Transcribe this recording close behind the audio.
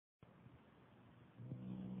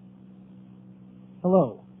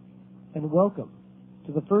Hello, and welcome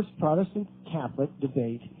to the first Protestant Catholic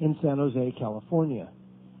debate in San Jose, California.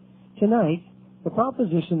 Tonight, the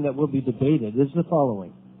proposition that will be debated is the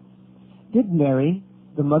following. Did Mary,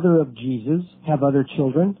 the mother of Jesus, have other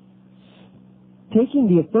children? Taking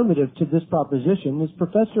the affirmative to this proposition is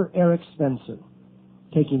Professor Eric Svendsen.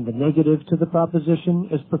 Taking the negative to the proposition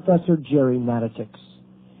is Professor Gerry Matatics.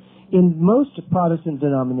 In most Protestant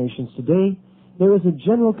denominations today, there is a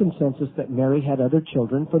general consensus that Mary had other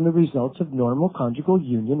children from the results of normal conjugal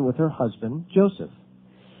union with her husband, Joseph.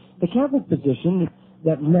 The Catholic position is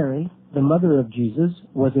that Mary, the mother of Jesus,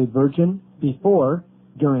 was a virgin before,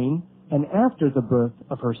 during, and after the birth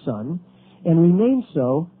of her son, and remained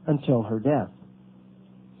so until her death.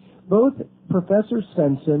 Both Professor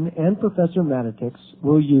Svendsen and Professor Matatics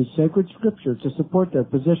will use sacred scripture to support their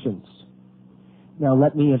positions. Now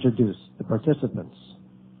let me introduce the participants.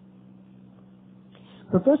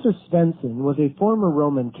 Professor Svendsen was a former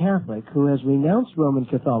Roman Catholic who has renounced Roman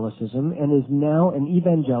Catholicism and is now an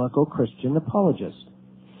evangelical Christian apologist.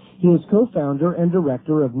 He is co-founder and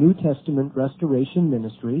director of New Testament Restoration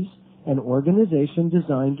Ministries, an organization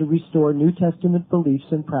designed to restore New Testament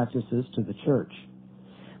beliefs and practices to the Church.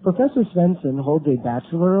 Professor Svendsen holds a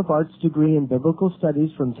Bachelor of Arts degree in Biblical Studies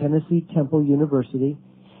from Tennessee Temple University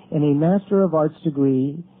and a Master of Arts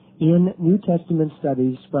degree in New Testament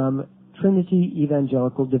Studies from Trinity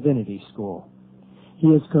Evangelical Divinity School. He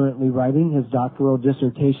is currently writing his doctoral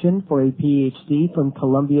dissertation for a PhD from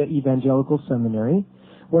Columbia Evangelical Seminary,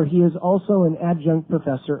 where he is also an adjunct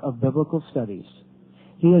professor of Biblical Studies.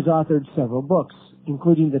 He has authored several books,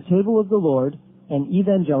 including The Table of the Lord and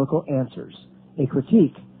Evangelical Answers, a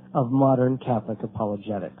critique of modern Catholic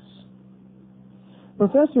apologetics.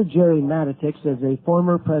 Professor Gerry Matatics is a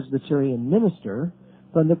former Presbyterian minister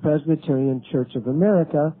from the Presbyterian Church of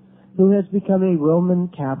America who has become a Roman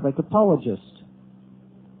Catholic apologist.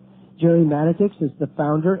 Gerry Matatics is the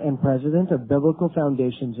founder and president of Biblical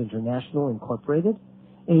Foundations International, Incorporated,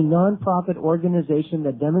 a non-profit organization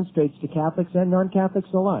that demonstrates to Catholics and non-Catholics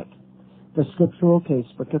alike the scriptural case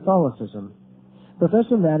for Catholicism.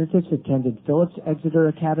 Professor Matatics attended Phillips Exeter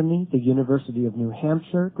Academy, the University of New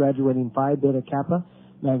Hampshire, graduating Phi Beta Kappa,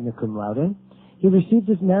 magna cum laude. He received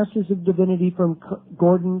his Master's of Divinity from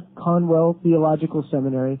Gordon Conwell Theological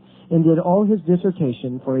Seminary and did all his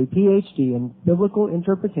dissertation for a PhD in Biblical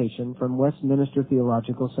Interpretation from Westminster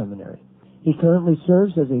Theological Seminary. He currently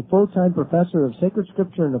serves as a full-time professor of Sacred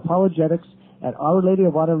Scripture and Apologetics at Our Lady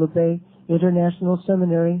of Guadalupe International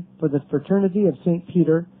Seminary for the Fraternity of St.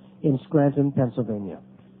 Peter in Scranton, Pennsylvania.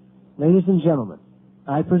 Ladies and gentlemen,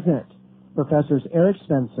 I present Professors Eric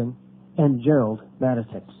Svendsen and Gerald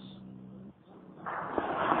Matatics.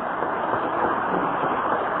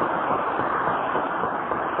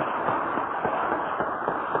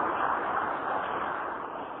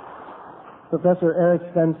 Professor Eric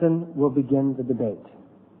Svendsen will begin the debate.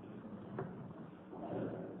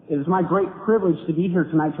 It is my great privilege to be here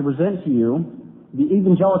tonight to present to you the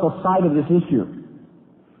evangelical side of this issue.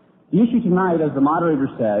 The issue tonight, as the moderator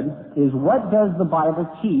said, is what does the Bible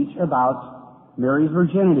teach about Mary's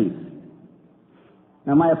virginity?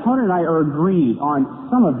 Now, my opponent and I are agreed on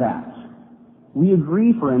some of that. We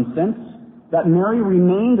agree, for instance, that Mary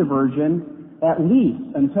remained a virgin at least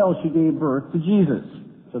until she gave birth to Jesus.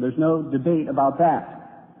 So there's no debate about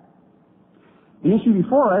that. The issue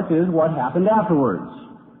before us is what happened afterwards.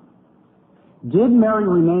 Did Mary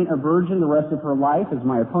remain a virgin the rest of her life, as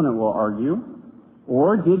my opponent will argue?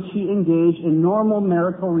 Or did she engage in normal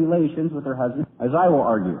marital relations with her husband, as I will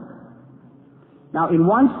argue? Now, in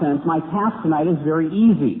one sense, my task tonight is very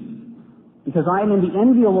easy, because I am in the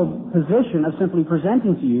enviable position of simply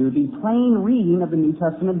presenting to you the plain reading of the New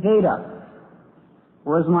Testament data,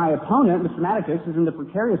 whereas my opponent, Mr. Matatics, is in the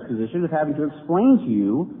precarious position of having to explain to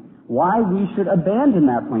you why we should abandon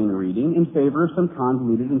that plain reading in favor of some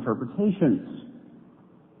convoluted interpretations.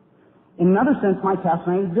 In another sense, my task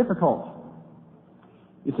tonight is difficult.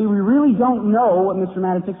 You see, we really don't know what Mr.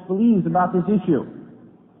 Matatics believes about this issue.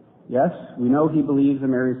 Yes, we know he believes in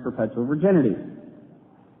Mary's perpetual virginity.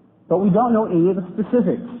 But we don't know any of the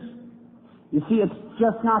specifics. You see, it's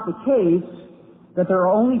just not the case that there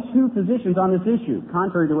are only two positions on this issue,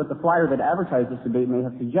 contrary to what the flyer that advertised this debate may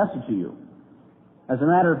have suggested to you. As a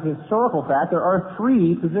matter of historical fact, there are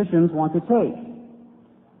three positions one could take.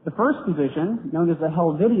 The first position, known as the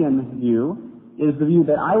Helvidian view, is the view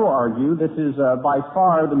that I will argue. This is by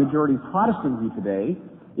far the majority Protestant view today.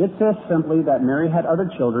 It says simply that Mary had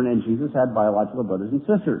other children and Jesus had biological brothers and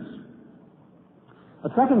sisters.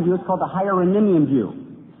 A second view is called the Hieronymian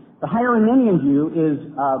view. The Hieronymian view is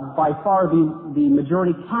by far the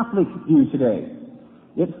majority Catholic view today.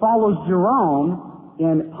 It follows Jerome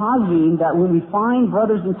in positing that when we find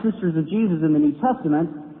brothers and sisters of Jesus in the New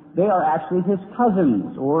Testament, they are actually his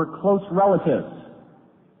cousins or close relatives.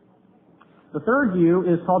 The third view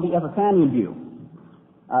is called the Epiphanian view.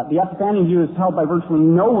 The Epiphanian view is held by virtually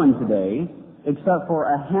no one today, except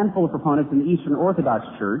for a handful of proponents in the Eastern Orthodox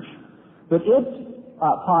Church. But it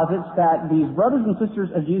posits that these brothers and sisters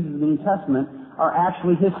of Jesus in the New Testament are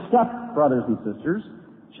actually his step-brothers and sisters,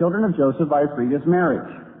 children of Joseph by a previous marriage.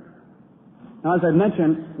 Now, as I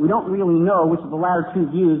mentioned, we don't really know which of the latter two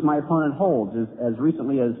views my opponent holds. As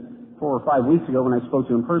recently as 4 or 5 weeks ago when I spoke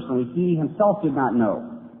to him personally, he himself did not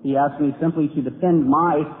know. He asked me simply to defend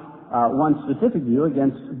my one specific view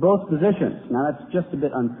against both positions. Now, that's just a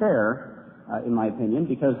bit unfair, in my opinion,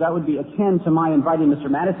 because that would be akin to my inviting Mr.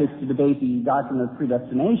 Matatics to debate the doctrine of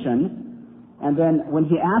predestination. And then when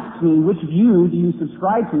he asks me, which view do you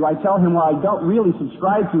subscribe to, I tell him, well, I don't really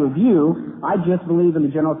subscribe to a view. I just believe in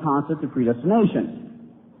the general concept of predestination.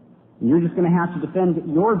 And you're just going to have to defend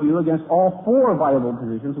your view against all 4 viable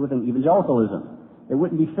positions within evangelicalism. It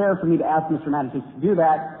wouldn't be fair for me to ask Mr. Matatics to do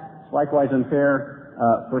that. It's likewise unfair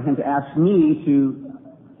for him to ask me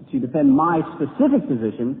to defend my specific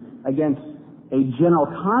position against a general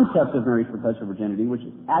concept of marriage perpetual virginity, which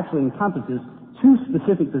actually encompasses 2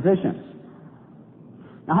 specific positions.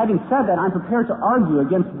 Now, having said that, I'm prepared to argue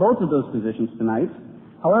against both of those positions tonight.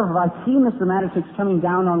 However, if I see Mr. Matatics coming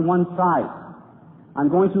down on one side, I'm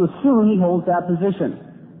going to assume he holds that position.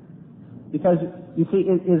 Because, you see,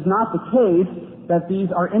 it is not the case that these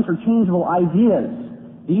are interchangeable ideas.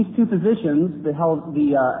 These 2 positions, the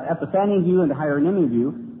Epiphanian view and the Hieronymian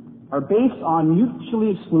view, are based on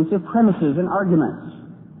mutually exclusive premises and arguments.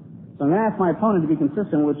 So I'm going to ask my opponent to be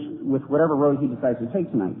consistent with whatever road he decides to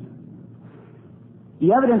take tonight.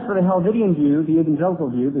 The evidence for the Helvidian view, the evangelical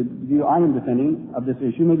view, the view I am defending of this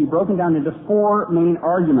issue, may be broken down into 4 main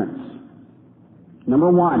arguments. Number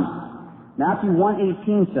 1, Matthew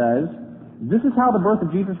 1:18 says, "This is how the birth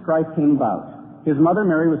of Jesus Christ came about. His mother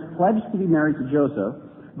Mary was pledged to be married to Joseph,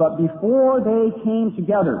 but before they came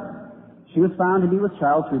together, she was found to be with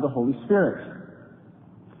child through the Holy Spirit."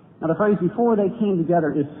 Now the phrase "before they came together"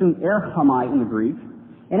 is sun erchomai in the Greek,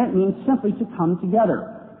 and it means simply to come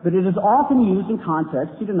together. But it is often used in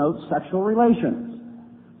context to denote sexual relations.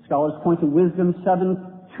 Scholars point to Wisdom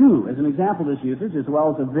 7:2 as an example of this usage, as well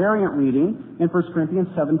as a variant reading in 1 Corinthians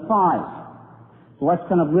 7:5. The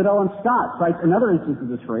lexicon of Liddell and Scott cites another instance of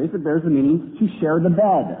this phrase that bears the meaning to share the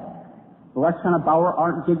bed. The lexicon of Bauer,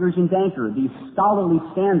 Arndt, Diggers, and Danker, the scholarly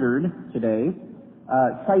standard today,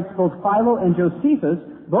 cites both Philo and Josephus,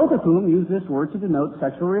 both of whom use this word to denote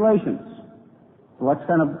sexual relations. The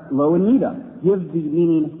lexicon of Lowe and Nita gives the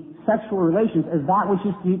meaning sexual relations as that which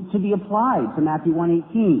is to be applied to Matthew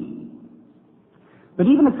 1:18. But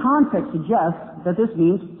even the context suggests that this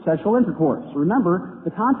means sexual intercourse. Remember,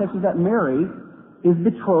 the context is that Mary is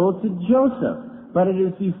betrothed to Joseph, but it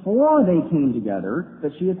is before they came together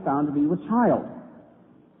that she is found to be with child.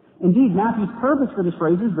 Indeed, Matthew's purpose for this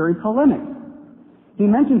phrase is very polemic. He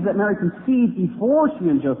mentions that Mary conceived before she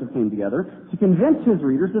and Joseph came together to convince his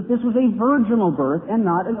readers that this was a virginal birth and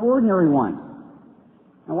not an ordinary one.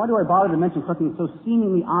 Now, why do I bother to mention something so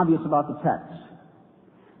seemingly obvious about the text?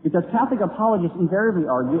 Because Catholic apologists invariably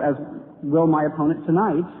argue, as will my opponent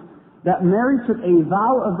tonight, that Mary took a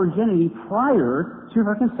vow of virginity prior to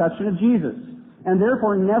her conception of Jesus, and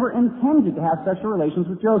therefore never intended to have sexual relations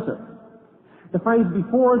with Joseph. The phrase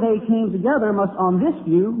 "before they came together" must, on this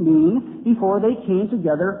view, mean before they came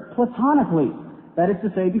together platonically. That is to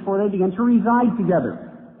say, before they began to reside together.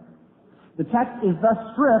 The text is thus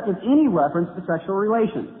stripped of any reference to sexual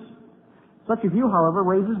relations. Such a view, however,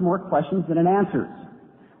 raises more questions than it answers.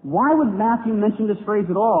 Why would Matthew mention this phrase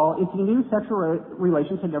at all if he knew sexual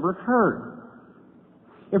relations had never occurred?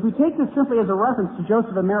 If we take this simply as a reference to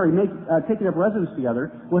Joseph and Mary taking up residence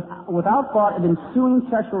together without thought of ensuing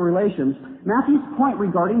sexual relations, Matthew's point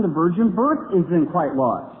regarding the virgin birth is then quite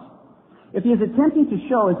lost. If he is attempting to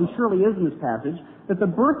show, as he surely is in this passage, that the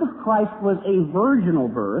birth of Christ was a virginal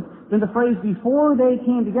birth, then the phrase "before they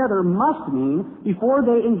came together" must mean before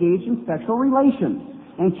they engaged in sexual relations,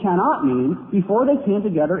 and cannot mean before they came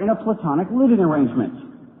together in a platonic living arrangement.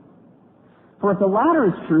 For if the latter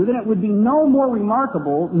is true, then it would be no more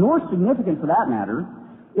remarkable, nor significant for that matter,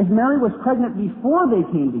 if Mary was pregnant before they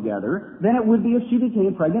came together than it would be if she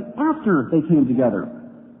became pregnant after they came together.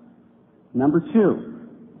 Number 2,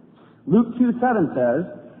 Luke 2:7 says,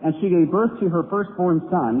 "And she gave birth to her firstborn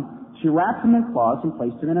son. She wrapped him in cloths and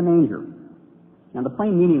placed him in a manger." Now, the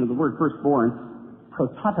plain meaning of the word firstborn,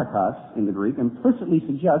 prototokos in the Greek, implicitly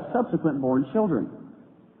suggests subsequent born children.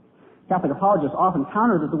 Catholic apologists often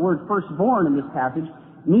counter that the word firstborn in this passage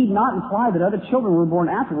need not imply that other children were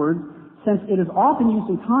born afterwards, since it is often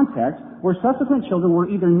used in context where subsequent children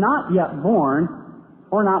were either not yet born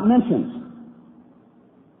or not mentioned.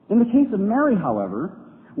 In the case of Mary, however,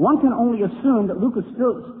 one can only assume that Luke was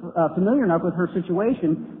still familiar enough with her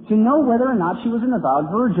situation to know whether or not she was an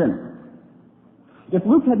avowed virgin. If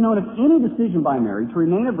Luke had known of any decision by Mary to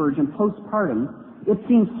remain a virgin postpartum, it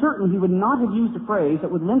seems certain he would not have used a phrase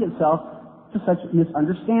that would lend itself to such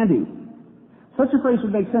misunderstanding. Such a phrase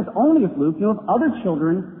would make sense only if Luke knew of other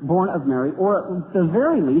children born of Mary, or at the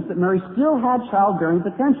very least that Mary still had childbearing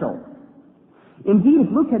potential. Indeed,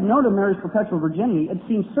 if Luke had known of Mary's perpetual virginity, it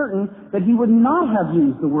seems certain that he would not have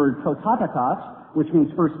used the word prototakos, which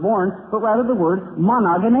means firstborn, but rather the word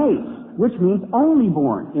monogenes, which means only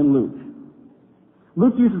born in Luke.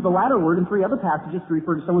 Luke uses the latter word in 3 other passages to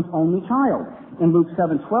refer to someone's only child. In Luke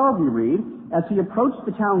 7:12 we read, as he approached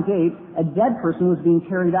the town gate, a dead person was being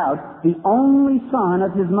carried out, the only son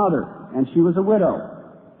of his mother, and she was a widow.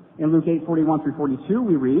 In Luke 8:41 through 42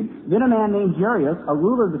 we read, then a man named Gerry, a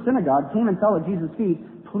ruler of the synagogue, came and fell at Jesus' feet,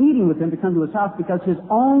 pleading with him to come to his house because his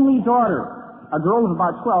only daughter, a girl of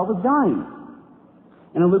about 12, was dying.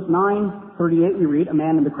 And in Luke 9:38 we read, a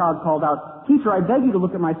man in the crowd called out, teacher, I beg you to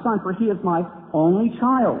look at my son, for he is my only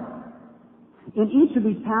child. In each of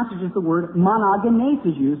these passages, the word monogenes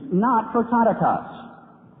is used, not prototakos.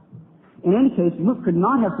 In any case, Luke could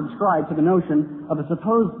not have subscribed to the notion of a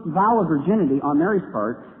supposed vow of virginity on Mary's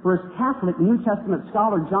part, for as Catholic New Testament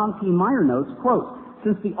scholar John P. Meyer notes, quote,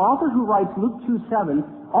 since the author who writes Luke 2:7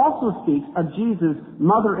 also speaks of Jesus'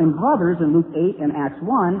 mother and brothers in Luke 8 and Acts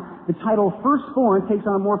 1, the title firstborn takes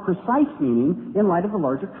on a more precise meaning in light of the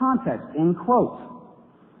larger context, end quote.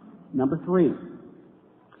 Number 3.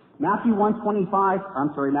 Matthew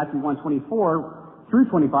 1:24 through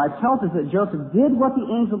 25 tells us that Joseph did what the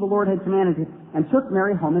angel of the Lord had commanded him and took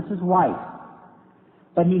Mary home as his wife.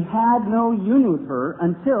 But he had no union with her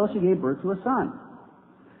until she gave birth to a son.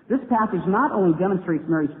 This passage not only demonstrates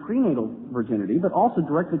Mary's prenatal virginity, but also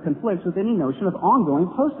directly conflicts with any notion of ongoing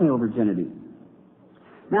postnatal virginity.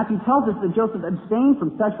 Matthew tells us that Joseph abstained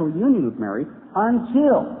from sexual union with Mary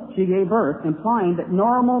until she gave birth, implying that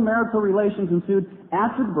normal marital relations ensued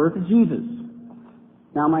after the birth of Jesus.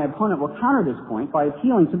 Now, my opponent will counter this point by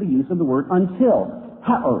appealing to the use of the word until,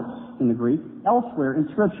 heos, in the Greek, elsewhere in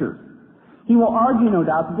Scripture. He will argue, no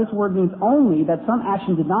doubt, that this word means only that some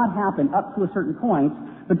action did not happen up to a certain point,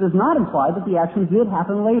 but does not imply that the action did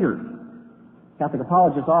happen later. Catholic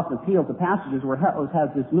apologists often appeal to passages where heos has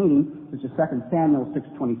this meaning, such as 2 Samuel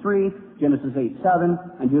 6:23, Genesis 8:7,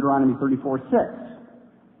 and Deuteronomy 34:6.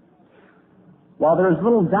 While there is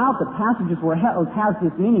little doubt that passages where heos has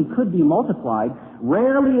this meaning could be multiplied,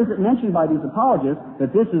 rarely is it mentioned by these apologists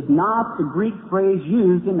that this is not the Greek phrase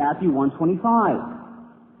used in Matthew 1:25.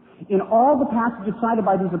 In all the passages cited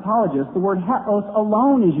by these apologists, the word heos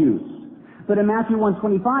alone is used. But in Matthew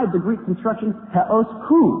 1:25, the Greek construction heos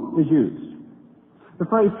hu is used. The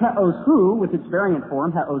phrase heos hu, with its variant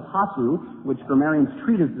form heos hasu, which grammarians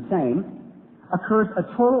treat as the same, occurs a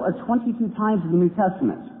total of 22 times in the New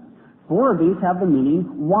Testament. 4 of these have the meaning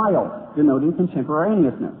while, denoting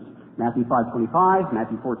contemporaneousness. Matthew 5:25,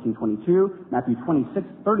 Matthew 14:22, Matthew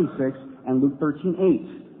 26:36, and Luke 13:8.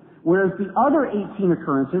 Whereas the other 18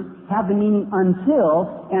 occurrences have the meaning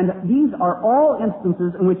until, and these are all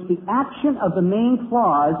instances in which the action of the main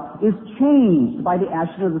clause is changed by the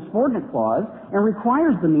action of the subordinate clause and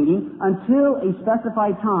requires the meaning until a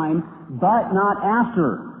specified time, but not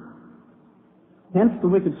after. Hence, the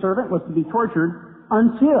wicked servant was to be tortured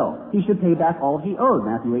until he should pay back all he owed,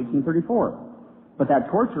 Matthew 18:34. But that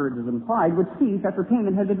torture, it is implied, would cease after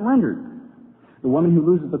payment had been rendered. The woman who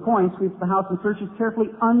loses the coin sweeps the house and searches carefully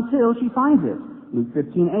until she finds it, Luke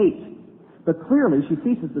 15:8. But clearly she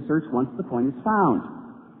ceases the search once the coin is found.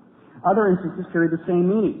 Other instances carry the same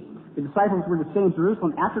meaning. The disciples were to stay in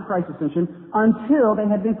Jerusalem after Christ's ascension until they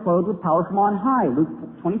had been clothed with power from on high, Luke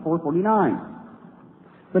 24:49.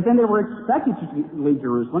 But then they were expected to leave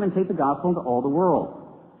Jerusalem and take the gospel into all the world.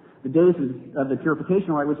 The days of the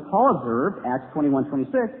purification rite which Paul observed, Acts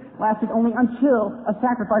 21:26, lasted only until a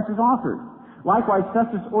sacrifice was offered. Likewise,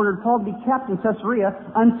 Festus ordered Paul to be kept in Caesarea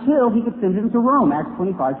until he could send him to Rome, Acts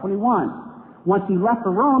 25:21. Once he left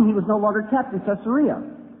for Rome, he was no longer kept in Caesarea.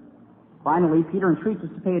 Finally, Peter entreats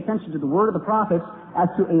us to pay attention to the word of the prophets as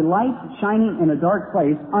to a light shining in a dark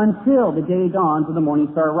place until the day dawns and the morning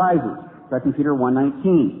star rises, 2 Peter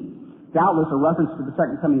 1:19. Doubtless a reference to the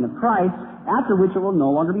second coming of Christ, after which it will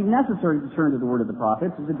no longer be necessary to turn to the word of the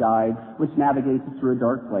prophets as a guide which navigates us through a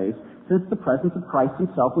dark place, since the presence of Christ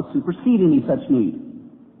himself will supersede any such need.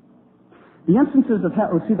 The instances of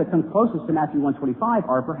heterosu that come closest to Matthew 1:25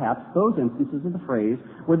 are perhaps those instances of the phrase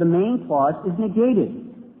where the main clause is negated.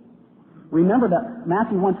 Remember that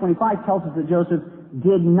Matthew 1:25 tells us that Joseph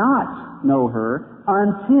did not know her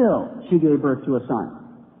until she gave birth to a son.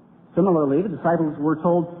 Similarly, the disciples were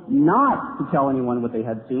told not to tell anyone what they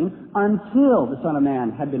had seen until the Son of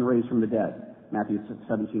Man had been raised from the dead. Matthew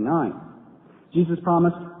 17:9. Jesus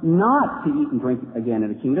promised not to eat and drink again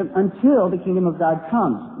in the kingdom until the kingdom of God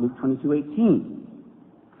comes. Luke 22:18.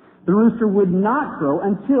 The rooster would not crow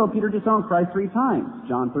until Peter disowned Christ 3 times.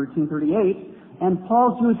 John 13:38. And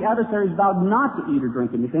Paul's Jewish adversaries vowed not to eat or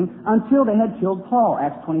drink anything until they had killed Paul.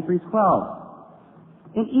 Acts 23:12.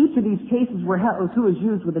 In each of these cases where heterosu is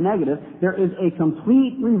used with a negative, there is a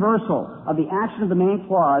complete reversal of the action of the main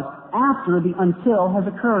clause after the until has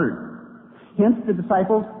occurred. Hence, the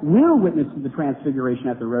disciples will witness to the transfiguration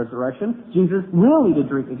at the resurrection. Jesus will eat and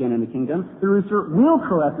drink again in the kingdom. The rooster will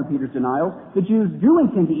crow after Peter's denial. The Jews do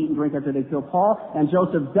intend to eat and drink after they kill Paul. And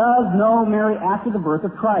Joseph does know Mary after the birth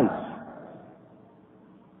of Christ.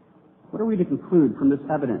 What are we to conclude from this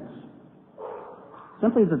evidence?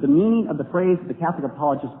 Simply that the meaning of the phrase the Catholic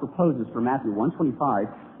apologist proposes for Matthew 1:25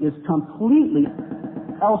 is completely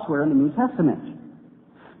elsewhere in the New Testament.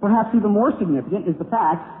 Perhaps even more significant is the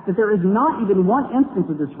fact that there is not even one instance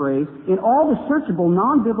of this phrase in all the searchable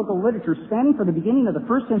non-biblical literature spanning from the beginning of the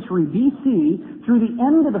 1st century BC through the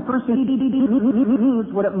end of the 1st century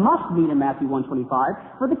means what it must mean in Matthew 1:25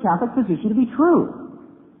 for the Catholic position to be true.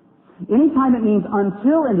 Anytime it means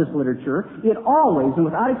until in this literature, it always and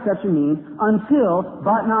without exception means until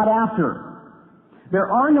but not after.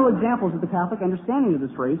 There are no examples of the Catholic understanding of this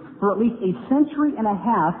phrase for at least a century and a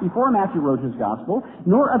half before Matthew wrote his gospel,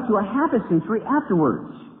 nor up to a half a century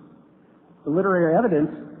afterwards. The literary evidence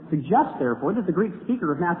suggests, therefore, that the Greek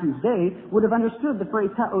speaker of Matthew's day would have understood the phrase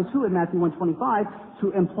heterosu in Matthew 1:25 to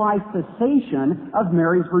imply cessation of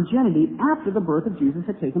Mary's virginity after the birth of Jesus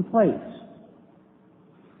had taken place.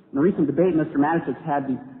 In a recent debate Mr. Matatics had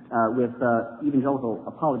with evangelical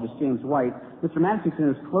apologist James White, Mr. Matatics in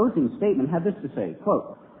his closing statement had this to say,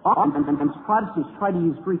 quote, "Oftentimes Protestants try to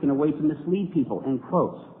use Greek in a way to mislead people," end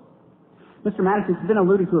quote. Mr. Matatics then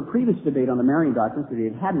alluded to a previous debate on the Marian doctrines that he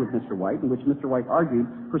had had with Mr. White, in which Mr. White argued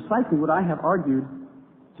precisely what I have argued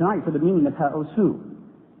tonight for the meaning of heterosu.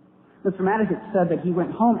 Mr. Matatics said that he went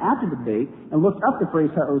home after the debate and looked up the phrase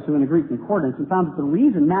heterosu in a Greek concordance and found that the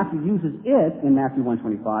reason Matthew uses it in Matthew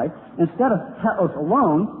 1:25 instead of heteros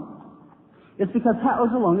alone is because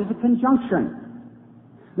heteros alone is a conjunction.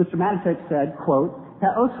 Mr. Matatics said, quote,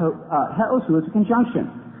 heterosu is a conjunction.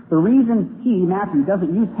 The reason Matthew,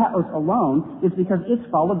 doesn't use heteros alone is because it's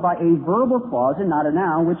followed by a verbal clause and not a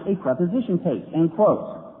noun, which a preposition takes, end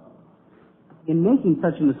quote. In making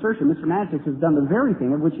such an assertion, Mr. Matatics has done the very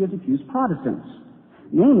thing of which he has accused Protestants.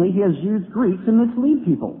 Namely, he has used Greek to mislead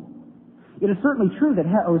people. It is certainly true that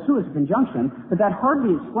heterosu is a conjunction, but that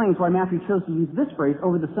hardly explains why Matthew chose to use this phrase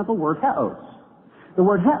over the simple word heteros. The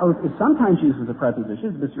word heteros is sometimes used as a preposition,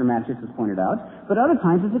 as Mr. Matatics has pointed out, but other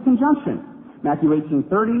times as a conjunction. Matthew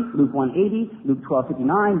 18:30, Luke 1:80, Luke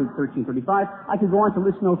 12:59, Luke 13:35. I could go on to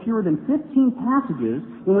list no fewer than 15 passages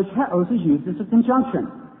in which heteros is used as a conjunction.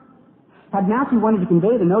 Had Matthew wanted to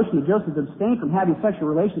convey the notion that Joseph abstained from having sexual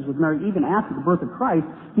relations with Mary even after the birth of Christ,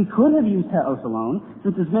 he could have used heteros alone,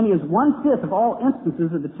 since as many as 1/5 of all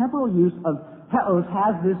instances of the temporal use of heteros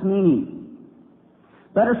has this meaning.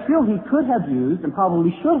 Better still, he could have used, and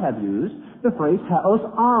probably should have used, the phrase heteros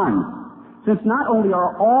on, since not only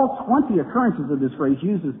are all 20 occurrences of this phrase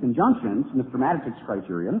used as conjunctions, Mr. Matatics'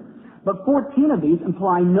 criterion, but 14 of these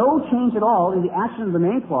imply no change at all in the action of the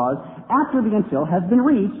main clause after the until has been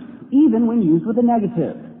reached, even when used with a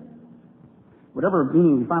negative. Whatever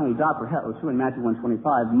meaning we finally adopt for heterosu in Matthew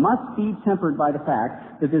 1:25 must be tempered by the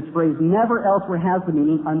fact that this phrase never elsewhere has the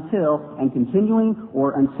meaning until and continuing,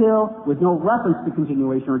 or until with no reference to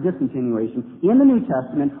continuation or discontinuation in the New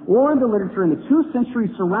Testament or in the literature in the 2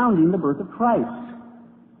 centuries surrounding the birth of Christ.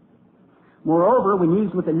 Moreover, when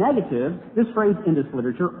used with a negative, this phrase in this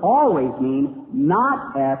literature always means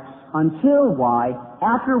not X until Y,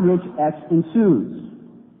 after which X ensues.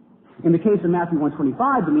 In the case of Matthew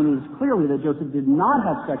 1:25, the meaning is clearly that Joseph did not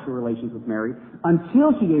have sexual relations with Mary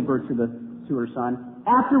until she gave birth to her son,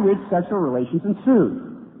 after which sexual relations ensued.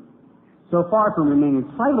 So far from remaining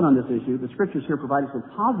silent on this issue, the Scriptures here provide us with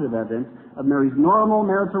positive evidence of Mary's normal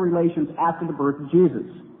marital relations after the birth of Jesus.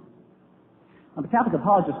 Now, the Catholic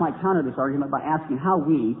apologists might counter this argument by asking how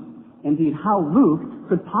we, indeed how Luke,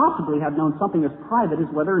 could possibly have known something as private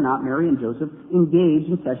as whether or not Mary and Joseph engaged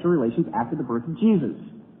in sexual relations after the birth of Jesus.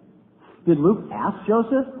 Did Luke ask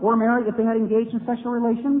Joseph or Mary if they had engaged in sexual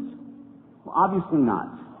relations? Well, obviously not.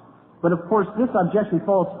 But of course, this objection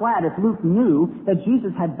falls flat if Luke knew that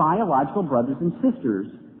Jesus had biological brothers and sisters.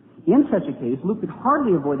 In such a case, Luke could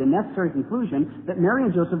hardly avoid the necessary conclusion that Mary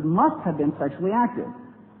and Joseph must have been sexually active.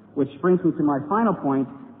 Which brings me to my final point,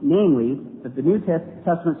 namely, that the New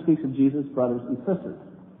Testament speaks of Jesus' brothers and sisters.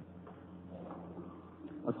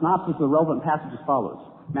 A synopsis of the relevant passage as follows.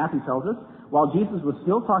 Matthew tells us, while Jesus was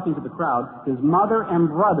still talking to the crowd, his mother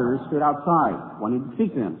and brothers stood outside, wanting to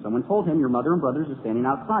speak to him. Someone told him, your mother and brothers are standing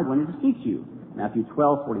outside, wanting to speak to you. Matthew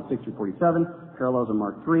 12, 46 through 47, parallels in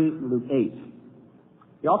Mark 3, and Luke 8.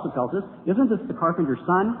 He also tells us, isn't this the carpenter's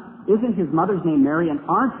son? Isn't his mother's name Mary? And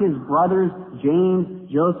aren't his brothers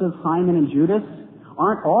James, Joseph, Simon, and Judas?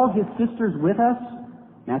 Aren't all his sisters with us?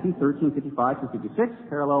 Matthew 13, 55 through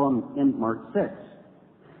 56, parallel in Mark 6.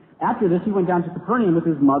 After this, he went down to Capernaum with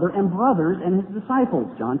his mother and brothers and his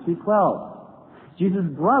disciples, John 2:12. Jesus'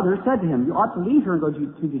 brothers said to him, you ought to leave here and go to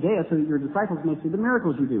Judea so that your disciples may see the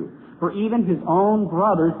miracles you do. For even his own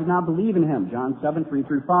brothers did not believe in him, John 7, 3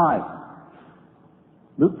 through 5.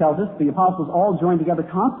 Luke tells us the apostles all joined together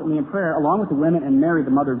constantly in prayer, along with the women and Mary,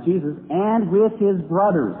 the mother of Jesus, and with his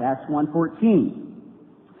brothers, Acts 1:14.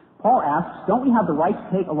 Paul asks, don't we have the right to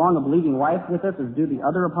take along a believing wife with us as do the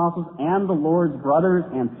other apostles and the Lord's brothers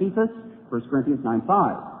and Cephas? 1 Corinthians 9:5.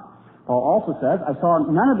 Paul also says, I saw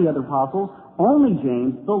none of the other apostles, only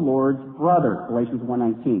James, the Lord's brother, Galatians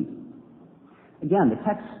 1:19. Again, the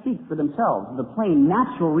texts speak for themselves. The plain,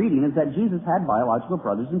 natural reading is that Jesus had biological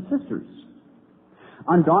brothers and sisters.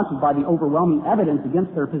 Undaunted by the overwhelming evidence against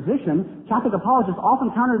their position, Catholic apologists often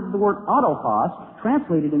counter the word autophos,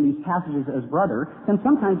 translated in these passages as brother, can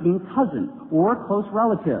sometimes mean cousin or close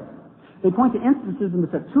relative. They point to instances in the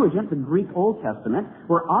Septuagint, the Greek Old Testament,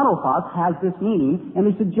 where autophos has this meaning, and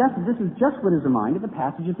they suggest that this is just what is reminded of the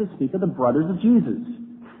passages that speak of the brothers of Jesus.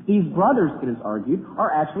 These brothers, it is argued, are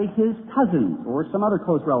actually his cousins or some other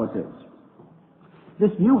close relatives. This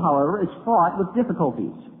view, however, is fraught with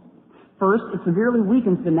difficulties. First, it severely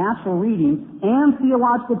weakens the natural reading and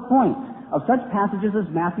theological point of such passages as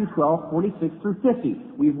Matthew 12, 46 through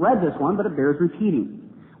 50. We've read this one, but it bears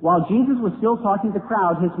repeating. While Jesus was still talking to the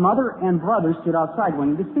crowd, his mother and brothers stood outside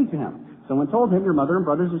wanting to speak to him. Someone told him, your mother and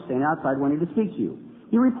brothers are standing outside wanting to speak to you.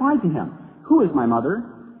 He replied to him, who is my mother?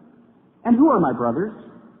 And who are my brothers?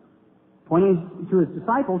 Pointing to his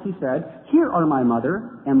disciples, he said, here are my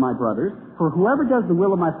mother and my brothers, for whoever does the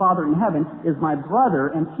will of my Father in heaven is my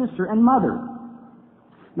brother and sister and mother.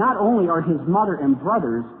 Not only are his mother and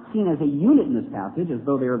brothers seen as a unit in this passage, as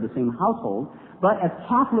though they are of the same household, but as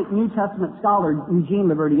Catholic New Testament scholar Eugene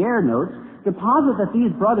Laverdiere notes, the posit that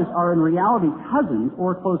these brothers are in reality cousins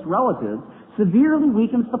or close relatives severely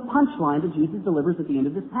weakens the punchline that Jesus delivers at the end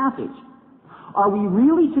of this passage. Are we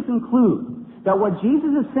really to conclude that what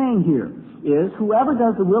Jesus is saying here is, whoever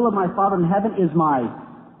does the will of my Father in heaven is my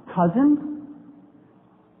cousin?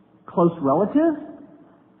 Close relative?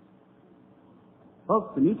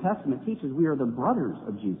 Folks, the New Testament teaches we are the brothers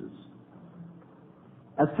of Jesus.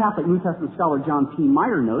 As Catholic New Testament scholar John P.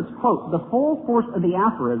 Meyer notes, quote, the full force of the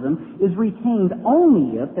aphorism is retained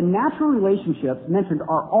only if the natural relationships mentioned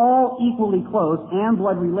are all equally close and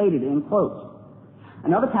blood related, end quote.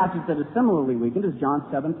 Another passage that is similarly weakened is John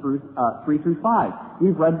 7, 3 through 5.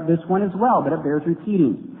 We've read this one as well, but it bears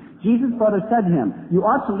repeating. Jesus' brother said to him, you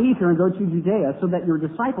ought to leave here and go to Judea so that your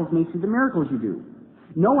disciples may see the miracles you do.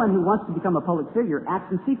 No one who wants to become a public figure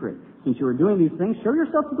acts in secret. Since you are doing these things, show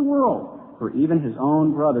yourself to the world. For even his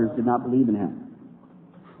own brothers did not believe in him.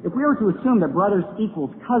 If we are to assume that brothers equals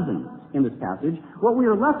cousins in this passage, what we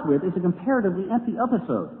are left with is a comparatively empty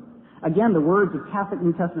episode. Again, the words of Catholic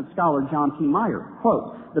New Testament scholar John P. Meyer,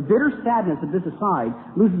 quote, the bitter sadness of this aside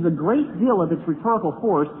loses a great deal of its rhetorical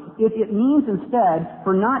force if it means instead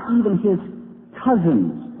for not even his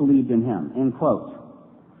cousins believed in him, end quote.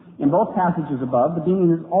 In both passages above, the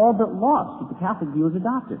meaning is all but lost if the Catholic view is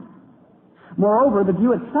adopted. Moreover, this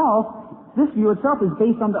view itself is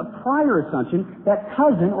based on the prior assumption that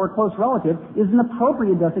cousin or close relative is an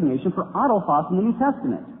appropriate designation for autophos in the New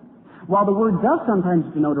Testament. While the word does sometimes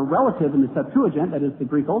denote a relative in the Septuagint, that is the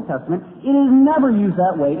Greek Old Testament, it is never used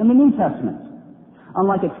that way in the New Testament.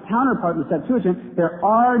 Unlike its counterpart in the Septuagint, there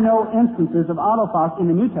are no instances of autophos in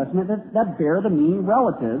the New Testament that bear the meaning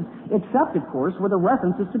relative, except, of course, where the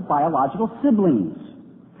reference is to biological siblings.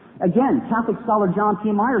 Again, Catholic scholar John P.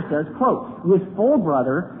 Meyer says, quote, with full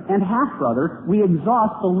brother and half-brother, we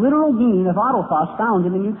exhaust the literal meaning of autophos found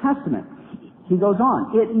in the New Testament. He goes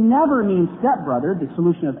on, it never means stepbrother, the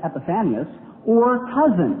solution of Epiphanius, or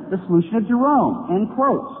cousin, the solution of Jerome, end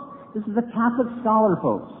quote. This is a Catholic scholar,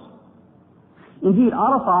 folks. Indeed,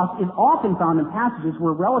 autophos is often found in passages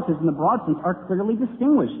where relatives in the broad sense are clearly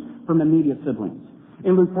distinguished from immediate siblings.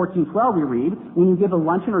 In Luke 14:12 we read, when you give a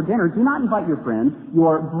luncheon or dinner, do not invite your friends,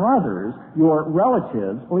 your brothers, your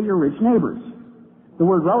relatives, or your rich neighbors. The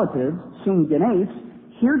word relatives, sungenes,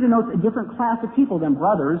 here denotes a different class of people than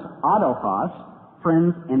brothers, adelphos,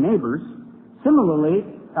 friends and neighbors. Similarly,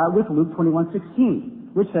 with Luke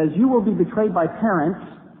 21:16, which says, you will be betrayed by parents,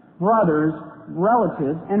 brothers,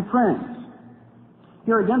 relatives, and friends.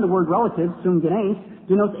 Here again, the word relatives, sungenes,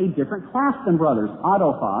 denotes a different class than brothers,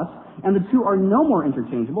 adelphos, and the two are no more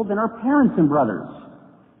interchangeable than our parents and brothers.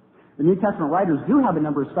 The New Testament writers do have a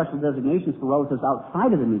number of special designations for relatives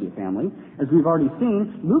outside of the immediate family. As we've already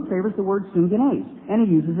seen, Luke favors the word sungenes, and he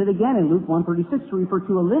uses it again in Luke 1:36 to refer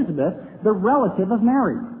to Elizabeth, the relative of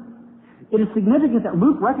Mary. It is significant that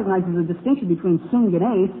Luke recognizes a distinction between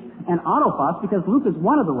sungenes and adelphos because Luke is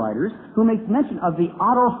one of the writers who makes mention of the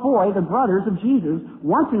adelphoi, the brothers of Jesus,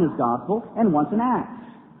 once in his gospel and once in Acts.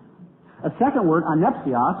 A second word,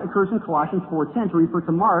 anepsios, occurs in Colossians 4:10 to refer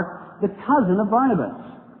to Mark, the cousin of Barnabas.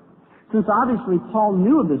 Since obviously Paul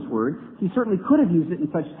knew of this word, he certainly could have used it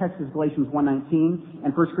in such texts as Galatians 1:19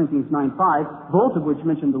 and 1 Corinthians 9:5, both of which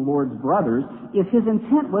mention the Lord's brothers, if his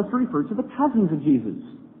intent was to refer to the cousins of Jesus.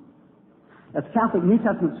 As Catholic New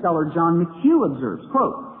Testament scholar John McHugh observes,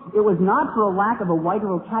 quote, it was not for a lack of a wider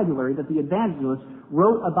vocabulary that the evangelists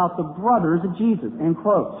wrote about the brothers of Jesus, end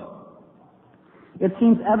quote. It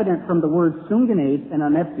seems evident from the words sungenes and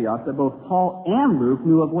anepsios that both Paul and Luke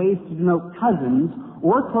knew of ways to denote cousins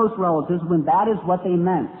or close relatives when that is what they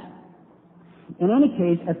meant. In any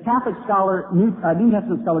case, as Catholic scholar, New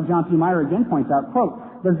Testament scholar John P. Meyer again points out,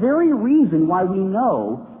 quote, the very reason why we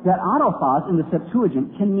know that adelphos in the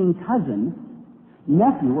Septuagint can mean cousin,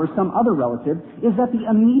 nephew, or some other relative is that the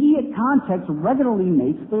immediate context regularly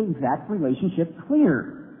makes the exact relationship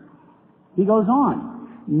clear. He goes on.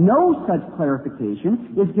 No such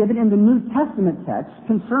clarification is given in the New Testament text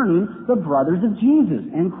concerning the brothers of Jesus,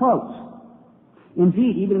 end quote.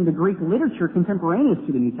 Indeed, even in the Greek literature contemporaneous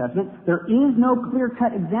to the New Testament, there is no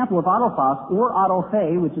clear-cut example of adelphos or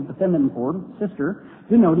adelphe, which is the feminine form, sister,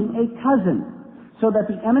 denoting a cousin. So that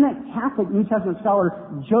the eminent Catholic New Testament scholar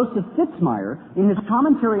Joseph Fitzmyer, in his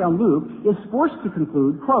commentary on Luke, is forced to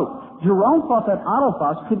conclude, quote, Jerome thought that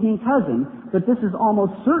adelphos could mean cousin, but this is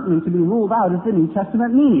almost certainly to be ruled out as the New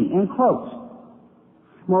Testament meaning, end quote.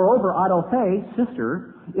 Moreover, adelphe,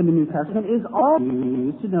 sister, in the New Testament is always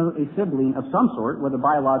used to denote a sibling of some sort, whether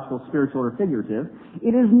biological, spiritual, or figurative.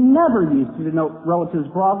 It is never used to denote relatives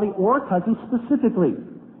broadly or cousins specifically.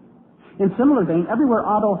 In similar vein, everywhere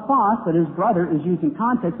adelphos, that is brother, is used in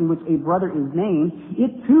context in which a brother is named,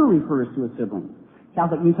 it too refers to a sibling.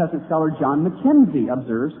 Catholic New Testament scholar John Mackenzie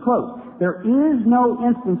observes, quote, there is no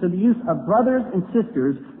instance of the use of brothers and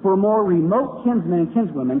sisters for more remote kinsmen and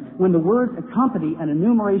kinswomen when the words accompany an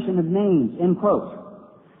enumeration of names, end quote.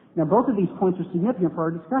 Now, both of these points are significant for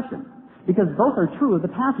our discussion because both are true of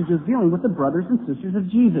the passages dealing with the brothers and sisters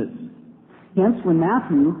of Jesus. Hence, when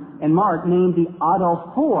Matthew and Mark named the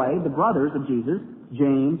adelphoi, the brothers of Jesus,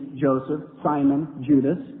 James, Joseph, Simon,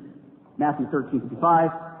 Judas, Matthew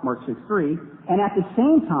 13:55, Mark 6:3, and at the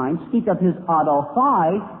same time speak of his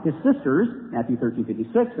adelphoi, his sisters, Matthew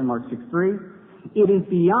 13:56 and Mark 6:3, it is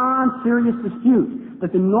beyond serious dispute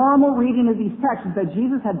that the normal reading of these texts is that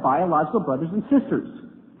Jesus had biological brothers and sisters.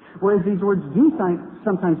 Whereas these words do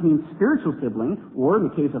sometimes mean spiritual sibling, or in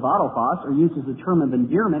the case of adelphos, are used as a term of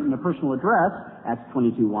endearment in a personal address, Acts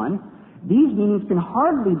 22:1, these meanings can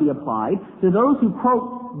hardly be applied to those who,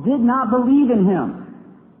 quote, did not believe in him,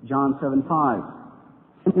 John 7:5.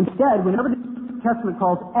 Instead, whenever the New Testament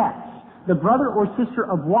calls X the brother or sister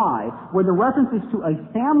of Y, where the reference is to a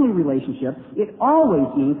family relationship, it always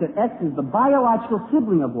means that X is the biological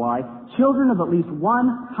sibling of Y, children of at least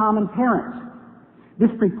one common parent. This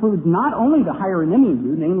precludes not only the hieronymian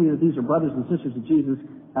view, namely that these are brothers and sisters of Jesus,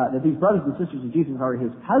 that these brothers and sisters of Jesus are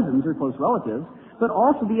his cousins or close relatives, but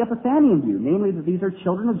also the Epiphanian view, namely that these are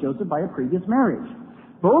children of Joseph by a previous marriage.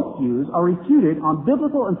 Both views are refuted on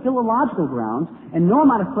biblical and philological grounds, and no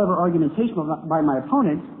amount of clever argumentation by my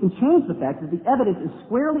opponent can change the fact that the evidence is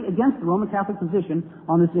squarely against the Roman Catholic position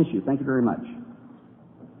on this issue. Thank you very much.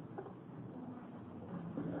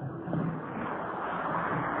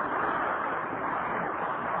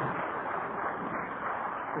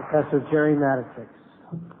 Professor Gerry Matatics.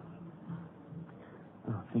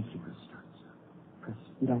 Oh, thank you, Chris.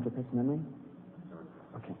 You don't have to press memory?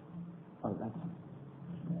 Okay. Oh, that's...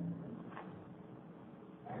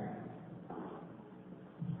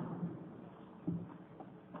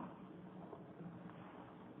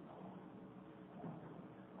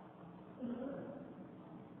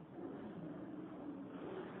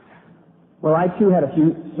 Well, I too had a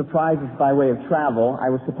few surprises by way of travel. I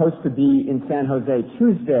was supposed to be in San Jose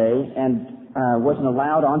Tuesday and wasn't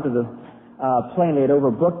allowed onto the plane. They had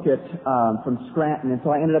overbooked it from Scranton, and so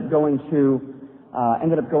I ended up going to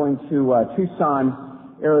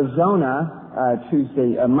Tucson, Arizona,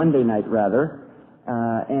 Monday night rather,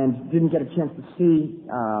 and didn't get a chance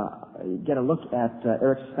to get a look at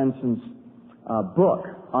Eric Svendsen's book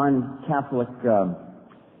on Catholic,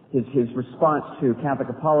 his response to Catholic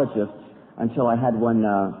apologists, until I had one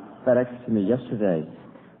FedEx to me yesterday.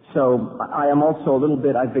 So I am also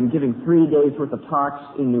I've been giving 3 days worth of talks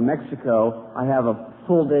in New Mexico. I have a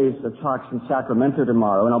full day's of talks in Sacramento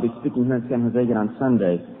tomorrow, and I'll be speaking here in San Jose again on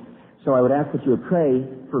Sunday. So I would ask that you would pray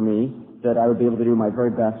for me that I would be able to do my very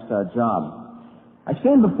best job. I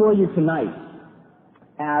stand before you tonight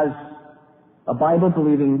as a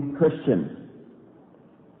Bible-believing Christian.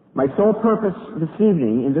 My sole purpose this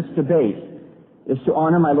evening in this debate is to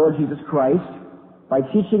honor my Lord Jesus Christ by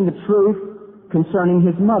teaching the truth concerning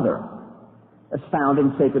His mother, as found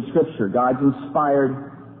in sacred Scripture, God's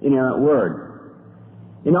inspired, inerrant Word.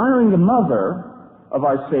 In honoring the mother of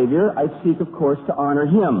our Savior, I seek, of course, to honor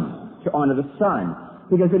Him, to honor the Son,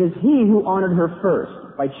 because it is He who honored her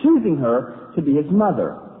first by choosing her to be His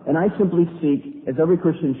mother. And I simply seek, as every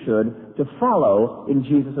Christian should, to follow in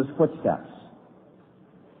Jesus' footsteps.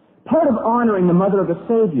 Part of honoring the mother of the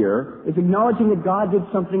Savior is acknowledging that God did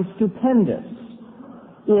something stupendous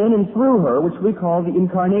in and through her, which we call the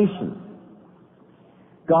Incarnation.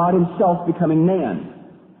 God Himself becoming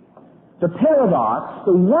man. The paradox,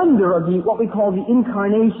 the wonder of what we call the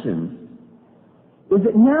Incarnation, is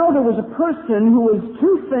that now there was a person who was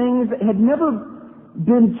two things that had never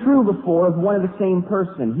been true before of one and the same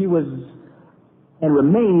person. He was and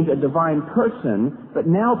remained a divine person, but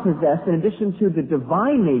now possessed, in addition to the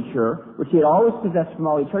divine nature, which He had always possessed from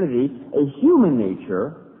all eternity, a human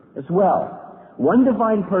nature as well. One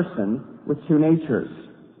divine person with two natures.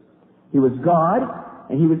 He was God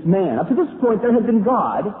and He was man. Up to this point, there had been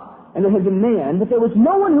God and there had been man, but there was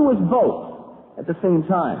no one who was both at the same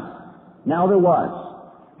time. Now there was.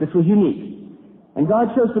 This was unique. And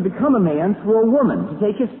God chose to become a man through a woman, to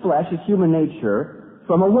take His flesh, His human nature,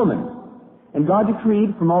 from a woman. And God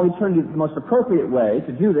decreed from all eternity that the most appropriate way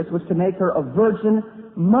to do this was to make her a virgin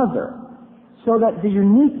mother, so that the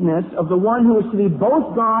uniqueness of the one who was to be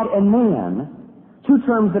both God and man, two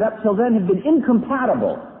terms that up till then had been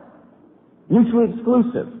incompatible, mutually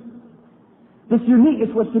exclusive, this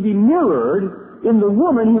uniqueness was to be mirrored in the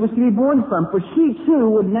woman he was to be born from, for she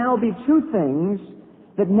too would now be two things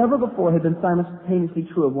that never before had been simultaneously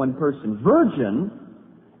true of one person: virgin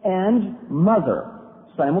and mother,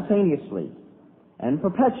 simultaneously and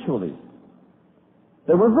perpetually.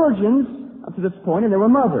 There were virgins up to this point, and there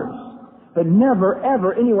were mothers, but never,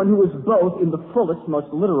 ever anyone who was both in the fullest, most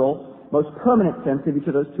literal, most permanent sense of each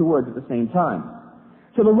of those two words at the same time.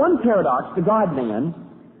 So the one paradox, the God-man,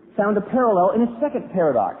 found a parallel in a second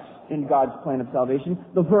paradox in God's plan of salvation,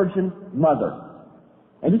 the Virgin Mother.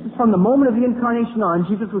 And this is from the moment of the Incarnation on,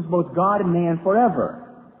 Jesus was both God and man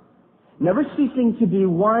forever, never ceasing to be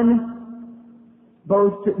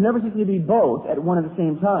both at one and the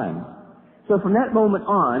same time. So from that moment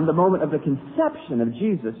on, the moment of the conception of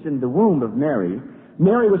Jesus in the womb of Mary,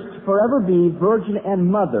 Mary was to forever be virgin and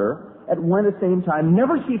mother at one and the same time,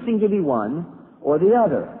 never ceasing to be one or the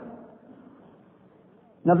other.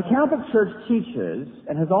 Now the Catholic Church teaches,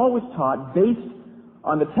 and has always taught, based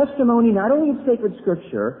on the testimony not only of sacred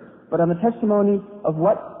Scripture, but on the testimony of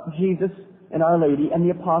what Jesus and Our Lady and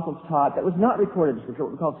the Apostles taught that was not recorded in Scripture,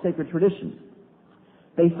 what we call sacred tradition.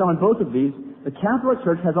 Based on both of these, the Catholic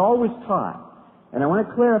Church has always taught, and I want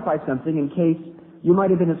to clarify something in case you might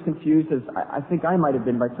have been as confused as I think I might have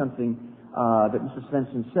been by something that Mr.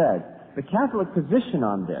 Svendsen said. The Catholic position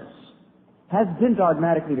on this has been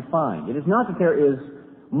dogmatically defined. It is not that there is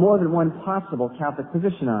more than one possible Catholic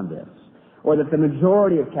position on this, or that the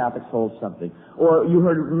majority of Catholics hold something, or you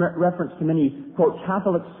heard reference to many, quote,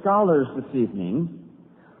 Catholic scholars this evening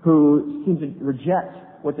who seem to reject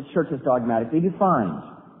what the Church has dogmatically defined.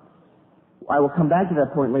 I will come back to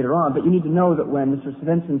that point later on, but you need to know that when Mr.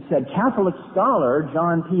 Svendsen said Catholic scholar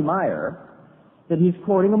John P. Meyer, that he's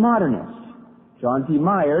quoting a modernist. John P.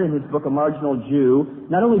 Meyer, in his book A Marginal Jew,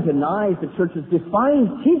 not only denies the Church's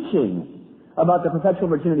defined teaching about the perpetual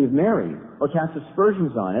virginity of Mary, or casts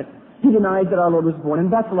aspersions on it, he denies that our Lord was born in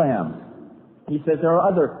Bethlehem. He says there are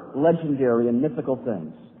other legendary and mythical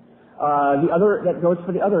things. That goes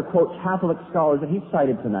for the other, quote, Catholic scholars that he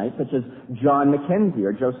cited tonight, such as John Mackenzie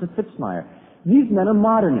or Joseph Fitzmyer. These men are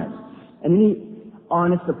modernists, and any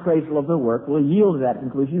honest appraisal of their work will yield to that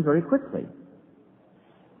conclusion very quickly.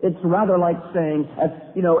 It's rather like saying, as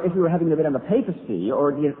you know, if we were having a debate on the papacy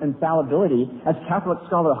or the infallibility, as Catholic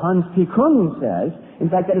scholar Hans P. Kung says. In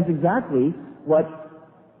fact, that is exactly what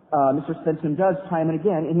Mr. Svendsen does time and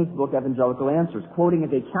again in his book Evangelical Answers, quoting as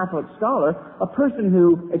a Catholic scholar a person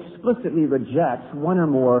who explicitly rejects one or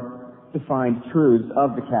more defined truths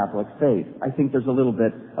of the Catholic faith. I think there's a little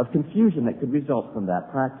bit of confusion that could result from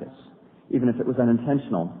that practice, even if it was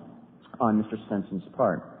unintentional on Mr. Svendsen's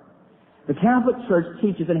part. The Catholic Church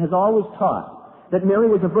teaches and has always taught that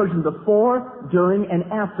Mary was a virgin before, during, and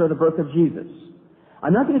after the birth of Jesus.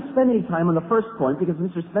 I'm not going to spend any time on the first point because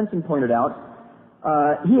Mr. Svendsen pointed out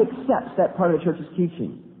he accepts that part of the Church's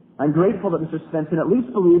teaching. I'm grateful that Mr. Svendsen at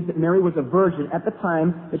least believes that Mary was a virgin at the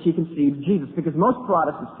time that she conceived Jesus, because most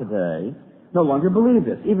Protestants today no longer believe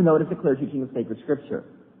this, even though it is a clear teaching of sacred Scripture.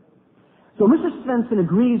 So Mr. Svendsen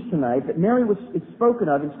agrees tonight that Mary is spoken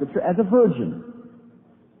of in Scripture as a virgin.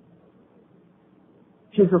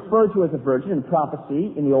 She's referred to as a virgin in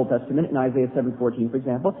prophecy in the Old Testament, in Isaiah 7:14, for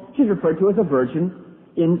example. She's referred to as a virgin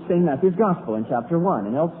in St. Matthew's Gospel in chapter 1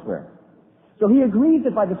 and elsewhere. So he agrees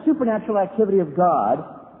that by the supernatural activity of God,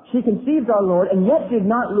 she conceived our Lord and yet did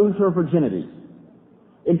not lose her virginity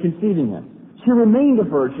in conceiving him. She remained a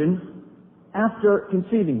virgin after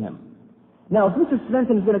conceiving him. Now, if Mr.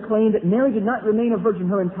 Svendsen is going to claim that Mary did not remain a virgin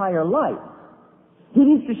her entire life, he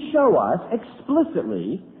needs to show us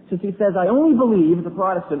explicitly, since he says, I only believe, as a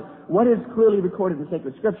Protestant, what is clearly recorded in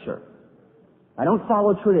sacred Scripture. I don't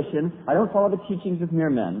follow tradition. I don't follow the teachings of mere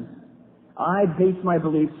men. I base my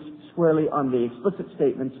beliefs squarely on the explicit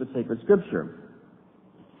statements of sacred Scripture.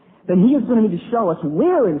 Then he is going to need to show us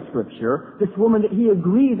where in Scripture this woman that he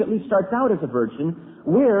agrees at least starts out as a virgin,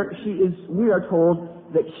 where we are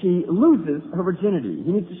told that she loses her virginity.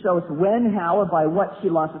 He needs to show us when, how, or by what she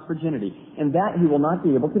lost his virginity. And that he will not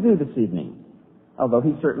be able to do this evening, although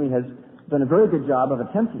he certainly has done a very good job of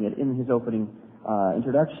attempting it in his opening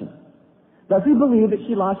introduction. Does he believe that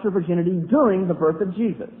she lost her virginity during the birth of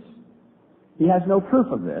Jesus? He has no proof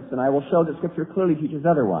of this, and I will show that Scripture clearly teaches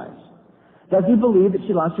otherwise. Does he believe that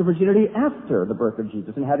she lost her virginity after the birth of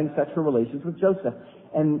Jesus and having sexual relations with Joseph,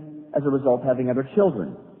 and as a result having other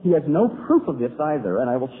children? He has no proof of this either, and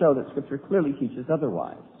I will show that Scripture clearly teaches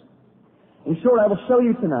otherwise. In short, I will show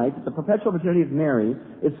you tonight that the perpetual virginity of Mary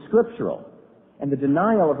is scriptural, and the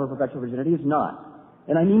denial of her perpetual virginity is not.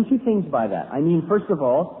 And I mean two things by that. I mean, first of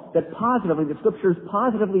all, that positively, the Scriptures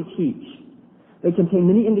positively teach. They contain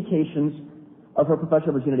many indications of her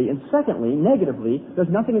perpetual virginity. And secondly, negatively, there's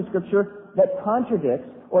nothing in Scripture that contradicts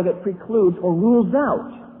or that precludes or rules out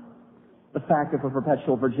the fact of her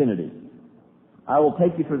perpetual virginity. I will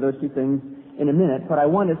take you through those two things in a minute, but I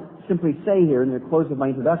want to simply say here in the close of my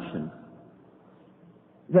introduction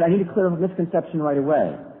that I need to clear up a misconception right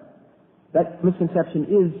away. That misconception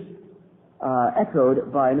is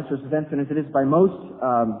echoed by Mr. Svendsen, as it is by most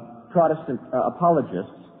Protestant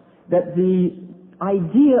apologists, that the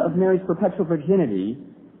idea of Mary's perpetual virginity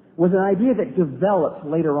was an idea that developed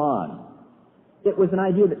later on. It was an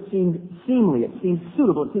idea that seemed seemly, it seemed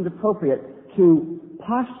suitable, it seemed appropriate to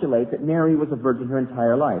postulate that Mary was a virgin her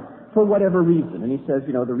entire life, for whatever reason. And he says,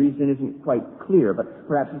 the reason isn't quite clear, but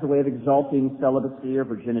perhaps it's a way of exalting celibacy or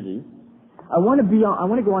virginity. I want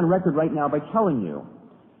to go on record right now by telling you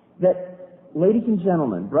that, ladies and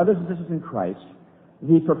gentlemen, brothers and sisters in Christ,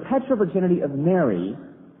 the perpetual virginity of Mary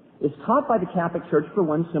is taught by the Catholic Church for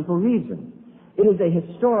one simple reason. It is a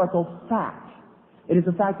historical fact. It is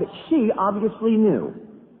a fact that she obviously knew.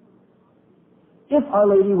 If Our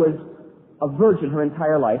Lady was a virgin her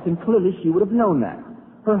entire life, then clearly she would have known that.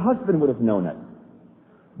 Her husband would have known it.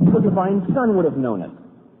 The Divine Son would have known it.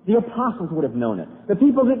 The apostles would have known it. The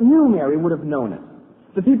people that knew Mary would have known it.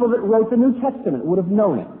 The people that wrote the New Testament would have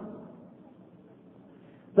known it.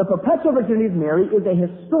 The perpetual virginity of Mary is a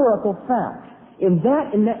historical fact. And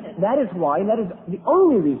that is why, and that is the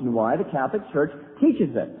only reason why the Catholic Church teaches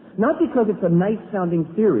it. Not because it's a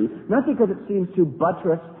nice-sounding theory, not because it seems to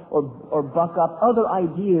buttress or buck up other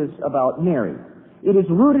ideas about Mary. It is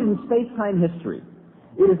rooted in space-time history.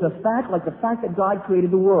 It is a fact like the fact that God created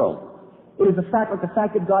the world. It is a fact like the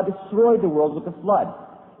fact that God destroyed the world with the flood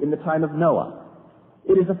in the time of Noah.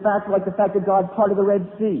 It is a fact like the fact that God parted the Red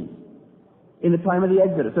Sea in the time of the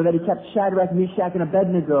Exodus, so that he kept Shadrach, Meshach, and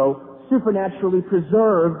Abednego supernaturally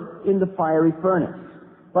preserved in the fiery furnace.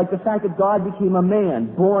 Like the fact that God became a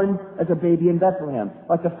man, born as a baby in Bethlehem.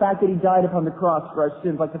 Like the fact that he died upon the cross for our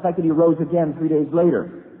sins. Like the fact that he rose again 3 days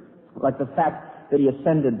later. Like the fact that he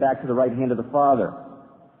ascended back to the right hand of the Father.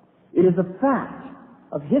 It is a fact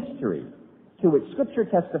of history to which Scripture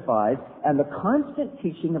testifies and the constant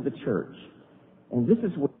teaching of the Church. And this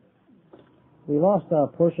is We lost a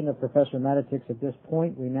portion of Professor Matatics at this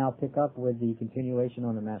point. We now pick up with the continuation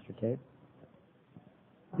on the master tape.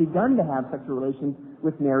 Begun to have sexual relations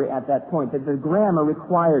with Mary at that point, that the grammar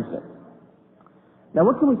requires it. Now,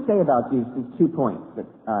 what can we say about these 2 points that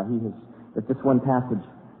this one passage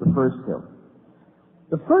refers to?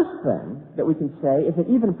 The first thing that we can say is that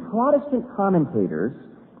even Protestant commentators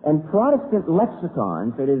and Protestant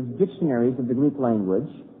lexicons, that is, dictionaries of the Greek language,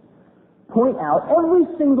 point out every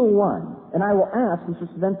single one, and I will ask Mr.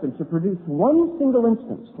 Svendsen to produce one single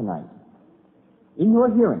instance tonight, in your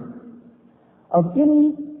hearing, of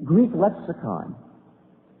any Greek lexicon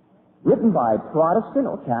written by Protestant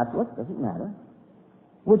or Catholic, doesn't matter,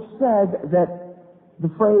 which says that the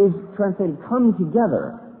phrase translated "come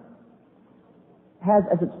together" has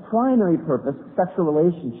as its primary purpose sexual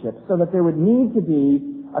relationships, so that there would need to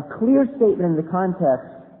be a clear statement in the context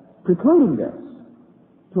precluding this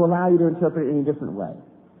to allow you to interpret it in a different way.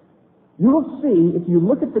 You will see, if you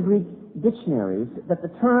look at the Greek dictionaries, that the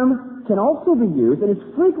term can also be used, and is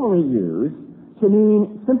frequently used, to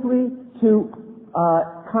mean simply to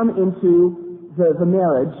come into the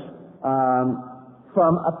marriage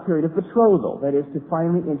from a period of betrothal, that is, to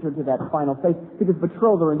finally enter into that final phase, because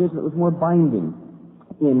betrothal or engagement was more binding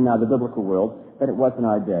in the biblical world than it was in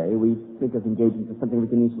our day. We think of engagement as something we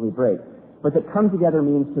can easily break. But that come together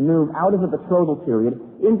means to move out of the betrothal period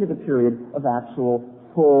into the period of actual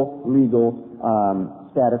full legal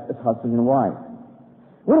status as husband and wife.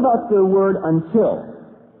 What about the word "until"?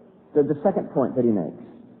 The second point that he makes.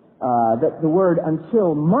 That the word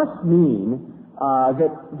 "until" must mean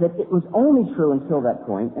that it was only true until that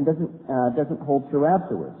point and doesn't hold true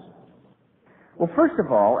afterwards. Well, first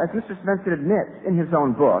of all, as Mr. Svendsen admits in his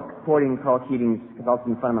own book, quoting Carl Keating's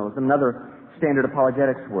Catholicism and Fundamentalism, another standard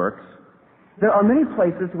apologetics works, there are many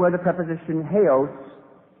places where the preposition "heos"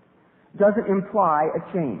 doesn't imply a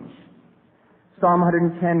change. Psalm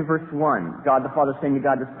 110, verse 1, God the Father saying to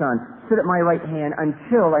God the Son, "Sit at my right hand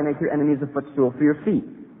until I make your enemies a footstool for your feet."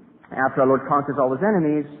 After our Lord conquers all his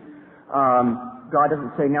enemies, God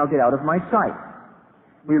doesn't say, "Now get out of my sight."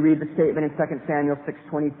 We read the statement in 2 Samuel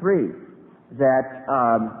 6:23 that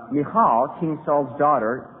Michal, King Saul's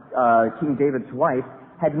daughter, King David's wife,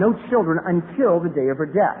 had no children until the day of her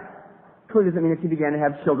death. Clearly doesn't mean that she began to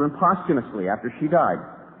have children posthumously after she died.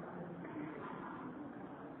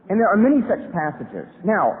 And there are many such passages.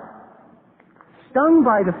 Now, stung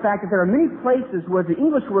by the fact that there are many places where the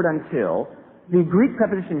English word "until," the Greek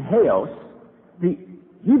preposition "heos," the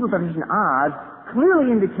Hebrew preposition "az,"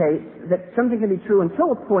 clearly indicates that something can be true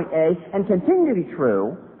until point A and continue to be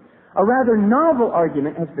true, a rather novel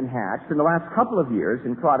argument has been hatched in the last couple of years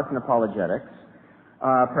in Protestant apologetics,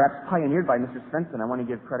 perhaps pioneered by Mr. Svendsen. I want to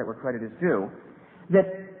give credit where credit is due. That,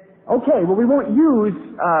 okay, well, we won't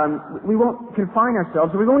confine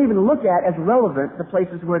ourselves, or we won't even look at as relevant the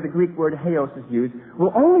places where the Greek word "heos" is used.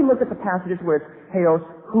 We'll only look at the passages where it's "heos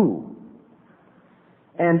who."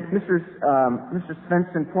 And Mr.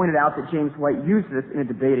 Svendsen pointed out that James White used this in a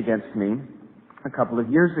debate against me a couple of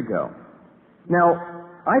years ago. Now,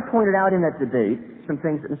 I pointed out in that debate some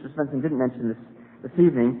things that Mr. Svendsen didn't mention this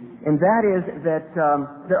evening, and that is that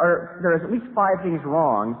there is at least 5 things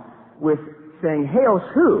wrong with saying "heos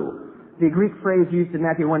who." The Greek phrase used in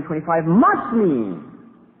Matthew 1:25 must mean,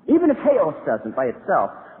 even if "heos" doesn't by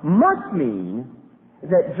itself, must mean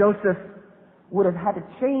that Joseph would have had to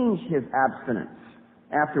change his abstinence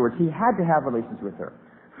afterwards. He had to have relations with her.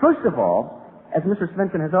 First of all, as Mr.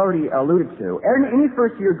 Svendsen has already alluded to, any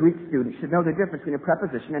first-year Greek student should know the difference between a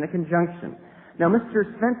preposition and a conjunction. Now, Mr.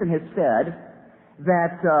 Svendsen has said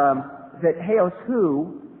that "heos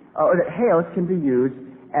who," or that "heos" can be used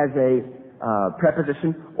as a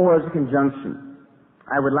preposition or as a conjunction.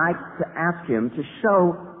 I would like to ask him to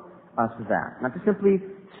show us that, not to simply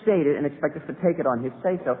state it and expect us to take it on his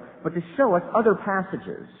say-so, but to show us other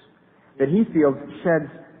passages that he feels sheds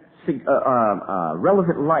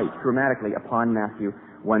relevant light grammatically upon Matthew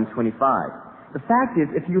 1:25. The fact is,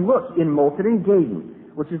 if you look in Moulton and Gaydon,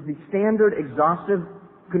 which is the standard exhaustive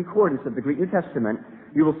concordance of the Greek New Testament,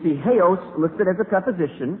 you will see "heos" listed as a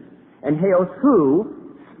preposition and "heos who"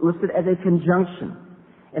 listed as a conjunction.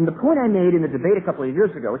 And the point I made in the debate a couple of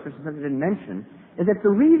years ago, which Mr. Svendsen didn't mention, is that the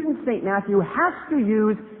reason St. Matthew has to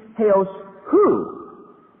use "heos who"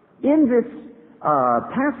 in this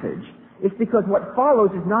passage is because what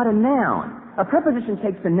follows is not a noun. A preposition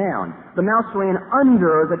takes a noun. The mouse ran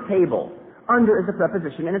under the table. Under is a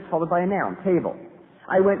preposition, and it's followed by a noun, table.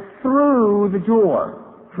 I went through the door.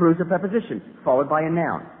 Through is a preposition, followed by a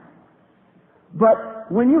noun.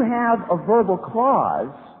 But when you have a verbal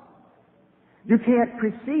clause, you can't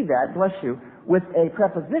precede that, bless you, with a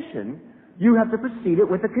preposition. You have to precede it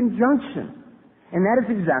with a conjunction. And that is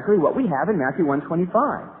exactly what we have in Matthew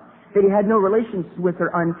 1:25. That he had no relations with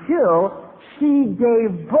her until she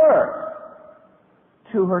gave birth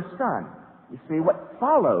to her son. You see, what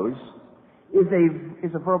follows is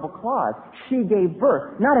a verbal clause. She gave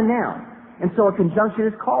birth, not a noun. And so a conjunction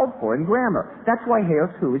is called for in grammar. That's why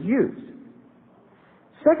heos who is used.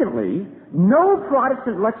 Secondly, no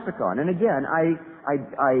Protestant lexicon, and again, I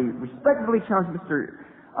respectfully challenge Mr.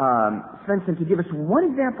 Svendsen to give us one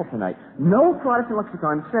example tonight. No Protestant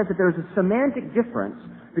lexicon says that there is a semantic difference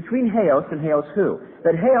between heos and heos who.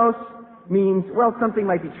 That heos means, well, something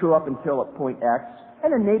might be true up until a point X,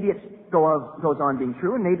 and then maybe it goes on being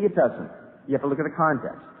true, and maybe it doesn't. You have to look at the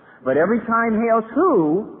context. But every time heos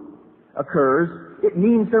who occurs, it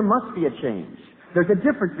means there must be a change. There's a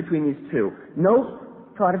difference between these two. No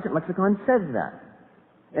Protestant lexicon says that.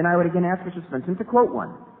 And I would again ask Mr. Svendsen to quote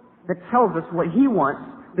one that tells us what he wants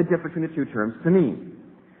the difference between the two terms to mean.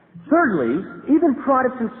 Thirdly, even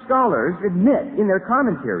Protestant scholars admit in their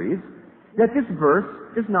commentaries that this verse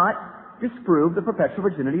does not disprove the perpetual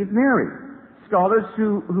virginity of Mary. Scholars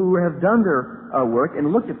who have done their work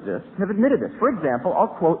and looked at this have admitted this. For example,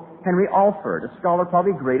 I'll quote Henry Alford, a scholar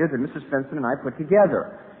probably greater than Mr. Svendsen and I put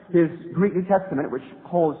together. His Greek New Testament, which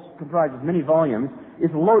comprises many volumes,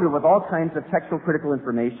 is loaded with all kinds of textual critical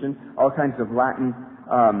information, all kinds of Latin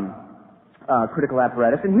critical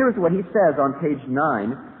apparatus. And here's what he says on page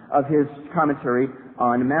 9 of his commentary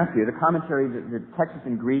on Matthew. The commentary, the text is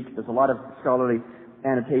in Greek. There's a lot of scholarly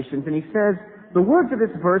annotations. And he says, the words of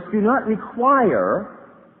this verse do not require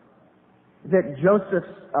that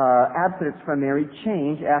Joseph's abstinence from Mary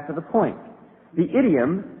change after the point. The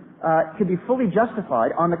idiom could be fully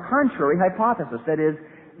justified on the contrary hypothesis, that is,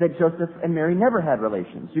 that Joseph and Mary never had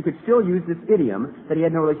relations. You could still use this idiom that he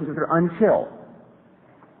had no relations with her until.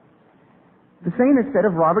 The same is said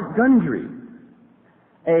of Robert Gundry,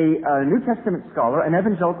 a New Testament scholar, an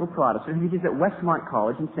evangelical Protestant who teaches at Westmont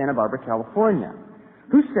College in Santa Barbara, California,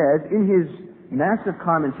 who says in his massive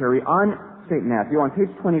commentary on St. Matthew on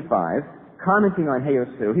page 25, commenting on heos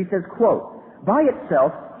who, he says, quote, by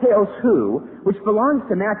itself, heos who, which belongs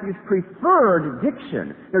to Matthew's preferred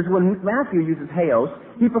diction. There's when Matthew uses heos,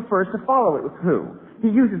 he prefers to follow it with who.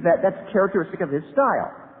 He uses that, that's characteristic of his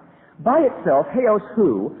style. By itself, heos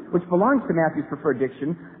who, which belongs to Matthew's preferred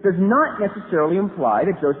diction, does not necessarily imply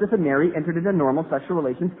that Joseph and Mary entered into normal sexual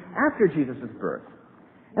relations after Jesus' birth.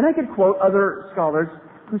 And I could quote other scholars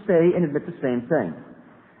who say and admit the same thing.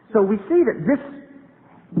 So we see that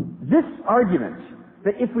this argument,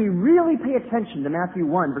 that if we really pay attention to Matthew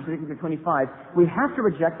 1, verses 18 to 25, we have to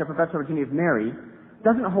reject the perpetual virginity of Mary,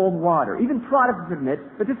 doesn't hold water. Even Protestants admit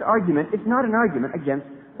that this argument is not an argument against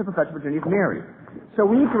the perpetual virginity of Mary. So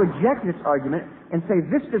we need to reject this argument and say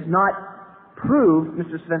this does not prove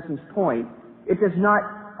Mr. Svensson's point. It does not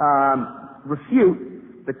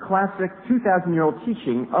refute the classic 2,000-year-old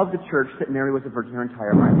teaching of the church that Mary was a virgin her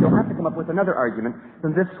entire life. You'll have to come up with another argument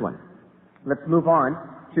than this one. Let's move on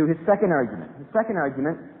to his second argument. His second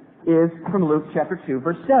argument is from Luke chapter 2,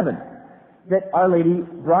 verse 7, that Our Lady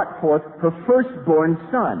brought forth her firstborn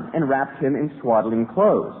son and wrapped him in swaddling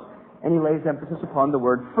clothes. And he lays emphasis upon the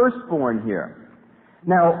word firstborn here.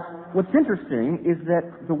 Now, what's interesting is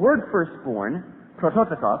that the word firstborn,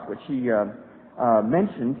 prototokos, which he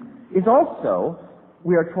mentioned, is also,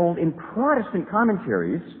 we are told in Protestant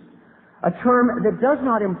commentaries, a term that does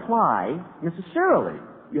not imply necessarily,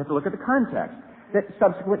 you have to look at the context, that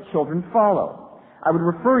subsequent children follow. I would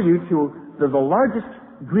refer you to the largest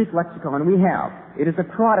Greek lexicon we have. It is a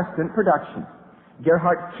Protestant production,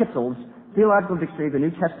 Gerhard Kittel's Theological Dictionary of the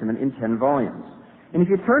New Testament in 10 volumes. And if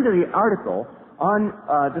you turn to the article on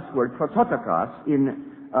this word, prototokos,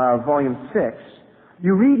 in volume 6,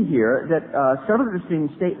 you read here that several interesting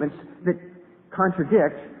statements that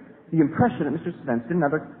contradict the impression that Mr. Svendsen and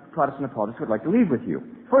other Protestant apologists would like to leave with you.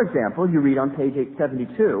 For example, you read on page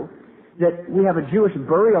 872 that we have a Jewish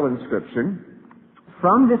burial inscription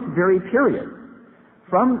from this very period,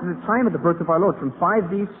 from the time of the birth of our Lord, from 5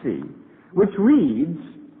 BC, which reads,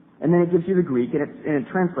 and then it gives you the Greek, and it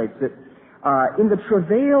translates it, in the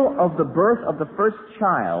travail of the birth of the first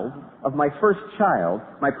child, of my first child,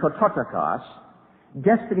 my prototokos,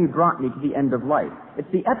 destiny brought me to the end of life.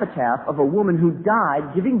 It's the epitaph of a woman who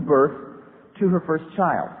died giving birth to her first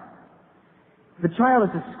child. The child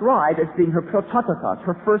is described as being her prototokos,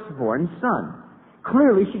 her firstborn son.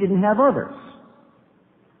 Clearly, she didn't have others.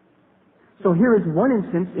 So here is one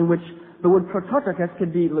instance in which the word prototokos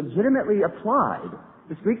can be legitimately applied.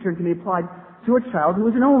 This Greek term can be applied to a child who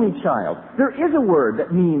is an only child. There is a word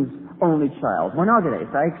that means only child, monogenes.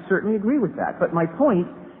 I certainly agree with that. But my point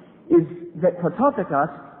is that prototokos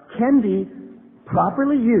can be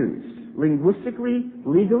properly used linguistically,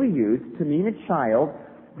 legally used to mean a child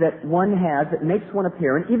that one has that makes one a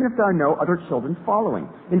parent, even if there are no other children following.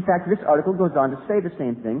 In fact, this article goes on to say the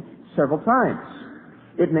same thing several times.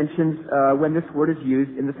 It mentions when this word is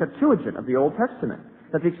used in the Septuagint of the Old Testament,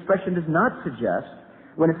 that the expression does not suggest,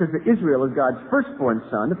 when it says that Israel is God's firstborn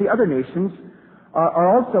son, that the other nations are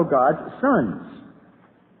also God's sons.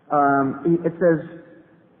 It says,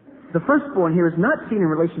 the firstborn here is not seen in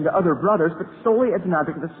relation to other brothers, but solely as an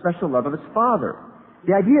object of the special love of his father.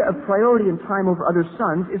 The idea of priority in time over other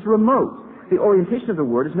sons is remote. The orientation of the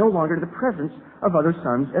word is no longer to the presence of other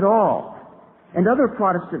sons at all. And other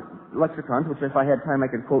Protestant lexicons, which if I had time I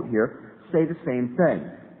could quote here, say the same thing.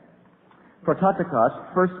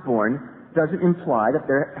 Prototikos, firstborn, doesn't imply that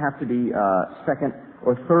there have to be second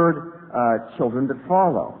or third children that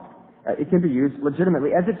follow. It can be used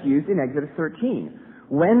legitimately as it's used in Exodus 13.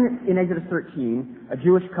 When, in Exodus 13, a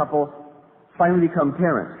Jewish couple finally become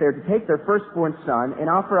parents, they are to take their firstborn son and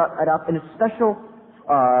offer it up in a special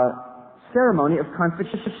ceremony of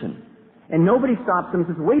consecration. And nobody stops them and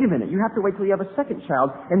says, wait a minute, you have to wait till you have a second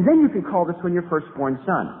child, and then you can call this one your firstborn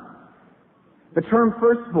son. The term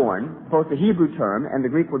firstborn, both the Hebrew term and the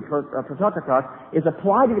Greek word prototokos, is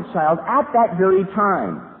applied to the child at that very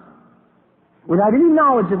time, without any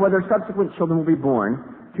knowledge of whether subsequent children will be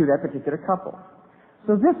born to that particular couple.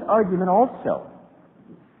 So this argument also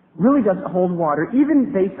really doesn't hold water,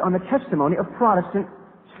 even based on the testimony of Protestant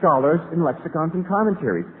scholars in lexicons and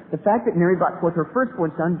commentaries. The fact that Mary brought forth her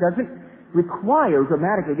firstborn son doesn't require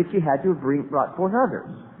grammatically that she had to have brought forth others.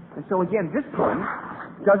 And so again, this one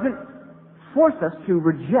doesn't force us to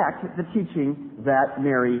reject the teaching that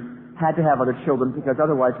Mary had to have other children, because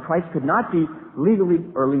otherwise Christ could not be legally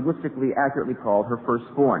or linguistically accurately called her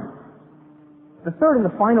firstborn. The third and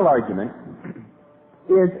the final argument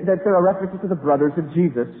is that there are references to the brothers of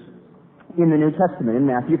Jesus in the New Testament, in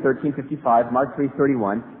Matthew 13:55, Mark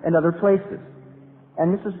 3:31, and other places.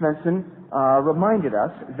 And Mrs. Svendsen reminded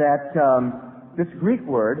us that this Greek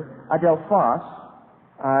word, adelphos,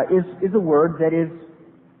 is a word that is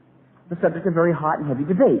the subject of very hot and heavy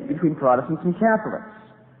debate between Protestants and Catholics.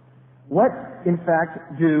 What, in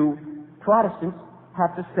fact, do Protestants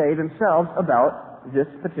have to say themselves about this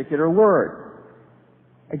particular word?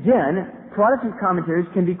 Again, Protestant commentaries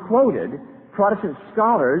can be quoted, Protestant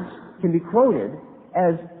scholars can be quoted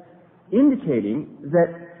as indicating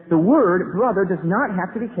that the word brother does not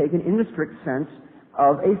have to be taken in the strict sense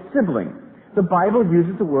of a sibling. The Bible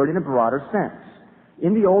uses the word in a broader sense.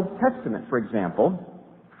 In the Old Testament, for example,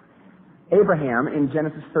 Abraham in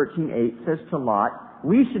Genesis 13:8 says to Lot,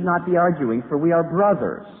 we should not be arguing, for we are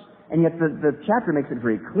brothers. And yet the chapter makes it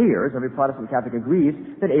very clear, as every Protestant Catholic agrees,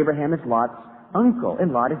 that Abraham is Lot's uncle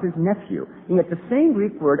and Lot is his nephew. And yet the same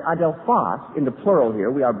Greek word adelphos, in the plural here,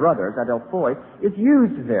 we are brothers, adelphoi, is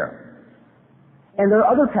used there. And there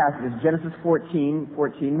are other passages, Genesis 14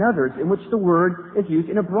 and others, in which the word is used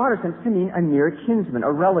in a broader sense to mean a near kinsman,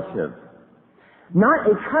 a relative. Not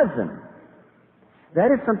a cousin.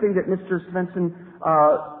 That is something that Mr. Svendsen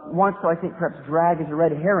wants to, I think, perhaps drag as a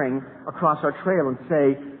red herring across our trail and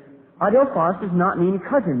say, adelphos does not mean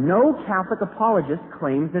cousin. No Catholic apologist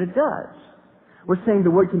claims that it does. We're saying the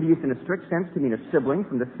word can be used in a strict sense to mean a sibling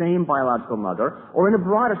from the same biological mother, or in a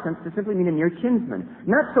broader sense to simply mean a near kinsman.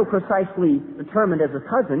 Not so precisely determined as a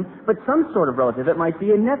cousin, but some sort of relative. It might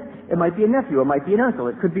be a nephew, it might be an uncle,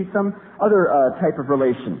 it could be some other type of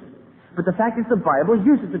relation. But the fact is the Bible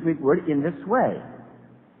uses the Greek word in this way.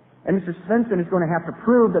 And Mr. Svendsen is going to have to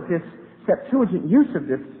prove that this Septuagint use of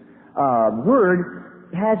this word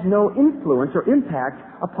has no influence or impact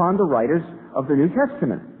upon the writers of the New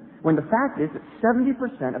Testament, when the fact is that 70%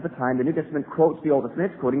 of the time the New Testament quotes the Old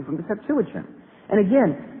Testament, it's quoting from the Septuagint. And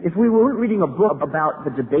again, if we were reading a book about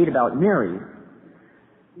the debate about Mary,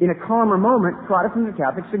 in a calmer moment, Protestants and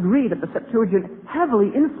Catholics agree that the Septuagint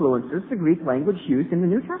heavily influences the Greek language used in the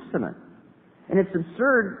New Testament. And it's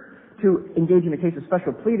absurd to engage in a case of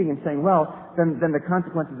special pleading and saying, well, then the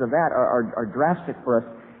consequences of that are drastic for us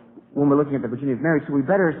when we're looking at the virginity of Mary, so we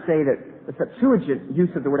better say that the Septuagint use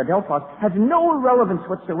of the word adelphos has no relevance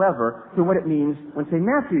whatsoever to what it means when, say,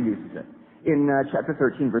 Matthew uses it in chapter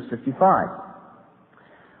 13, verse 55.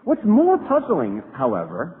 What's more puzzling,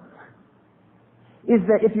 however, is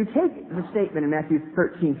that if you take the statement in Matthew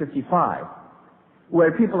 13:55,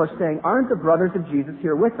 where people are saying, aren't the brothers of Jesus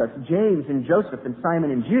here with us, James and Joseph and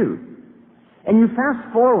Simon and Jude, and you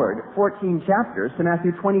fast forward 14 chapters to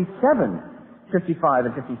Matthew 27:55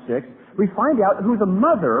 and 56, we find out who the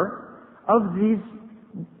mother of these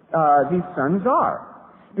sons are.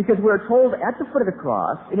 Because we're told at the foot of the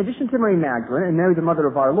cross, in addition to Mary Magdalene and Mary the mother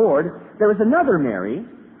of our Lord, there was another Mary,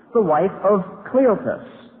 the wife of Cleopas,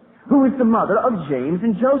 who is the mother of James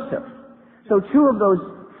and Joseph. So two of those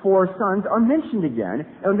four sons are mentioned again,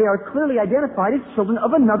 and they are clearly identified as children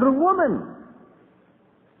of another woman.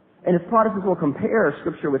 And if Protestants will compare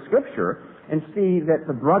Scripture with Scripture and see that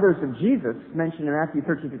the brothers of Jesus, mentioned in Matthew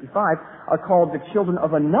 13:55, are called the children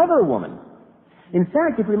of another woman. In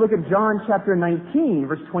fact, if we look at John chapter 19,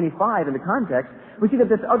 verse 25 in the context, we see that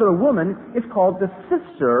this other woman is called the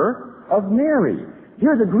sister of Mary.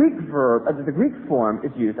 Here the Greek verb, the Greek form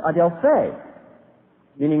is used, adelphe,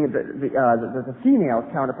 meaning the female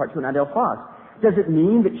counterpart to an adelphos. Does it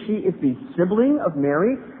mean that she is the sibling of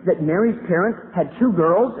Mary, that Mary's parents had two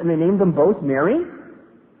girls and they named them both Mary?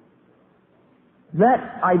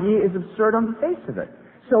 That idea is absurd on the face of it.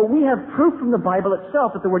 So we have proof from the Bible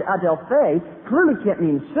itself that the word adelphe clearly can't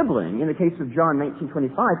mean sibling. In the case of John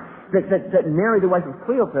 19:25, that Mary, the wife of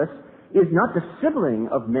Cleopas, is not the sibling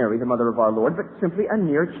of Mary, the mother of our Lord, but simply a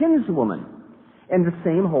near kinswoman. And the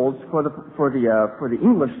same holds for the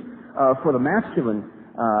English, for the masculine,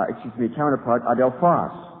 counterpart,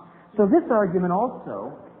 adelphos. So this argument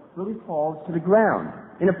also really falls to the ground.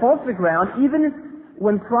 And it falls to the ground even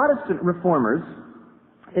when Protestant reformers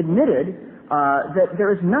admitted that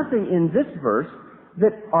there is nothing in this verse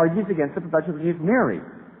that argues against the perpetual virginity of Mary.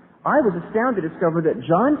 I was astounded to discover that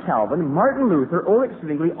John Calvin, Martin Luther, Ulrich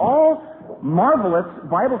Zwingli, all marvelous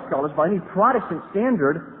Bible scholars by any Protestant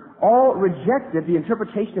standard, all rejected the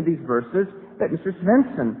interpretation of these verses that Mr.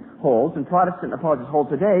 Svendsen holds and Protestant apologists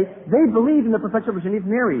hold today. They believe in the perpetual virginity of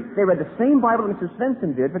Mary. They read the same Bible that Mr.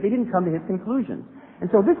 Svendsen did, but they didn't come to his conclusions.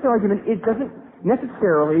 And so this argument, it doesn't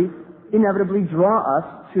necessarily inevitably draw us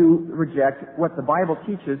to reject what the Bible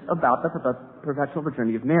teaches about the perpetual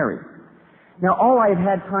virginity of Mary. Now, all I have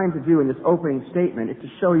had time to do in this opening statement is to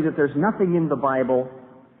show you that there's nothing in the Bible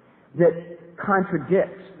that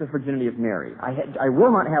contradicts the virginity of Mary. I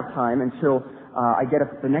will not have time until I get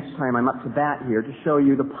up the next time I'm up to bat here to show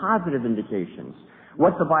you the positive indications,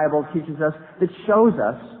 what the Bible teaches us that shows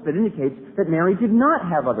us, that indicates that Mary did not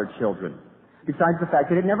have other children, besides the fact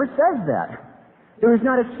that it never says that. There is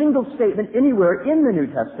not a single statement anywhere in the New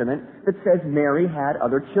Testament that says Mary had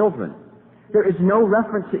other children. There is no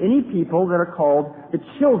reference to any people that are called the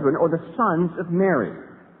children or the sons of Mary.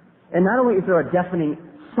 And not only is there a deafening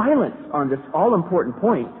silence on this all-important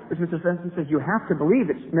point, which Mr. Svendsen says you have to believe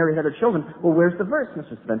that Mary had other children. Well, where's the verse,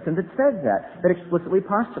 Mr. Svendsen, that says that explicitly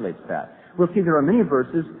postulates that? We'll see there are many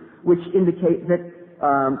verses which indicate that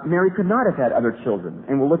Mary could not have had other children.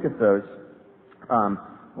 And we'll look at those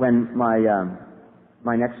when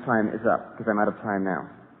my next time is up, because I'm out of time now.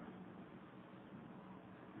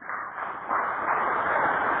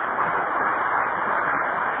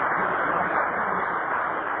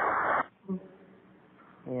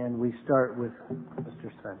 And we start with Mr.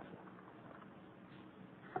 Svendsen.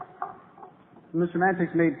 Mr.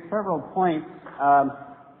 Matatics made several points that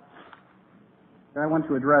I want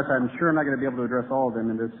to address. I'm sure I'm not going to be able to address all of them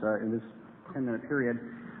in this 10-minute period.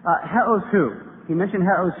 Heos hu. He mentioned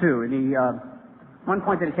heos hu, and one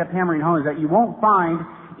point that he kept hammering home is that you won't find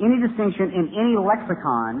any distinction in any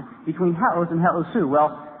lexicon between heos and heos hu.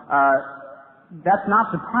 Well, that's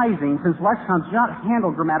not surprising, since lexicons do not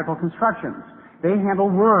handle grammatical constructions. They handle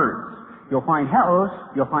words. You'll find heos,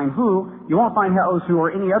 you'll find hu, you won't find heos hu or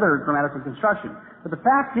any other grammatical construction. But the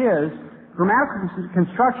fact is, grammatical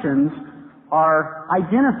constructions are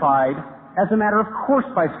identified as a matter of course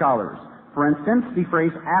by scholars. For instance, the phrase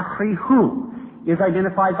achri hu is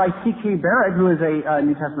identified by C.K. Barrett, who is a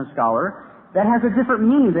New Testament scholar, that has a different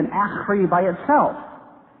meaning than achri by itself.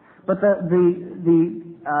 But the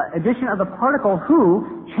addition of the particle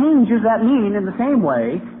hu changes that meaning in the same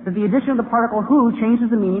way that the addition of the particle hu changes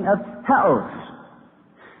the meaning of heos.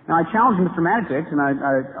 Now, I challenge Mr. Matatics, and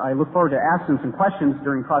I look forward to asking some questions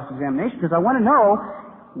during cross-examination, because I want to know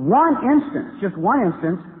one instance, just one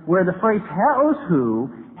instance, where the phrase heos hu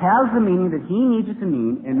has the meaning that he needs it to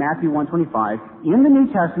mean in Matthew 1:25 in the New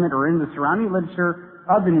Testament or in the surrounding literature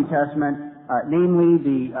of the New Testament, namely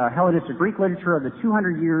the Hellenistic Greek literature of the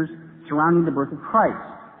 200 years surrounding the birth of Christ.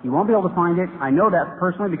 He won't be able to find it. I know that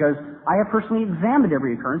personally because I have personally examined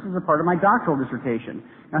every occurrence as a part of my doctoral dissertation.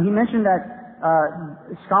 Now, he mentioned that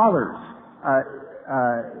scholars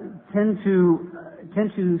tend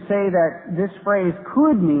to say that this phrase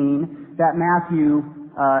could mean that Matthew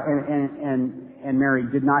and Mary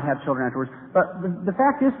did not have children afterwards. But the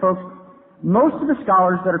fact is, folks, most of the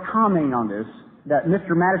scholars that are commenting on this, that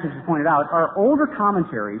Mr. Matatics has pointed out, are older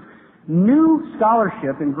commentaries. New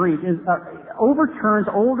scholarship in Greek overturns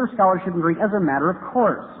older scholarship in Greek as a matter of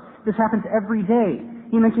course. This happens every day.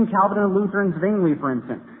 He mentioned Calvin and Luther and Zwingli, for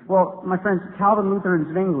instance. Well, my friends, Calvin, Luther, and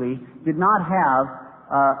Zwingli did not have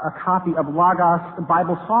a copy of Logos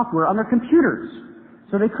Bible software on their computers.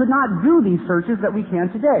 So they could not do these searches that we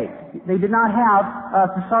can today. They did not have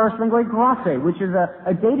Thesaurus Linguae Grossae, which is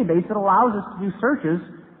a database that allows us to do searches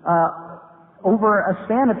over a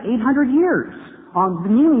span of 800 years on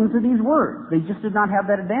the meanings of these words. They just did not have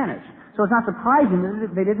that advantage. So it's not surprising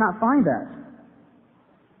that they did not find that.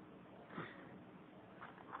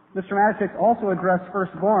 Mr. Matatics also addressed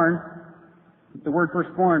firstborn, the word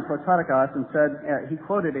firstborn, prototikos, and said, he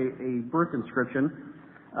quoted a birth inscription.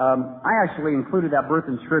 I actually included that birth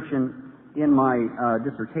inscription in my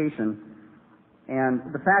dissertation. And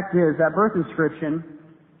the fact is that birth inscription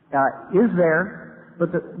is there,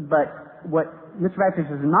 but what Mr. Matatics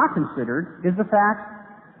has not considered is the fact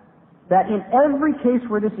that in every case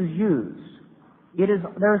where this is used,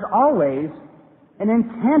 there is always an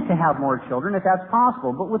intent to have more children, if that's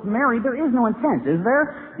possible. But with Mary, there is no intent, is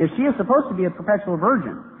there? If she is supposed to be a perpetual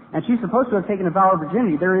virgin, and she's supposed to have taken a vow of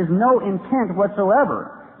virginity, there is no intent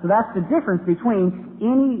whatsoever. So that's the difference between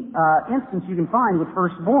any instance you can find with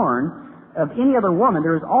firstborn of any other woman.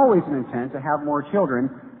 There is always an intent to have more children.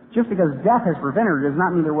 Just because death has prevented it does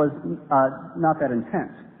not mean there was not that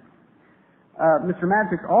intent. Mr.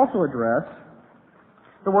 Matatics also addressed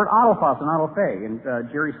the word autophos and autophe, and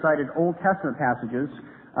Gerry cited Old Testament passages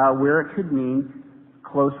where it could mean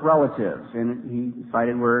close relatives, and he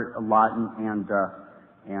cited where Lot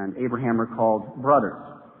and Abraham are called brothers.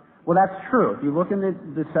 Well, that's true. If you look in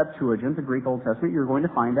the Septuagint, the Greek Old Testament, you're going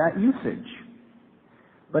to find that usage.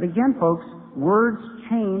 But again, folks, words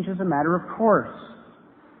change as a matter of course.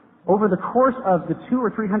 Over the course of the 200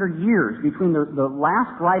 or 300 years between the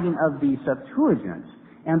last writing of the Septuagint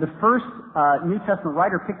and the first New Testament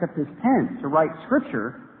writer picked up his pen to write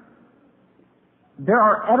Scripture, there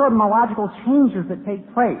are etymological changes that take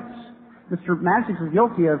place. Mr. Matatics is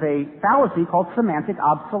guilty of a fallacy called semantic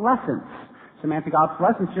obsolescence. Semantic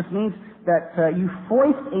obsolescence just means that you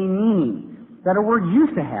foist a meaning that a word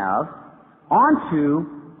used to have onto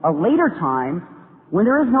a later time when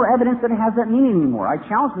there is no evidence that it has that meaning anymore. I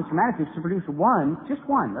challenge Mr. Matatics to produce just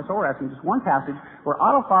one, that's all we're asking, just one passage where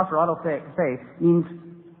autophos or autophe means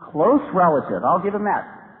close relative. I'll give him that.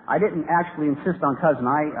 I didn't actually insist on cousin.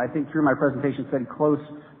 I think through my presentation said close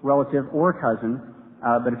relative or cousin,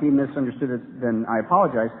 but if he misunderstood it, then I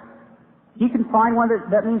apologize. He can find one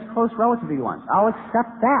that means close relative he wants. I'll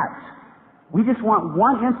accept that. We just want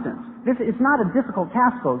one instance. It's not a difficult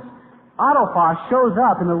task, folks. Autophos shows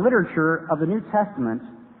up in the literature of the New Testament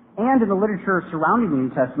and in the literature surrounding the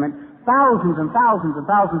New Testament thousands and thousands and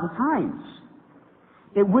thousands of times.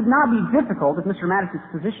 It would not be difficult, if Mr. Matatics'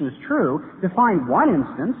 position is true, to find one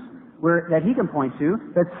instance that he can point to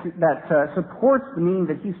that supports the meaning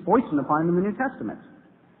that he's foisting upon him in the New Testament.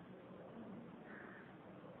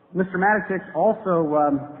 Mr. Matatics also,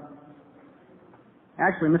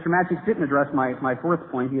 Mr. Matatics didn't address my fourth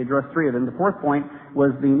point. He addressed three of them. The fourth point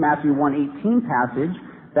was the Matthew 1:18 passage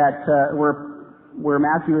where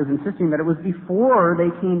Matthew is insisting that it was before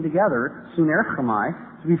they came together, sunerchomai,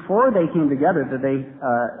 before they came together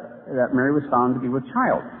that Mary was found to be with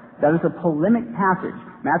child. That is a polemic passage.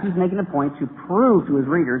 Matthew's making a point to prove to his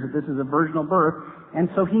readers that this is a virginal birth, and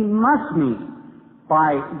so he must mean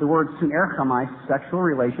by the word sunerchomai sexual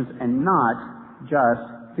relations and not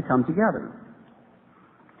just to come together.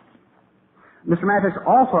 Mr. Matatics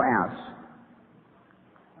also asks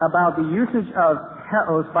about the usage of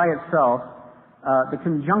heos by itself, the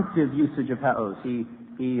conjunctive usage of heos.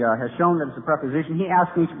 He has shown that it's a preposition. He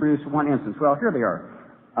asked me to produce one instance. Well, here they are.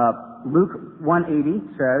 Luke 1:80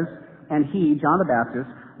 says, "And he, John the Baptist,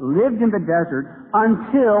 lived in the desert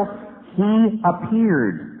until he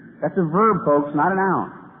appeared." That's a verb, folks, not a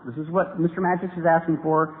noun. This is what Mr. Matatics is asking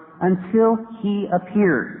for. Until he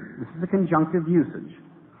appeared. This is the conjunctive usage.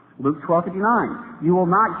 Luke 12:59. "You will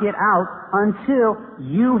not get out until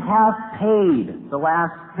you have paid the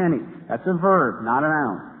last penny." That's a verb, not a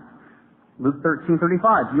noun. Luke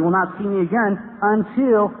 13:35. "You will not see me again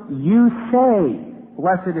until you say,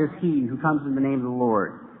 'Blessed is he who comes in the name of the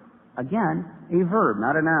Lord.'" Again, a verb,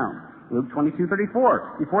 not a noun. Luke 22:34.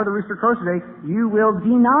 "Before the rooster crows today, you will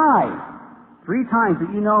deny 3 times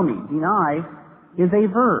that you know me." Deny is a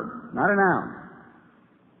verb, not a noun.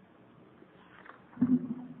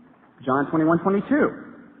 John 21:22.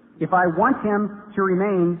 "If I want him to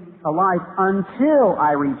remain alive until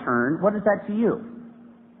I return," what is that to you?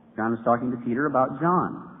 John is talking to Peter about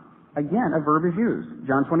John. Again, a verb is used.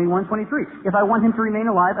 John 21:23. "If I want him to remain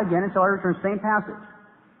alive, again, until I return," same passage.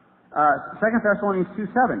 2 Thessalonians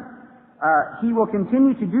 2:7. "He will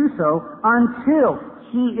continue to do so until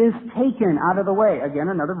he is taken out of the way." Again,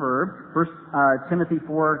 another verb. 1 Timothy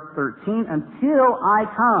 4:13. "Until I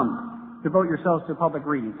come." devote yourselves to public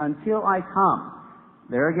reading. Until I come.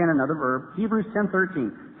 There again, another verb. Hebrews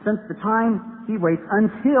 10:13. Since the time he waits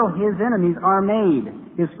until his enemies are made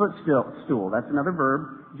his footstool. That's another verb.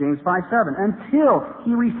 James 5:7. Until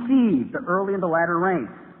he receives the early and the latter rain.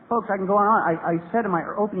 Folks, I can go on. I said in my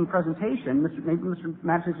opening presentation, maybe Mr.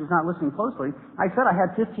 Matatics was not listening closely, I said I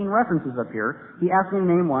had 15 references up here. He asked me to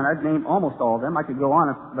name one. I've named almost all of them. I could go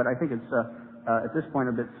on, but I think it's, at this point,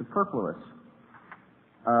 a bit superfluous.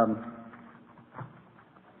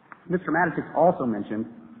 Mr. Matatics also mentioned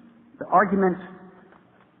the argument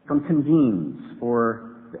from convenes, or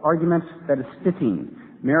the argument that is fitting.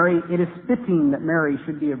 It is fitting that Mary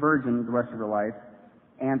should be a virgin the rest of her life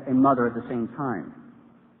and a mother at the same time.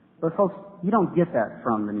 But folks, you don't get that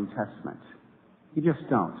from the New Testament. You just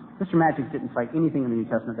don't. Mr. Matatics didn't cite anything in the New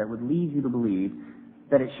Testament that would lead you to believe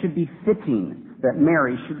that it should be fitting that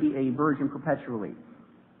Mary should be a virgin perpetually.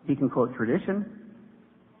 He can quote tradition,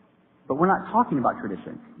 but we're not talking about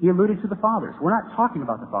tradition. He alluded to the fathers. We're not talking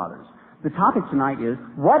about the fathers. The topic tonight is,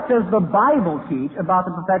 what does the Bible teach about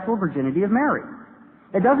the perpetual virginity of Mary?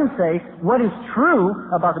 It doesn't say what is true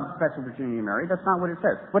about the perpetual virginity of Mary. That's not what it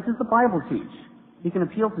says. What does the Bible teach? He can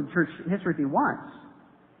appeal to church history if he wants.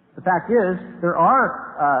 The fact is, there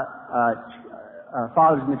are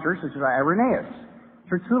fathers in the church, such as Irenaeus,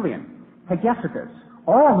 Tertullian, Hegesippus,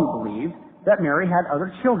 all who believed that Mary had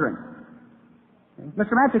other children.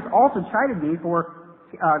 Mr. Matatics also chided me for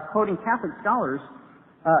quoting Catholic scholars,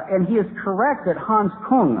 and he is correct that Hans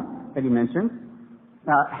Kung, that he mentioned,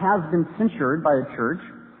 has been censured by the church,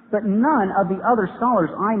 but none of the other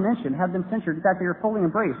scholars I mentioned have been censured. In fact, they are fully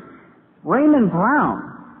embraced. Raymond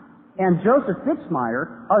Brown and Joseph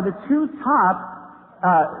Fitzmyer are the two top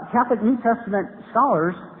Catholic New Testament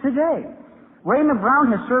scholars today. Raymond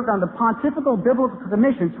Brown has served on the Pontifical Biblical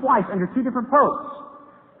Commission twice under two different popes.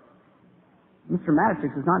 Mr.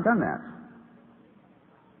 Matatics has not done that.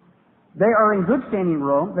 They are in good standing in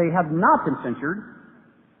Rome. They have not been censured.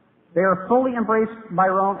 They are fully embraced by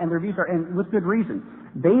Rome, and their views are, and with good reason.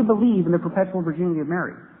 They believe in the perpetual virginity of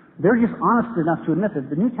Mary. They're just honest enough to admit that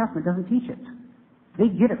the New Testament doesn't teach it. They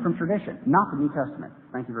get it from tradition, not the New Testament.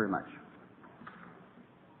 Thank you very much.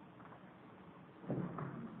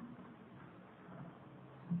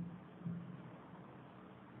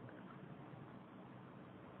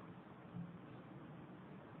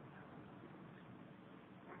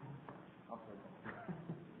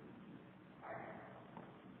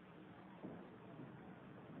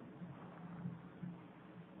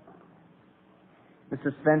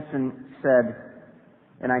 Mr. Svendsen said,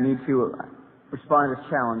 and I need to respond to this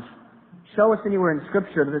challenge, show us anywhere in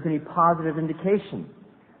Scripture that there's any positive indication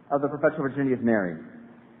of the perpetual virginity of Mary.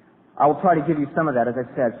 I will try to give you some of that, as I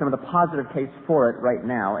said, some of the positive case for it right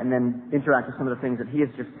now, and then interact with some of the things that he has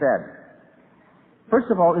just said. First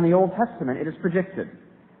of all, in the Old Testament, it is predicted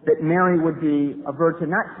that Mary would be a virgin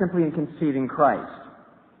not simply in conceiving Christ.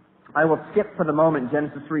 I will skip for the moment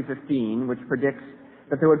Genesis 3:15, which predicts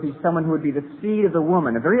that there would be someone who would be the seed of the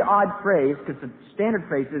woman. A very odd phrase, because the standard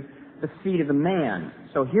phrase is the seed of the man.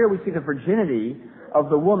 So here we see the virginity of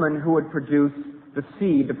the woman who would produce the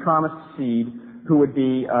seed, the promised seed, who would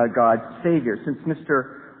be God's Savior. Since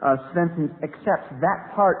Mr. Svendsen accepts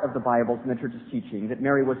that part of the Bible from the Church's teaching, that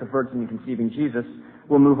Mary was a virgin in conceiving Jesus,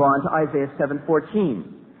 we'll move on to Isaiah 7:14.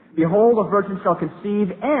 Behold, a virgin shall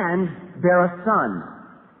conceive and bear a son.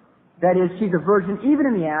 That is, she's a virgin even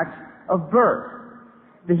in the act of birth.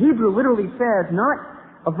 The Hebrew literally says not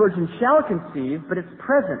a virgin shall conceive, but it's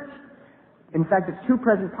present. In fact, it's two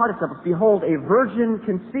present participles. Behold, a virgin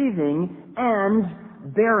conceiving and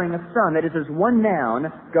bearing a son. That is, there's one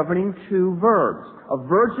noun governing two verbs. A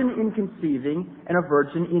virgin in conceiving and a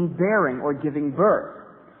virgin in bearing or giving birth.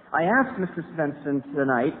 I asked Mr. Svendsen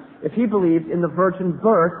tonight if he believed in the virgin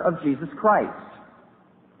birth of Jesus Christ.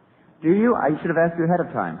 Do you? I should have asked you ahead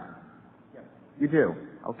of time. Yes. You do.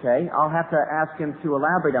 Okay, I'll have to ask him to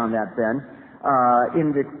elaborate on that then,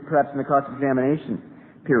 perhaps in the cross-examination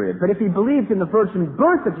period. But if he believed in the virgin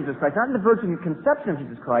birth of Jesus Christ, not in the virgin conception of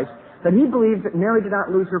Jesus Christ, then he believes that Mary did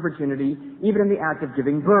not lose her virginity even in the act of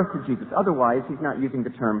giving birth to Jesus. Otherwise, he's not using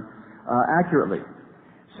the term accurately.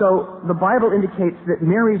 So the Bible indicates that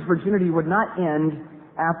Mary's virginity would not end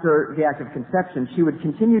after the act of conception. She would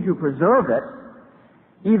continue to preserve it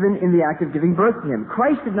even in the act of giving birth to him.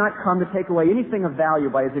 Christ did not come to take away anything of value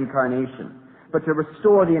by his incarnation, but to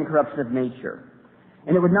restore the incorruption of nature.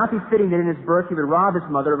 And it would not be fitting that in his birth he would rob his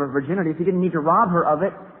mother of her virginity if he didn't need to rob her of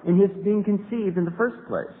it in his being conceived in the first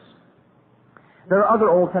place. There are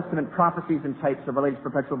other Old Testament prophecies and types of related to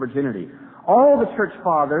perpetual virginity. All the church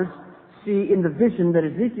fathers see in the vision that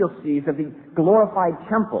Ezekiel sees of the glorified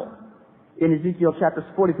temple in Ezekiel chapters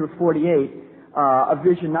 40 through 48, a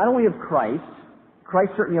vision not only of Christ.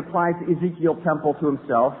 Christ certainly applies the Ezekiel temple to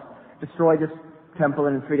himself. Destroy this temple,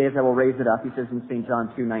 and in 3 days I will raise it up, he says in St. John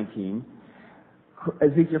 2:19.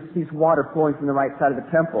 Ezekiel sees water flowing from the right side of the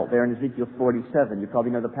temple, there in Ezekiel 47. You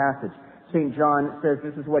probably know the passage. St. John says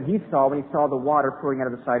this is what he saw when he saw the water pouring out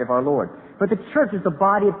of the side of our Lord. But the church is the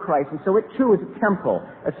body of Christ, and so it too is a temple,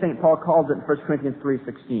 as St. Paul calls it in 1 Corinthians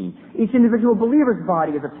 3:16. Each individual believer's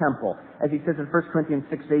body is a temple, as he says in 1 Corinthians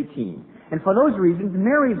 6:18. And for those reasons,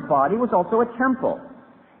 Mary's body was also a temple.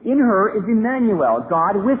 In her is Emmanuel,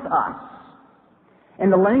 God with us.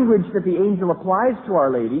 And the language that the angel applies to Our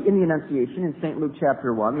Lady in the Annunciation in St. Luke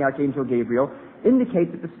chapter 1, the Archangel Gabriel,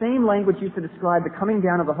 indicates that the same language used to describe the coming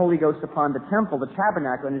down of the Holy Ghost upon the temple, the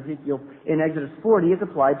tabernacle in Exodus 40, is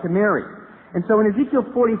applied to Mary. And so in Ezekiel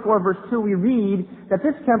 44 verse 2 we read that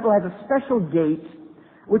this temple has a special gate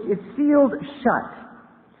which is sealed shut,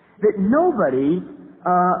 that nobody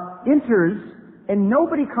enters and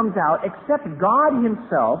nobody comes out except God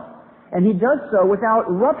himself, and he does so without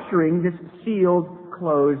rupturing this sealed,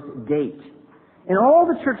 closed gate. And all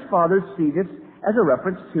the church fathers see this as a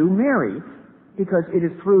reference to Mary, because it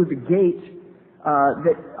is through the gate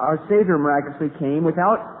that our Savior miraculously came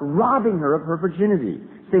without robbing her of her virginity.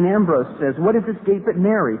 St. Ambrose says, "What is this gate but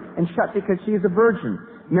Mary, and shut because she is a virgin?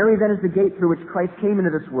 Mary then is the gate through which Christ came into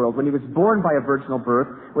this world when he was born by a virginal birth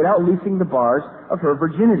without loosing the bars of her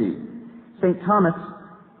virginity." St. Thomas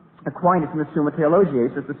Aquinas in the Summa Theologiae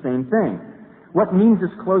says the same thing. What means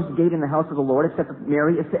this closed gate in the house of the Lord except that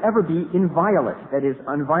Mary is to ever be inviolate, that is,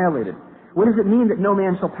 unviolated? What does it mean that no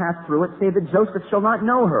man shall pass through it, save that Joseph shall not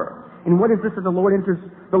know her? And what is this that the Lord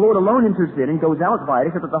alone enters in and goes out by it,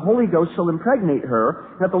 except that the Holy Ghost shall impregnate her,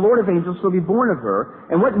 and that the Lord of angels shall be born of her?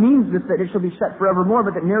 And what means this that it shall be shut forevermore,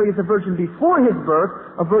 but that Mary is a virgin before his birth,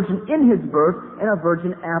 a virgin in his birth, and a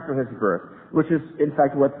virgin after his birth? Which is, in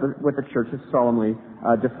fact, what the church has solemnly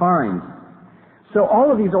defined. So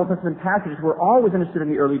all of these Old Testament passages were always understood in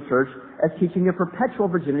the early church as teaching the perpetual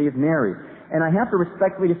virginity of Mary. And I have to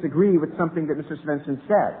respectfully disagree with something that Mr. Svendsen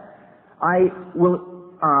said. I will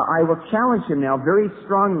challenge him now very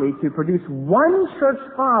strongly to produce one church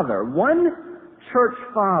father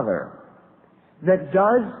that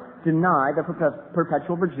does deny the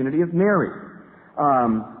perpetual virginity of Mary.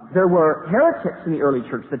 There were heretics in the early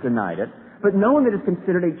church that denied it, but no one that is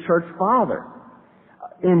considered a church father.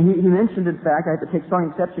 And he mentioned, in fact, I have to take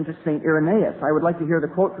strong exception to St. Irenaeus. I would like to hear the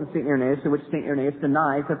quote from St. Irenaeus in which St. Irenaeus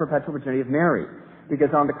denies the perpetual virginity of Mary.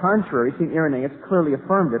 Because on the contrary, St. Irenaeus clearly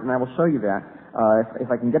affirmed it, and I will show you that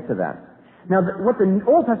if I can get to that. Now, what the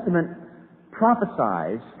Old Testament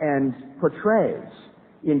prophesies and portrays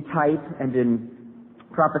in type and in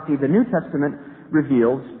prophecy, the New Testament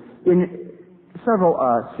reveals in several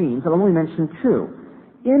scenes. I'll only mention two.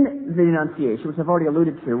 In the Annunciation, which I've already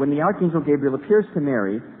alluded to, when the Archangel Gabriel appears to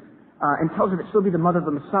Mary and tells her that she'll be the mother of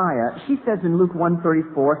the Messiah, she says in Luke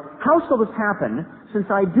 1:34, "How shall this happen,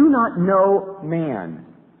 since I do not know man,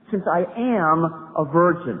 since I am a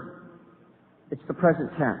virgin?" It's the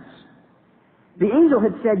present tense. The angel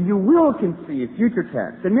had said, "You will conceive," future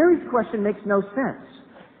tense. And Mary's question makes no sense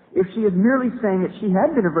if she is merely saying that she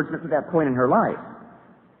had been a virgin up to that point in her life,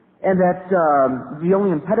 and that the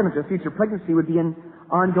only impediment to future pregnancy would be an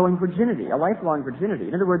ongoing virginity, a lifelong virginity.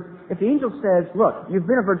 In other words, if the angel says, "Look, you've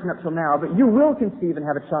been a virgin up till now, but you will conceive and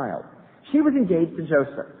have a child," she was engaged to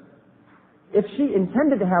Joseph. If she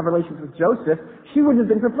intended to have relations with Joseph, she wouldn't have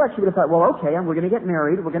been perplexed. She would have thought, well, okay, we're going to get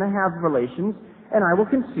married, we're going to have relations, and I will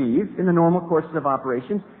conceive in the normal courses of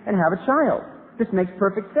operations and have a child. This makes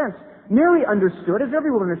perfect sense. Mary understood, as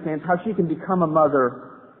everyone understands, how she can become a mother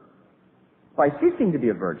by ceasing to be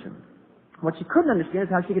a virgin. What she couldn't understand is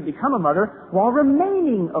how she could become a mother while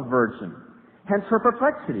remaining a virgin. Hence her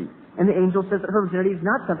perplexity. And the angel says that her virginity is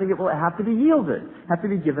not something that will have to be yielded, have to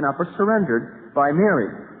be given up or surrendered by Mary.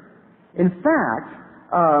 In fact,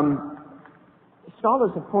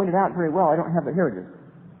 scholars have pointed out very well, I don't have it here, it is.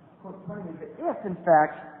 If, in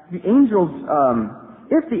fact, the angel's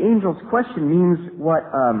question means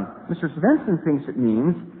what Mr. Svendsen thinks it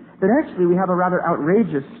means, then actually we have a rather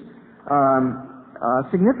outrageous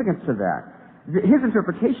significance to that. His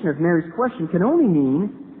interpretation of Mary's question can only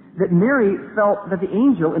mean that Mary felt that the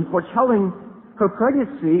angel, in foretelling her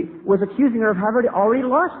pregnancy, was accusing her of having already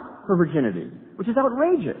lost her virginity, which is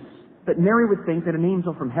outrageous. That Mary would think that an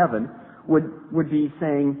angel from heaven would be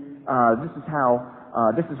saying,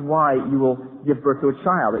 this is why you will give birth to a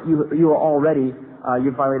child, that you are already,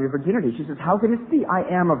 you've violated virginity. She says, how can this be? I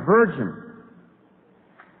am a virgin.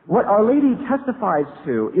 What Our Lady testifies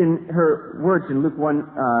to in her words in Luke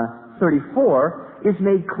 1:16 34 is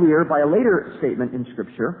made clear by a later statement in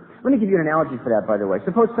Scripture. Let me give you an analogy for that, by the way.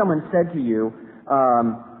 Suppose someone said to you,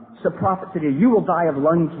 a prophet said to you, you will die of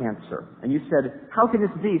lung cancer. And you said, how can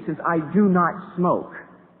this be since I do not smoke?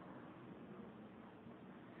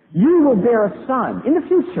 You will bear a son in the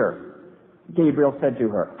future, Gabriel said to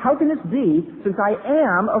her. How can this be since I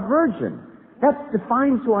am a virgin? That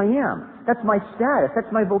defines who I am. That's my status.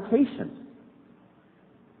 That's my vocation.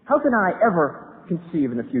 How can I ever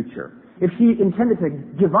conceive in the future? If she intended to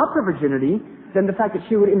give up her virginity, then the fact that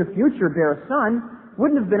she would in the future bear a son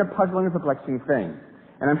wouldn't have been a puzzling or perplexing thing.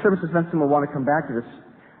 And I'm sure Mrs. Svendsen will want to come back to this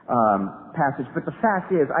passage, but the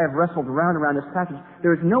fact is, I have wrestled around this passage.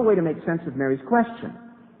 There is no way to make sense of Mary's question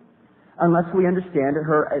unless we understand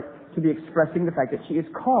her to be expressing the fact that she is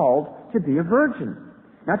called to be a virgin.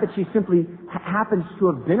 Not that she simply happens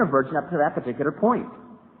to have been a virgin up to that particular point.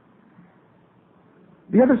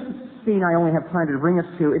 The other scene I only have time to bring us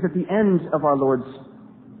to is at the end of our Lord's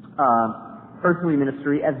earthly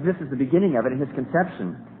ministry, as this is the beginning of it in his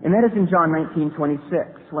conception. And that is in John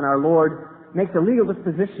 19:26, when our Lord makes a legal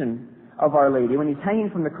disposition of Our Lady, when he's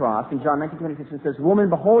hanging from the cross in John 19:26, and says, woman,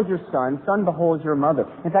 behold your son, son, behold your mother.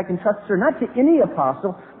 In fact, entrusts her not to any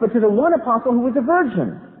apostle, but to the one apostle who was a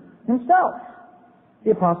virgin himself,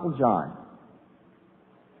 the Apostle John.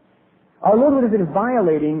 Our Lord would have been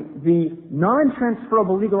violating the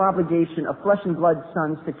non-transferable legal obligation of flesh and blood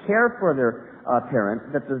sons to care for their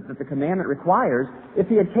parent that the commandment requires if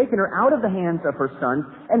he had taken her out of the hands of her son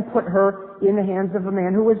and put her in the hands of a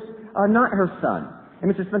man who was not her son. And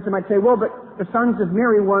Mr. Svendsen might say, well, but the sons of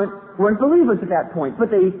Mary weren't believers at that point.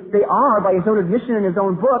 But they are, by his own admission in his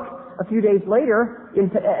own book, a few days later,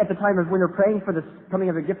 at the time of when they're praying for the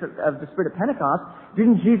coming of the gift of the Spirit of Pentecost.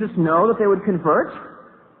 Didn't Jesus know that they would convert?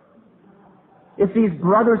 If these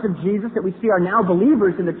brothers of Jesus that we see are now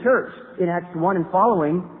believers in the church in Acts 1 and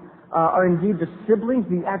following are indeed the siblings,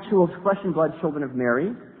 the actual flesh and blood children of Mary,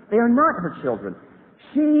 they are not her children.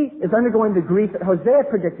 She is undergoing the grief that Hosea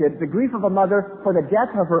predicted, the grief of a mother for the death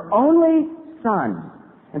of her only son.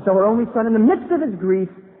 And so her only son, in the midst of his grief,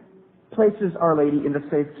 places Our Lady in the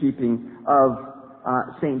safekeeping of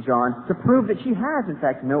St. John to prove that she has, in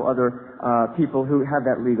fact, no other people who have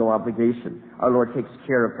that legal obligation. Our Lord takes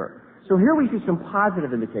care of her. So here we see some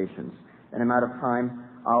positive indications. And I'm out of time.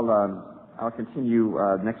 I'll continue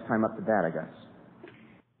next time up to that, I guess.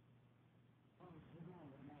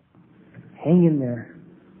 Hang in there.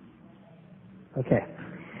 Okay.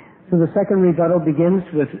 So the second rebuttal begins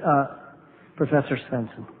with Professor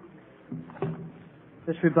Svendsen.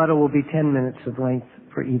 This rebuttal will be 10 minutes of length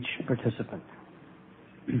for each participant.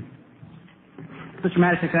 Mr.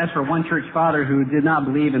 Matatics asked for one church father who did not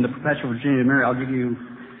believe in the perpetual virginity of Mary. I'll give you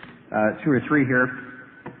two or three here.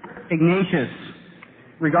 Ignatius,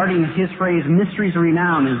 regarding his phrase, mysteries of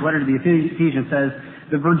renown, in his letter to the Ephesians, says,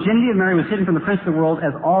 the virginity of Mary was hidden from the prince of the world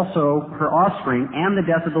as also her offspring and the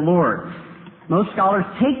death of the Lord. Most scholars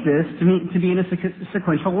take this to be in a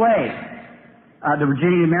sequential way. The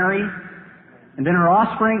virginity of Mary, and then her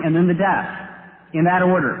offspring, and then the death, in that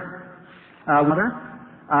order.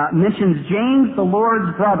 Mentions James, the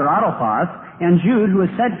Lord's brother, Autophos, and Jude,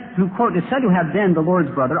 who, quote, is said to have been the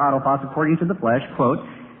Lord's brother, Autophos, according to the flesh, quote,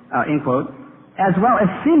 end quote, as well as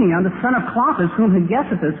Simeon, the son of Clopas, whom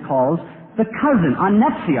Hegesippus calls the cousin,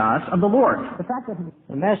 Onesios, of the Lord.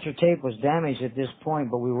 The master tape was damaged at this point,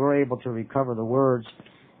 but we were able to recover the words.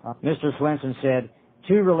 Mr. Svendsen said,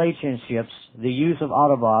 two relationships, the use of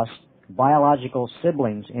Autobos, biological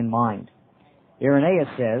siblings in mind. Irenaeus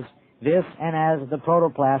says, this and as the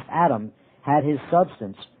protoplast Adam had his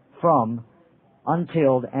substance from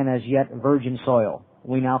untilled and as yet virgin soil.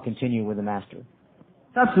 We now continue with the master.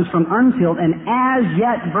 Substance from untilled and as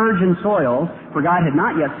yet virgin soil, for God had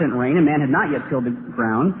not yet sent rain, and man had not yet tilled the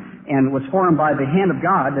ground, and was formed by the hand of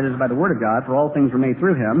God, that is, by the word of God, for all things were made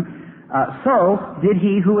through him. So did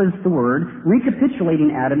he who is the Word,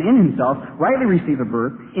 recapitulating Adam in himself, rightly receive a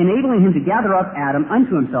birth, enabling him to gather up Adam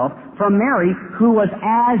unto himself from Mary, who was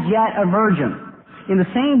as yet a virgin. In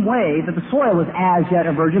the same way that the soil was as yet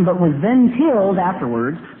a virgin, but was then tilled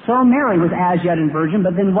afterwards, so Mary was as yet a virgin,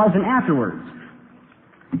 but then wasn't afterwards.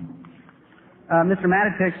 Mr.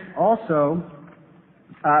 Matatics also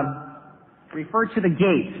referred to the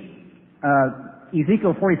gate,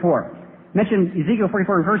 Ezekiel 44. Mentioned Ezekiel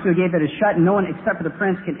 44 refers to a gate that is shut and no one except for the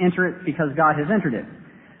prince can enter it because God has entered it.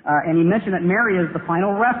 And he mentioned that Mary is the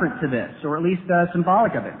final reference to this, or at least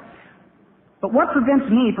symbolic of it. But what prevents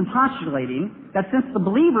me from postulating that since the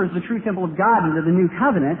believer is the true temple of God under the new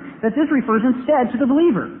covenant, that this refers instead to the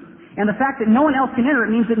believer? And the fact that no one else can enter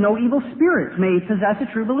it means that no evil spirits may possess a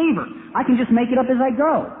true believer. I can just make it up as I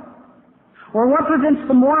go. Or what prevents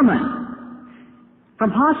the Mormon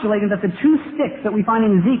from postulating that the two sticks that we find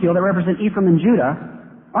in Ezekiel that represent Ephraim and Judah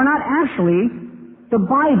are not actually the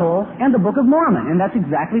Bible and the Book of Mormon? And that's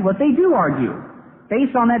exactly what they do argue,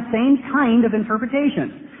 based on that same kind of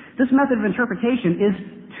interpretation. This method of interpretation is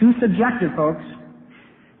too subjective, folks.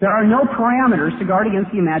 There are no parameters to guard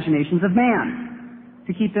against the imaginations of man,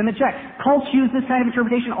 to keep them in check. Cults use this kind of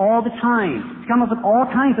interpretation all the time to come up with all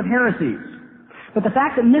kinds of heresies. But the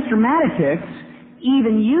fact that Mr. Matatics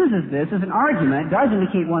even uses this as an argument does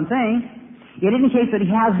indicate one thing. It indicates that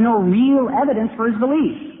he has no real evidence for his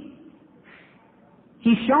belief.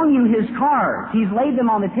 He's shown you his cards. He's laid them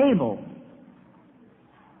on the table.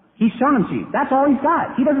 He's shown them to you. That's all he's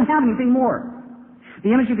got. He doesn't have anything more.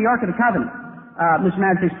 The image of the Ark of the Covenant, Mr.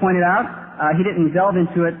 Matatics pointed out. He didn't delve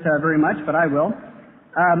into it very much, but I will.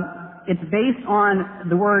 It's based on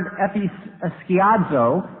the word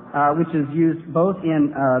episkiazo, which is used both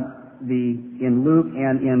in Luke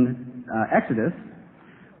and in Exodus.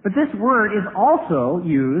 But this word is also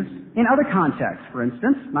used in other contexts. For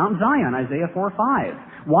instance, Mount Zion, Isaiah 4:5.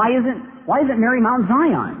 Why isn't Mary Mount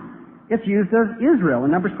Zion? It's used of Israel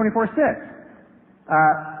in Numbers 24:6.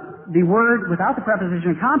 The word without the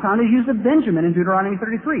preposition compound is used of Benjamin in Deuteronomy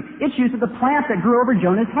 33. It's used of the plant that grew over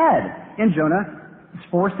Jonah's head in Jonah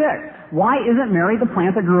 4:6. Why isn't Mary the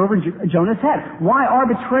plant that grew over Jonah's head? Why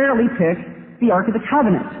arbitrarily pick the Ark of the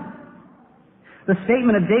Covenant? The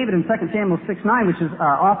statement of David in 2 Samuel 6:9, which is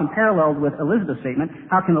often paralleled with Elizabeth's statement,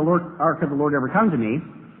 how can the Ark of the Lord ever come to me,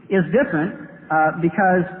 is different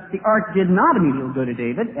because the Ark did not immediately go to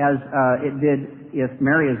David, as it did if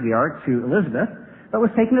Mary is the Ark to Elizabeth, but was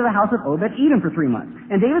taken to the house of Obed-Edom for 3 months.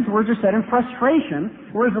 And David's words are said in frustration,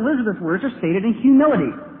 whereas Elizabeth's words are stated in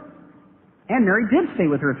humility. And Mary did stay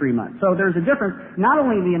with her 3 months. So there's a difference, not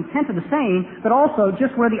only in the intent of the saying, but also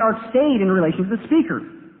just where the Ark stayed in relation to the speaker.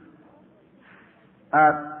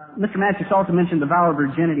 Mr. Matatics also mentioned the vow of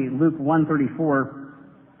virginity, Luke 1:34.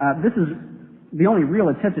 This is the only real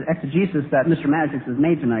attempt at exegesis that Mr. Matatics has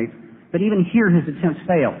made tonight, but even here his attempt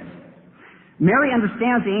fails. Mary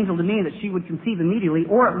understands the angel to mean that she would conceive immediately,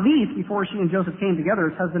 or at least before she and Joseph came together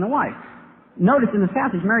as husband and wife. Notice in this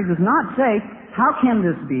passage, Mary does not say, how can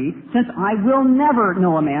this be, since I will never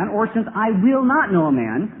know a man, or since I will not know a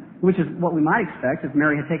man, which is what we might expect if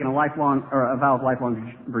Mary had taken a vow of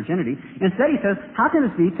lifelong virginity. Instead, he says, how can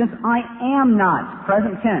this be, since I am not,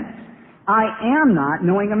 present tense, I am not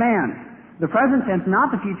knowing a man. The present tense,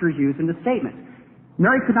 not the future, is used in the statement.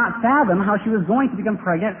 Mary could not fathom how she was going to become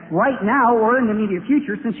pregnant right now or in the immediate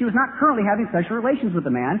future, since she was not currently having sexual relations with a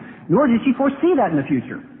man, nor did she foresee that in the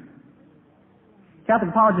future. Catholic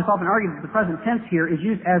apologists often argue that the present tense here is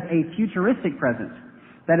used as a futuristic present.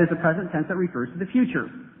 That is, a present tense that refers to the future.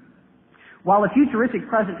 While a futuristic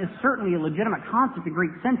present is certainly a legitimate concept in Greek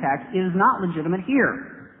syntax, it is not legitimate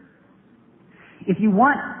here. If you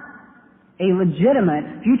want a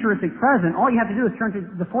legitimate futuristic present, all you have to do is turn to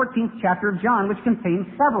the 14th chapter of John, which contains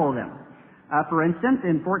several of them. For instance,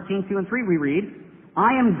 in 14:2 and 3 we read,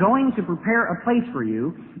 I am going to prepare a place for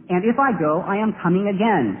you, and if I go, I am coming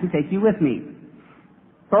again to take you with me.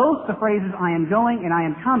 Both the phrases I am going and I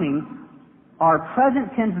am coming are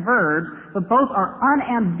present tense verbs, but both are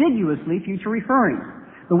unambiguously future referring.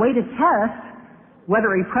 The way to test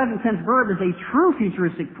whether a present tense verb is a true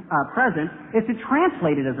futuristic present is to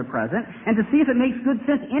translate it as a present and to see if it makes good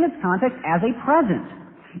sense in its context as a present.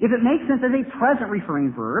 If it makes sense as a present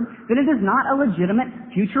referring verb, then it is not a legitimate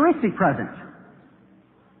futuristic present.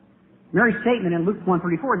 Mary's statement in Luke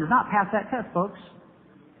 1:34 does not pass that test, folks.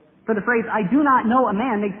 For the phrase, I do not know a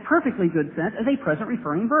man, makes perfectly good sense as a present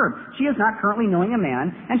referring verb. She is not currently knowing a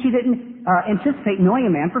man, and she didn't anticipate knowing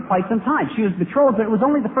a man for quite some time. She was betrothed, but it was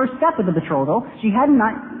only the first step of the betrothal. She hadn't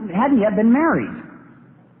yet been married.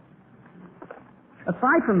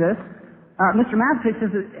 Aside from this, Mr. Matatics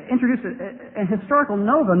has introduced a historical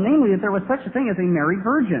novum, namely that there was such a thing as a married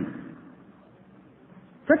virgin.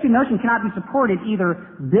 Such a notion cannot be supported either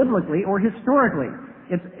biblically or historically.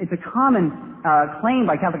 It's a common claim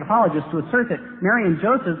by Catholic apologists to assert that Mary and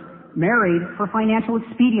Joseph married for financial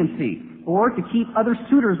expediency or to keep other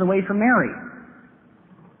suitors away from Mary.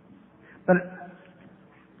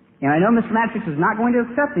 And I know Mr. Matatics is not going to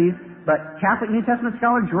accept these, but Catholic New Testament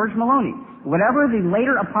scholar George Maloney, whatever the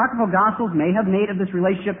later apocryphal Gospels may have made of this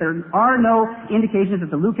relationship, there are no indications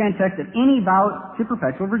that the Lucan text of any vow to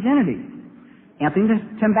perpetual virginity. Anthony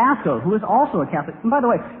Tambasco, who is also a Catholic, and by the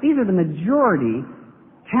way, these are the majority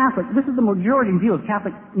Catholic, this is the majority view of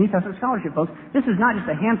Catholic New Testament scholarship, folks. This is not just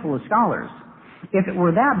a handful of scholars. If it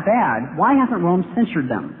were that bad, why hasn't Rome censured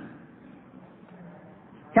them?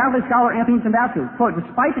 Catholic scholar Anthony Tambasco, quote,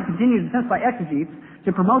 despite the continued attempts by exegetes to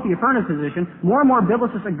promote the affirmative position, more and more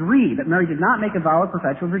biblicists agree that Mary did not make a vow of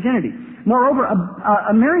perpetual virginity. Moreover,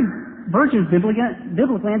 a married virgin is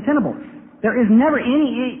biblically untenable. There is never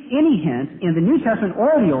any hint in the New Testament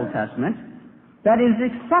or the Old Testament that it is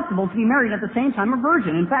acceptable to be married at the same time a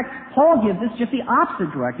virgin. In fact, Paul gives us just the opposite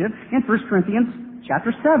directive in 1 Corinthians chapter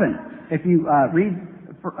 7. If you read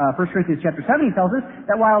 1 Corinthians chapter 7, he tells us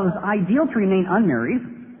that while it is ideal to remain unmarried,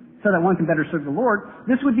 so that one can better serve the Lord,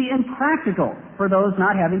 this would be impractical for those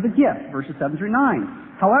not having the gift, verses 7 through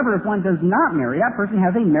 9. However, if one does not marry, that person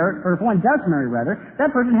has a or if one does marry rather,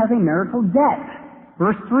 that person has a marital debt.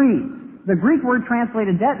 Verse 3. The Greek word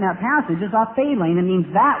translated debt in that passage is aphelein, and means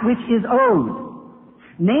that which is owed.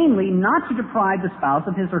 Namely, not to deprive the spouse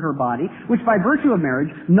of his or her body, which by virtue of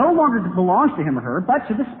marriage no longer belongs to him or her, but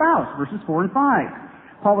to the spouse, verses 4 and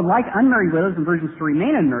 5. Paul would like unmarried widows and virgins to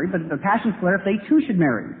remain unmarried, but the passions flare if they too should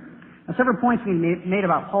marry. Now, several points being made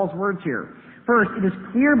about Paul's words here. First, it is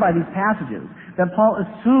clear by these passages that Paul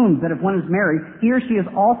assumes that if one is married, he or she is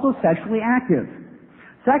also sexually active.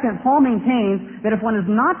 Second, Paul maintains that if one is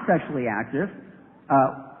not sexually active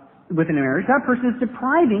within a marriage, that person is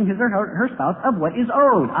depriving his or her spouse of what is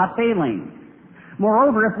owed, aphelein.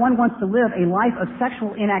 Moreover, if one wants to live a life of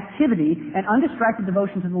sexual inactivity and undistracted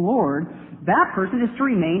devotion to the Lord, that person is to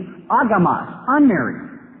remain agamas,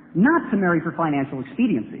 unmarried, not to marry for financial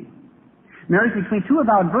expediency. Marriage between two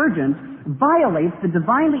avowed virgins violates the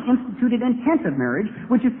divinely instituted intent of marriage,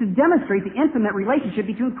 which is to demonstrate the intimate relationship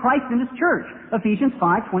between Christ and His church, Ephesians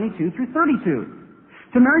 5:22 through 32.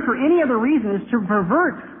 To marry for any other reason is to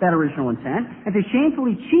pervert that original intent and to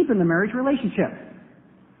shamefully cheapen the marriage relationship.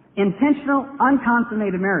 Intentional,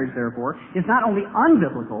 unconsummated marriage, therefore, is not only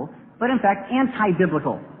unbiblical, but in fact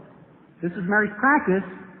anti-biblical. This is Mary's practice,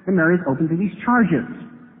 and Mary is open to these charges.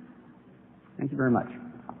 Thank you very much.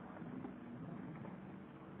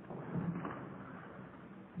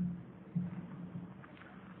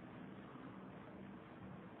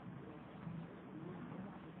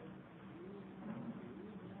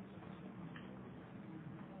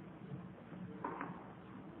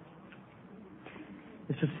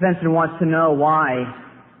 Mr. Svendsen wants to know why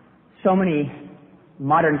so many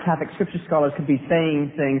modern Catholic scripture scholars could be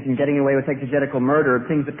saying things and getting away with exegetical murder,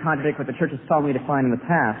 things that contradict what the Church has solemnly defined in the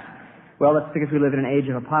past. Well, that's because we live in an age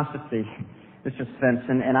of apostasy, Mr.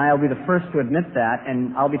 Svendsen, and I'll be the first to admit that,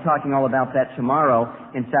 and I'll be talking all about that tomorrow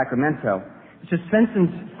in Sacramento. Mr.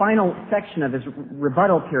 Svensson's final section of his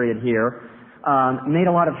rebuttal period here made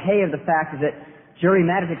a lot of hay of the fact that Gerry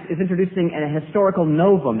Matatics is introducing a historical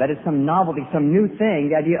novum, that is some novelty, some new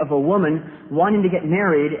thing, the idea of a woman wanting to get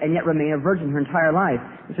married and yet remain a virgin her entire life.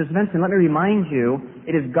 Mr. Svendsen, let me remind you,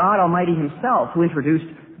 it is God Almighty Himself who introduced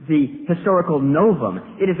the historical novum.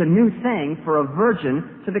 It is a new thing for a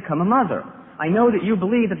virgin to become a mother. I know that you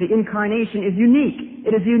believe that the incarnation is unique.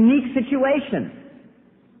 It is a unique situation.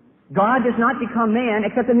 God does not become man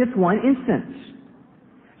except in this one instance.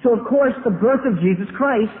 So, of course, the birth of Jesus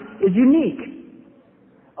Christ is unique.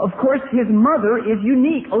 Of course, His mother is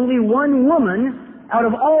unique. Only one woman out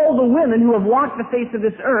of all the women who have walked the face of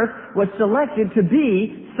this earth was selected to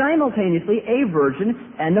be simultaneously a virgin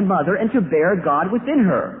and a mother and to bear God within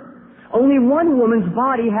her. Only one woman's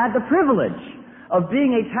body had the privilege of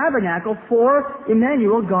being a tabernacle for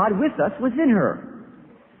Emmanuel, God with us, within her.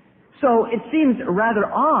 So it seems rather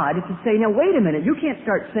odd to say, now wait a minute, you can't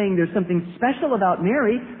start saying there's something special about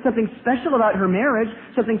Mary, something special about her marriage,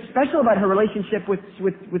 something special about her relationship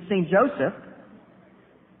with St. Joseph.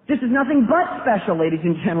 This is nothing but special, ladies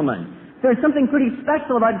and gentlemen. There's something pretty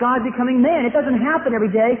special about God becoming man. It doesn't happen every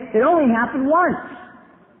day. It only happened once.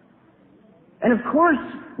 And of course,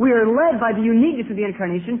 we are led by the uniqueness of the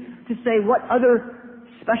Incarnation to say what other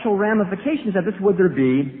special ramifications of this would there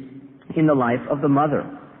be in the life of the mother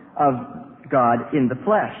of God in the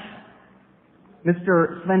flesh.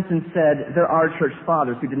 Mr. Svendsen said there are church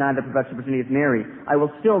fathers who deny the perpetual virginity of Mary. I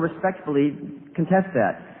will still respectfully contest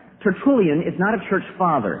that. Tertullian is not a church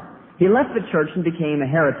father. He left the church and became a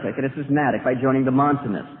heretic and a schismatic by joining the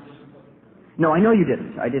Montanists. No, I know you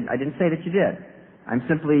didn't. I didn't say that you did. I'm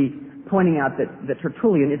simply pointing out that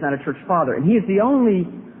Tertullian is not a church father, and he is the only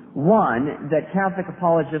one that Catholic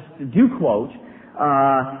apologists do quote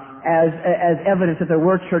as evidence that there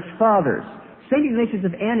were church fathers. St. Ignatius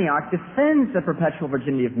of Antioch defends the perpetual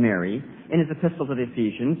virginity of Mary in his epistle to the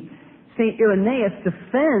Ephesians. St. Irenaeus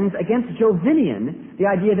defends against Jovinian the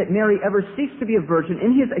idea that Mary ever ceased to be a virgin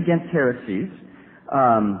in his Against Heresies.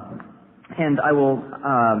 And I will,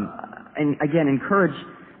 and again, encourage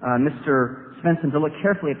Mr. Svendsen to look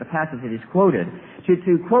carefully at the passage that he's quoted.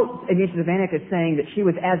 To quote Ignatius of Antioch as saying that she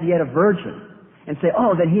was as yet a virgin, and say,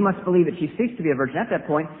 oh, then he must believe that she ceased to be a virgin at that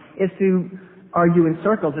point, is to argue in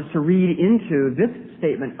circles is to read into this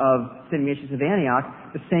statement of St. Ignatius of Antioch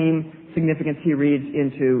the same significance he reads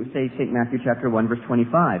into, say, St. Matthew chapter 1, verse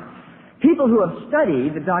 25. People who have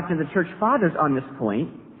studied the doctrine of the Church Fathers on this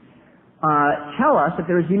point tell us that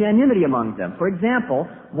there is unanimity among them. For example,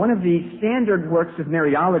 one of the standard works of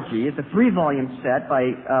Mariology is a 3-volume set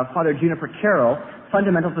by Father Juniper Carroll,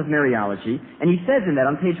 Fundamentals of Mariology, and he says in that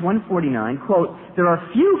on page 149, quote, there are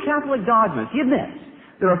few Catholic dogmas, he admits,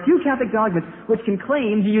 there are few Catholic dogmas which can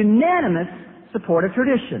claim the unanimous support of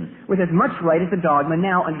tradition, with as much right as the dogma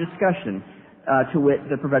now under discussion, to wit,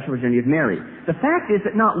 the perpetual virginity of Mary. The fact is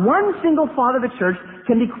that not one single father of the Church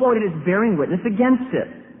can be quoted as bearing witness against it.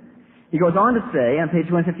 He goes on to say, on page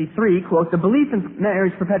 153, quote, the belief in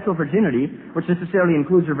Mary's perpetual virginity, which necessarily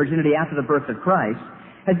includes her virginity after the birth of Christ,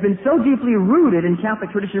 has been so deeply rooted in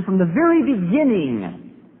Catholic tradition from the very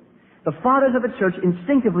beginning. The fathers of the Church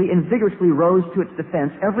instinctively and vigorously rose to its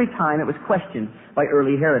defense every time it was questioned by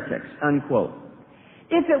early heretics, unquote.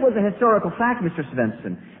 If it was a historical fact, Mr.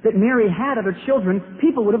 Svendsen, that Mary had other children,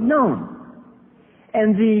 people would have known.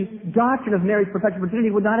 And the doctrine of Mary's perpetual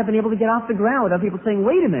virginity would not have been able to get off the ground without people saying,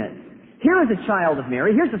 wait a minute, here is a child of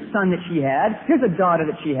Mary, here's a son that she had, here's a daughter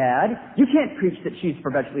that she had. You can't preach that she's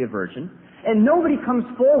perpetually a virgin. And nobody comes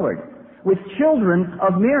forward with children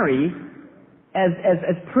of Mary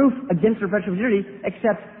as proof against her perpetual virginity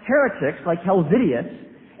except heretics like Helvidius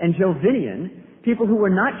and Jovinian, people who were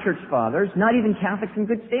not church fathers, not even Catholics in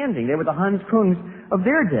good standing. They were the Hans Kungs of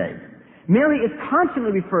their day. Mary is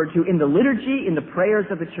constantly referred to in the liturgy, in the prayers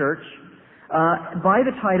of the Church, by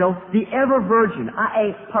the title, the Ever Virgin,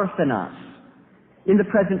 Ae Parthenos, in the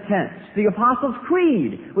present tense. The Apostles'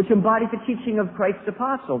 Creed, which embodies the teaching of Christ's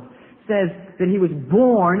apostles, says that he was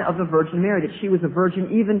born of the Virgin Mary, that she was a virgin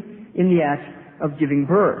even in the act of giving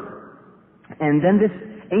birth. And then this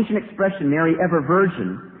ancient expression, Mary Ever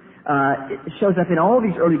Virgin, it shows up in all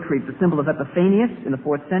these early creeds. The symbol of Epiphanius in the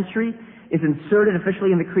 4th century is inserted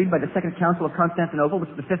officially in the creed by the Second Council of Constantinople, which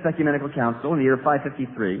is the 5th Ecumenical Council in the year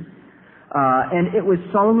 553. And it was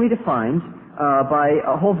solemnly defined by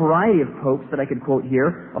a whole variety of popes that I could quote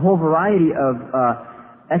here, a whole variety of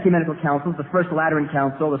ecumenical councils, the First Lateran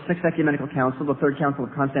Council, the 6th Ecumenical Council, the 3rd Council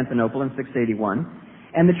of Constantinople in 681.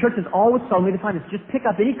 And the Church has always solemnly defined this. Just pick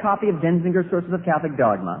up any copy of Denzinger's Sources of Catholic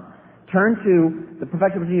Dogma, turn to the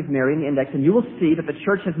Perpetual Virginity of Mary in the index, and you will see that the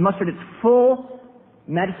Church has mustered its full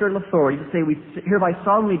magisterial authority to say we hereby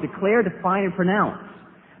solemnly declare, define, and pronounce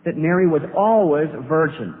that Mary was always a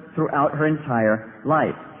virgin throughout her entire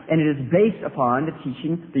life. And it is based upon the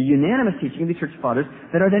teaching, the unanimous teaching of the Church Fathers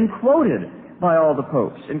that are then quoted by all the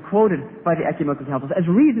popes and quoted by the ecumenical councils as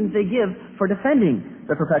reasons they give for defending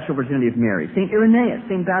the perpetual virginity of Mary. St. Irenaeus,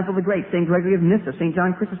 St. Basil the Great, St. Gregory of Nyssa, St.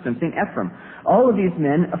 John Chrysostom, St. Ephraim, all of these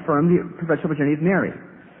men affirm the perpetual virginity of Mary.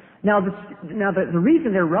 Now the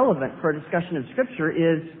reason they're relevant for a discussion of Scripture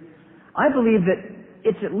is, I believe that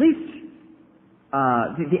it's at least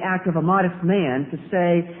the act of a modest man to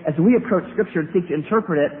say, as we approach Scripture and seek to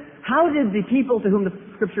interpret it, how did the people to whom the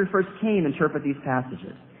Scripture first came interpret these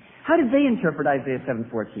passages? How did they interpret Isaiah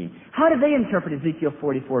 7:14? How did they interpret Ezekiel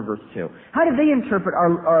 44, verse 2? How did they interpret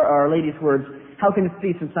Our Lady's words, how can this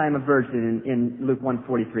be since I am a virgin, in Luke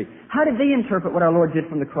 1:43? How did they interpret what our Lord did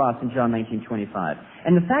from the cross in John 19:25?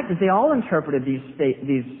 And the fact is they all interpreted these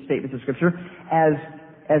statements of Scripture as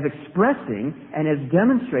expressing and as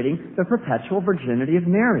demonstrating the perpetual virginity of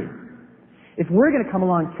Mary. If we're going to come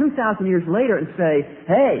along 2,000 years later and say,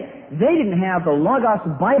 hey, they didn't have the Logos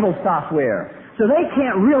Bible software, so they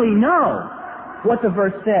can't really know what the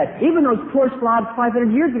verse said. Even those poor slobs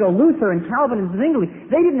 500 years ago, Luther and Calvin and Zwingli,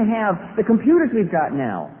 they didn't have the computers we've got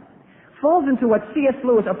now. Falls into what C.S.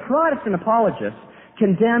 Lewis, a Protestant apologist,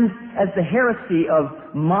 condemned as the heresy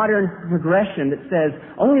of modern progression that says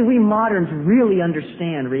only we moderns really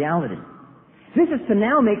understand reality. This is to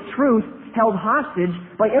now make truth held hostage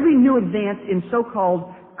by every new advance in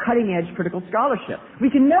so-called cutting-edge critical scholarship. We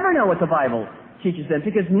can never know what the Bible teaches them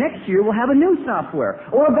because next year we'll have a new software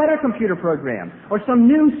or a better computer program or some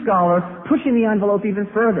new scholar pushing the envelope even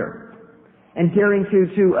further and daring to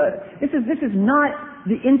this is not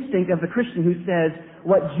the instinct of the Christian who says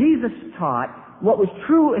what Jesus taught, what was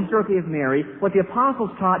true historically of Mary, what the apostles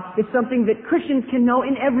taught, is something that Christians can know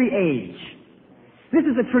in every age. This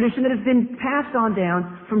is a tradition that has been passed on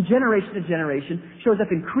down from generation to generation, shows up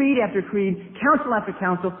in creed after creed, council after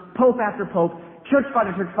council, pope after pope, church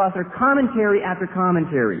father, commentary after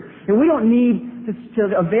commentary. And we don't need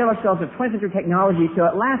to avail ourselves of 20th century technology to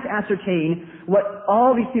at last ascertain what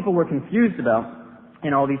all these people were confused about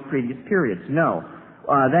in all these previous periods. No,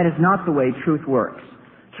 that is not the way truth works.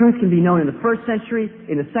 Truth can be known in the 1st century,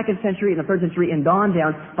 in the 2nd century, in the 3rd century, and on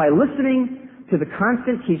down by listening to the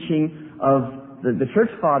constant teaching of the Church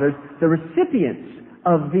Fathers, the recipients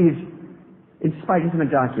of these inspired Testament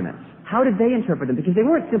documents? How did they interpret them? Because they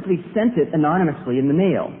weren't simply sent it anonymously in the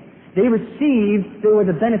mail. They were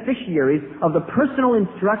the beneficiaries of the personal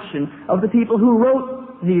instruction of the people who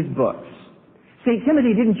wrote these books. St.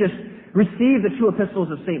 Timothy didn't just receive the two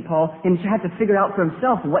epistles of St. Paul and had to figure out for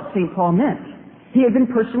himself what St. Paul meant. He had been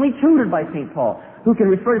personally tutored by St. Paul, who can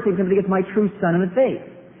refer to St. Timothy as my true son in the faith.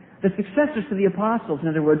 The successors to the apostles, in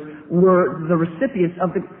other words, were the recipients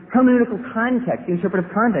of the hermeneutical context, the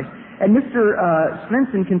interpretive context. And Mr.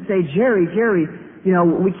 Svendsen can say, Gerry,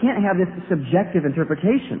 we can't have this subjective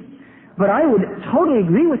interpretation. But I would totally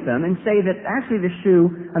agree with them and say that actually the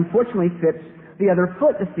shoe unfortunately fits the other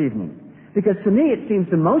foot this evening. Because to me it seems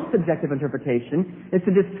the most subjective interpretation is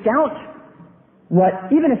to discount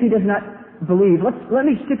what, even if he does not believe, let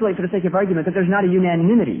me stipulate for the sake of argument that there's not a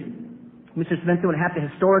unanimity. Mr. Svendsen would have to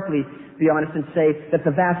historically be honest and say that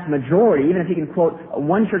the vast majority, even if he can quote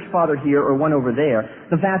one church father here or one over there,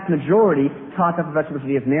 the vast majority taught the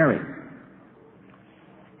professionality of Mary.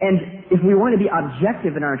 And if we want to be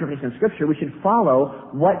objective in our interpretation of Scripture, we should follow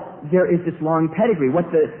what there is this long pedigree, what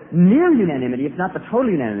the near unanimity, if not the total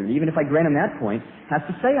unanimity, even if I grant him that point, has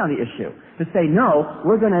to say on the issue. To say, no,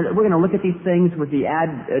 we're going to look at these things with the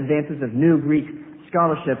advances of new Greek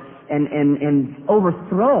scholarship and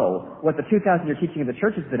overthrow what the 2,000-year teaching of the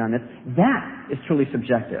Church has been on this. That is truly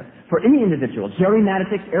subjective. For any individual, Gerry,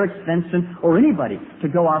 Matatics, Eric Svendsen, or anybody, to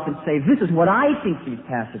go off and say, this is what I think these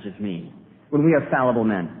passages mean, when we are fallible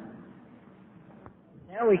men.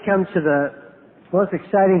 Now we come to the most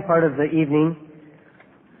exciting part of the evening.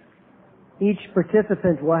 Each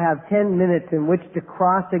participant will have 10 minutes in which to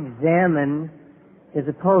cross-examine his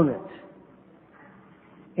opponent.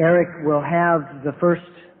 Eric will have the first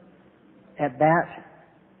at bat,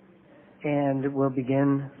 and we'll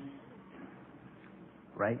begin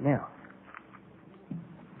right now.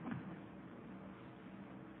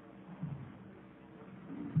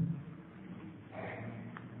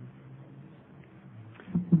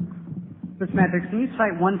 Mr. Matatics, can you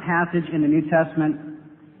cite one passage in the New Testament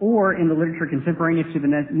or in the literature contemporaneous to the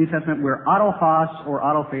New Testament where adelphos or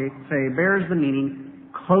adelphe bears the meaning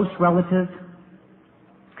close relative?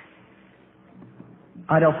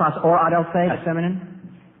 Adelphos or adelphe, feminine?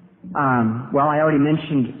 Well, I already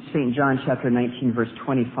mentioned St. John chapter 19, verse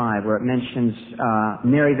 25, where it mentions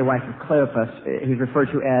Mary, the wife of Cleophas, who's referred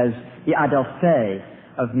to as the adelphe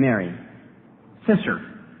of Mary. Sister.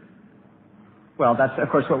 Well, that's, of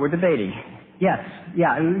course, what we're debating. Yes,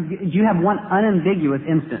 yeah. Do you have one unambiguous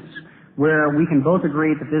instance where we can both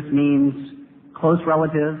agree that this means close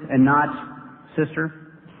relative and not sister?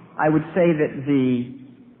 I would say that if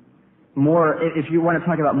you want to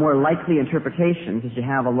talk about more likely interpretations, as you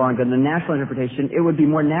have along the natural interpretation, it would be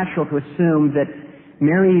more natural to assume that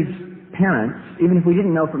Mary's parents, even if we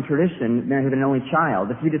didn't know from tradition, Mary had been an only child,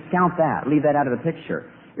 if you discount that, leave that out of the picture,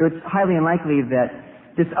 it's highly unlikely that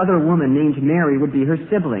this other woman named Mary would be her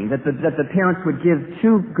sibling, that the parents would give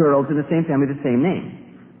two girls in the same family the same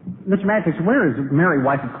name. Mr. Matatics, where is Mary,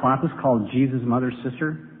 wife of Cleophas, called Jesus' mother's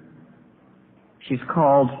sister? She's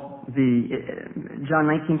called John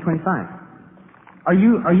 19:25. Are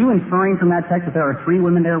you inferring from that text that there are three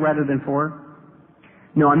women there rather than four?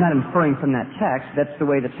 No, I'm not inferring from that text. That's the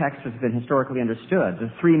way the text has been historically understood.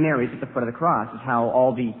 The three Marys at the foot of the cross is how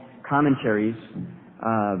all the commentaries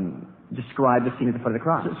describe the scene at the foot of the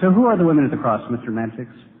cross. So who are the women at the cross, Mr.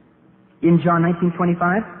 Matatics? In John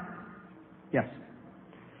 19:25? Yes.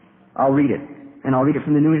 I'll read it. And I'll read it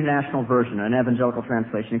from the New International Version, an evangelical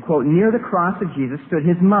translation. Quote, near the cross of Jesus stood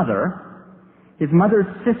his mother's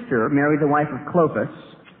sister, Mary, the wife of Cleophas,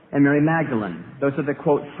 and Mary Magdalene. Those are the,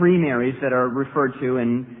 quote, three Marys that are referred to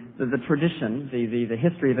in the tradition, the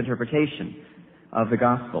history of interpretation of the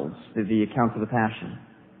Gospels, the accounts of the Passion.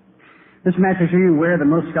 Mr. Matatics, are you aware that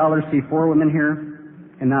most scholars see four women here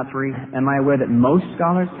and not three? Am I aware that most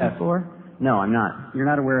scholars see four? No, I'm not. You're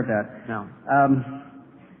not aware of that? No.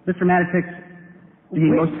 Mr. Matatics, do you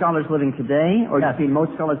mean most scholars living today, or do you mean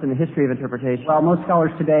most scholars in the history of interpretation? Well, most scholars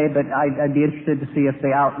today, but I'd be interested to see if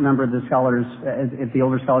they outnumber the scholars, if the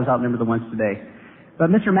older scholars outnumber the ones today. But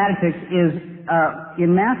Mr. Matatics, is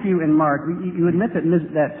in Matthew and Mark, you admit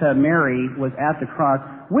that Mary was at the cross.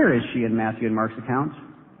 Where is she in Matthew and Mark's accounts?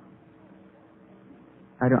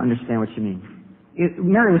 I don't understand what you mean.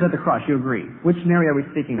 Mary was at the cross, you agree. Which Mary are we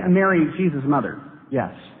speaking of? Mary, Jesus' mother.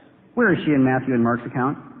 Yes. Where is she in Matthew and Mark's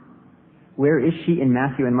account? Where is she in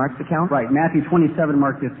Matthew and Mark's account? Right, Matthew 27,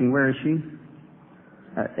 Mark 15. Where is she?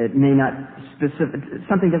 It may not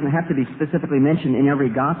something doesn't have to be specifically mentioned in every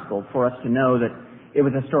gospel for us to know that it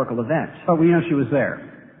was a historical event. But we know she was there.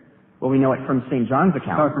 Well, we know it from St. John's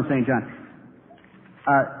account. Oh, from St. John.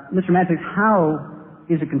 Mr. Matatics, how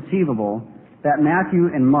is it conceivable that Matthew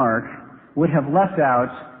and Mark would have left out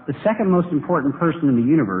the second most important person in the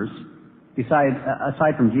universe,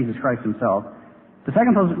 aside from Jesus Christ himself, the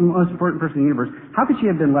second most important person in the universe? How could she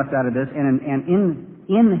have been left out of this and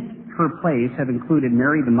in her place have included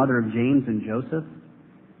Mary, the mother of James and Joseph?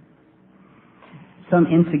 Some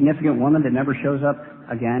insignificant woman that never shows up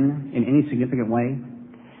again in any significant way?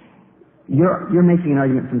 You're making an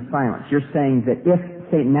argument from silence. You're saying that if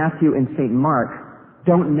St. Matthew and St. Mark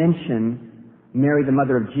don't mention Mary, the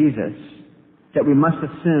mother of Jesus, that we must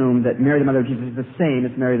assume that Mary, the mother of Jesus, is the same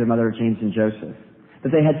as Mary, the mother of James and Joseph.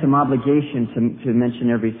 That they had some obligation to mention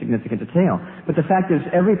every significant detail. But the fact is,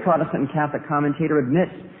 every Protestant and Catholic commentator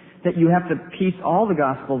admits that you have to piece all the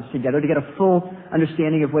Gospels together to get a full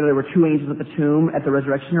understanding of whether there were two angels at the tomb at the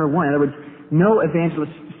resurrection or one. In other words, no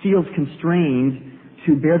evangelist feels constrained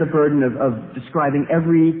to bear the burden of describing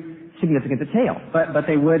every significant detail. But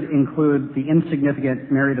they would include the insignificant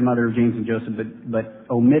Mary, the mother of James and Joseph, but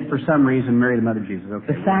omit for some reason Mary, the mother of Jesus.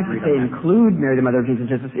 Okay. The fact that they include Mary, the mother of Jesus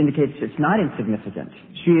and Joseph indicates it's not insignificant.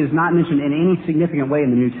 She is not mentioned in any significant way in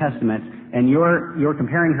the New Testament, and you're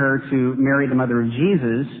comparing her to Mary, the mother of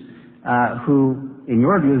Jesus, who, in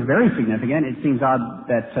your view, is very significant. It seems odd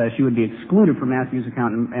that she would be excluded from Matthew's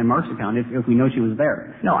account and Mark's account if we know she was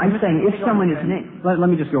there. No, I'm saying if someone is named. Let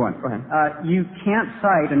me just go on. Go ahead. You can't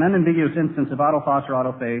cite an unambiguous instance of autophos or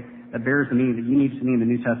autophae that bears the meaning that you need to mean in the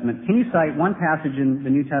New Testament. Can you cite one passage in the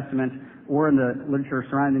New Testament or in the literature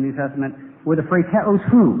surrounding the New Testament where the phrase heos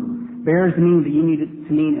hu bears the meaning that you need it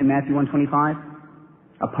to mean in Matthew 1:25?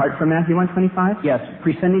 Apart from Matthew 1:25? Yes.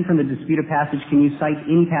 Prescinding from the disputed passage, can you cite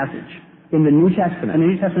any passage? In the New Testament? In the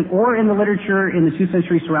New Testament or in the literature in the 2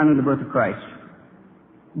 centuries surrounding the birth of Christ.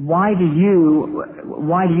 Why do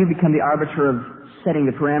you become the arbiter of setting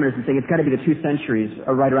the parameters and saying it's got to be the 2 centuries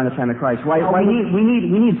right around the time of Christ? We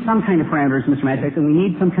need some kind of parameters, Mr. Matatics, and we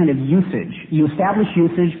need some kind of usage. You establish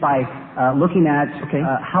usage by looking at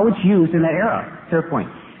how it's used in that era. Fair point.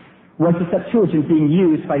 Was the Septuagint being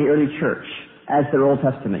used by the early church as their Old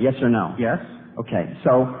Testament? Yes or no? Yes. Okay.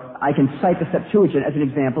 So I can cite the Septuagint as an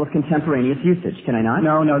example of contemporaneous usage, can I not?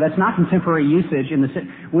 No, that's not contemporary usage.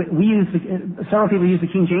 Several people use the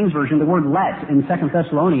King James Version. The word let in 2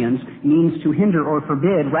 Thessalonians means to hinder or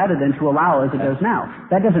forbid rather than to allow as it does now.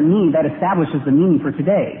 That doesn't mean that establishes the meaning for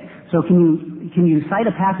today. So can you cite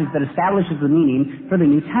a passage that establishes the meaning for the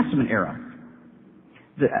New Testament era?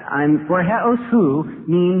 Where heos hu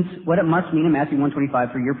means what it must mean in Matthew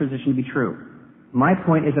 1:25 for your position to be true. My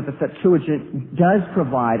point is that the Septuagint does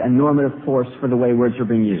provide a normative force for the way words are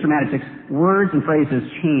being used. Mr. Matatics, words and phrases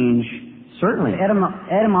change. Certainly.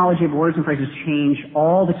 Etymology of words and phrases change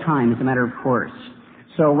all the time as a matter of course.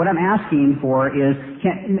 So what I'm asking for is,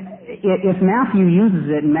 if Matthew uses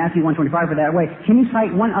it in Matthew 1:25 for that way, can you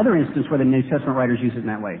cite one other instance where the New Testament writers use it in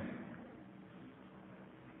that way?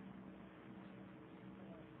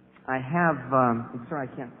 I have, I'm sorry,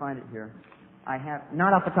 I can't find it here. I have,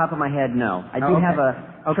 not off the top of my head, no. I do have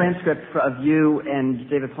a transcript of you and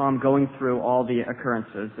David Palm going through all the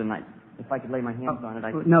occurrences, and if I could lay my hands on it,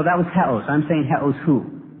 I could. No, that was heos. I'm saying heos hu.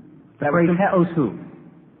 The phrase heos hu.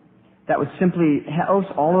 That was simply heos,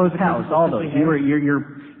 all those heos, all those.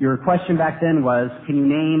 Your question back then was, can you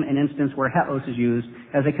name an instance where heos is used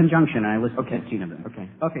as a conjunction? And I listed 15 of them.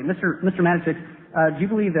 Okay, Mr. Matatics, do you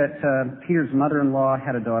believe that Peter's mother-in-law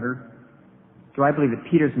had a daughter? Do I believe that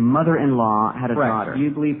Peter's mother-in-law had a daughter? Do you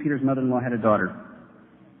believe Peter's mother-in-law had a daughter?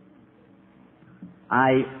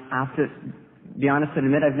 I have to be honest and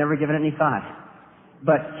admit I've never given it any thought.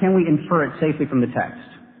 But can we infer it safely from the text?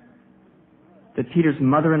 That Peter's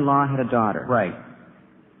mother-in-law had a daughter? Right.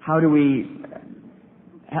 How do we...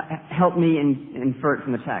 help me infer it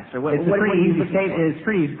from the text? Or It's a pretty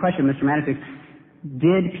easy question, Mr. Matatics.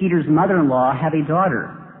 Did Peter's mother-in-law have a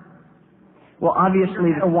daughter? Well,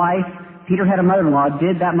 obviously, a wife... Peter had a mother-in-law.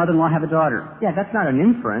 Did that mother-in-law have a daughter? Yeah, that's not an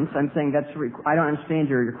inference. I'm saying I don't understand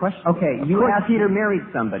your question. Okay, you asked Peter married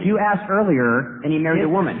somebody. You asked earlier, and he married a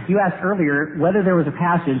woman. You asked earlier whether there was a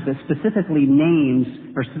passage that specifically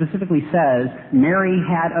names or specifically says Mary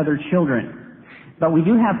had other children. But we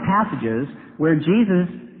do have passages where Jesus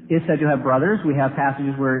is said to have brothers. We have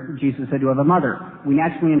passages where Jesus is said to have a mother. We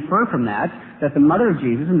naturally infer from that the mother of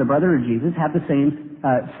Jesus and the brother of Jesus have the same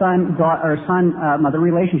son-mother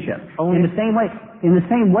relationship. In the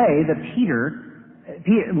same way that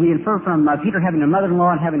we infer from Peter having a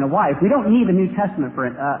mother-in-law and having a wife, we don't need the New Testament for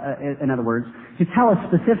it, in other words, to tell us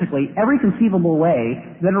specifically every conceivable way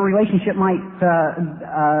that a relationship might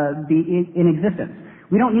be in existence.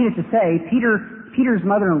 We don't need it to say Peter's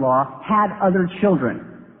mother-in-law had other children.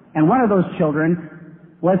 And one of those children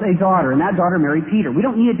was a daughter, and that daughter married Peter. We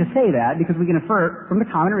don't need to say that because we can infer from the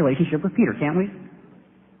common relationship with Peter, can't we?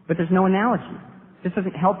 But there's no analogy. This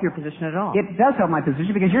doesn't help your position at all. It does help my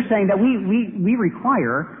position because you're saying that we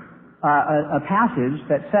require a passage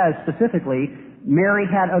that says specifically Mary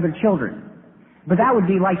had other children. But that would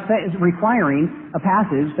be like requiring a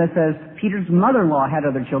passage that says Peter's mother-in-law had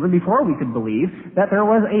other children before we could believe that there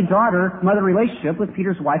was a daughter-mother relationship with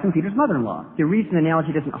Peter's wife and Peter's mother-in-law. The reason the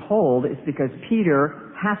analogy doesn't hold is because Peter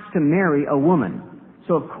has to marry a woman.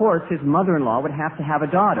 So, of course, his mother-in-law would have to have a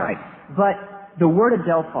daughter. Right. But the word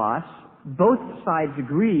adelphos, both sides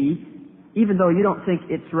agree, even though you don't think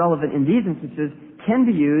it's relevant in these instances, can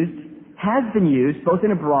be used, has been used, both in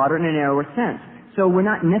a broader and a narrower sense. So we're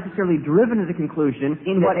not necessarily driven to the conclusion.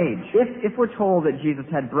 In what age? If we're told that Jesus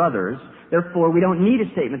had brothers, therefore we don't need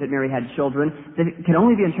a statement that Mary had children, that it can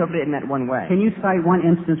only be interpreted in that one way. Can you cite one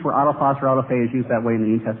instance where autophos or autophae is used that way in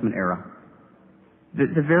the New Testament era?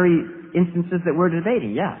 The very instances that we're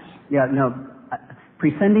debating, yes. Yeah, no.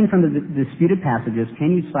 Prescinding from the disputed passages,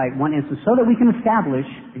 can you cite one instance so that we can establish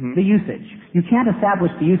the usage? You can't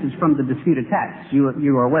establish the usage from the disputed text. You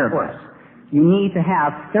are aware of this. You need to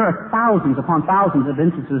have, there are thousands upon thousands of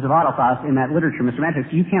instances of autophos in that literature, Mr.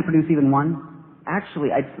 Matatics. You can't produce even one?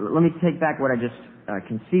 Actually, let me take back what I just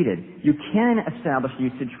conceded. You can establish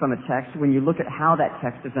usage from a text when you look at how that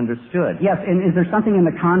text is understood. Yes, and is there something in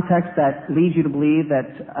the context that leads you to believe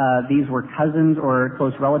that these were cousins or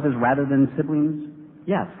close relatives rather than siblings?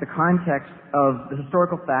 Yes, the context of the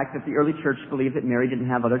historical fact that the early church believed that Mary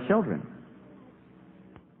didn't have other children.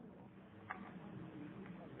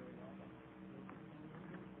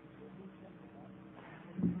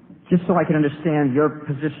 Just so I can understand your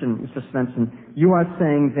position, Mr. Svendsen, you are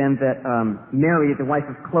saying then that Mary, the wife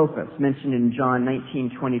of Clopas, mentioned in John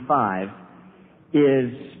 19:25,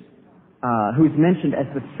 who's mentioned as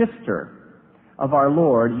the sister of our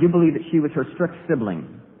Lord, you believe that she was her strict sibling.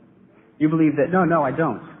 You believe that... No, I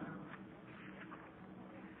don't.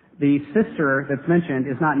 The sister that's mentioned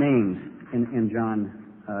is not named in John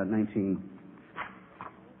 19.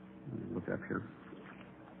 Let me look up here.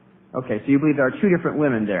 Okay, so you believe there are two different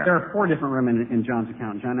women there. There are four different women in John's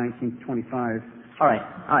account, John 19:25. All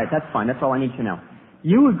right, that's fine. That's all I need to know.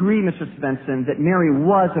 You agree, Mr. Svendsen, that Mary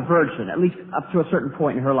was a virgin, at least up to a certain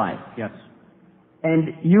point in her life. Yes.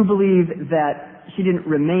 And you believe that she didn't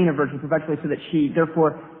remain a virgin perpetually, so that she,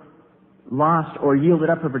 therefore, lost or yielded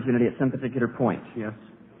up her virginity at some particular point. Yes.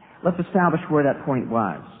 Let's establish where that point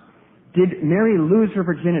was. Did Mary lose her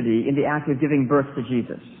virginity in the act of giving birth to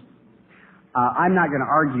Jesus? I'm not going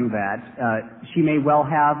to argue that. She may well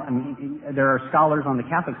have. I mean, there are scholars on the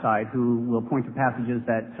Catholic side who will point to passages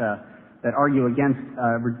that argue against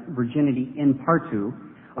virginity in partu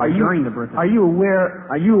during the birth. Are you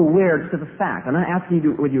aware to the fact? I'm not asking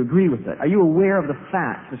you whether you agree with it. Are you aware of the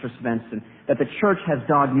fact, Mr. Svendsen, that the Church has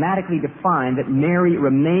dogmatically defined that Mary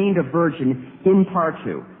remained a virgin in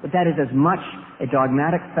partu? That is as much a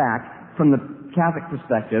dogmatic fact from the Catholic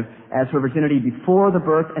perspective as her virginity before the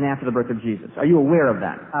birth and after the birth of Jesus. Are you aware of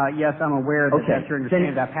that? Yes, I'm aware that that's your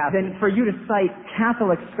understanding of that passage. Then for you to cite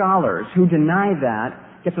Catholic scholars who deny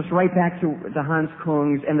that gets us right back to the Hans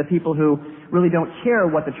Kungs and the people who really don't care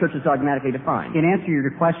what the Church has dogmatically defined. In answer to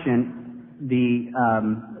your question,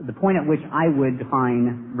 the point at which I would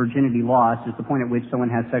define virginity lost is the point at which someone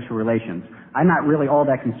has sexual relations. I'm not really all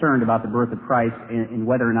that concerned about the birth of Christ and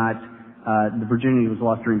whether or not the virginity was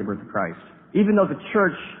lost during the birth of Christ. Even though the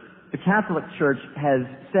Catholic Church has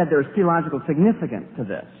said there's theological significance to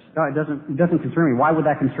this. No, it doesn't concern me. Why would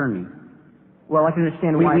that concern me? Well, I can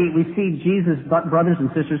understand why. We see Jesus' brothers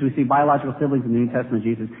and sisters. We see biological siblings in the New Testament of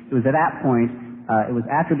Jesus. It was at that point, it was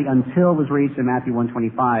after the until was reached in Matthew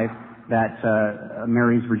 1:25 that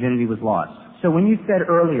Mary's virginity was lost. So when you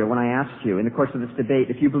said earlier, when I asked you in the course of this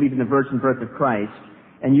debate, if you believe in the virgin birth of Christ,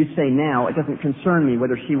 and you say now it doesn't concern me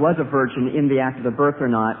whether she was a virgin in the act of the birth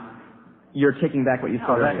or not, you're taking back what you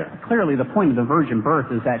said earlier. Clearly, the point of the virgin birth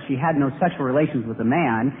is that she had no sexual relations with a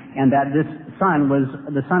man, and that this son was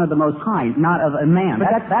the son of the Most High, not of a man. But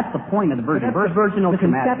that's the point of the virgin birth. That's the virginal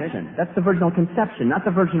conception. That's the virginal conception, not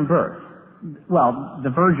the virgin birth. Well, the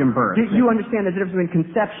virgin birth. Do you understand the difference between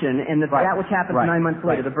conception and that which happens 9 months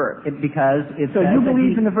later, the birth? So you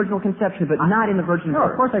believe in the virginal conception, but not in the virgin birth. No,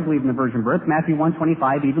 of course I believe in the virgin birth. Matthew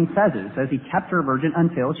 1:25 even says it. It says he kept her virgin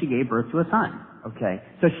until she gave birth to a son. Okay.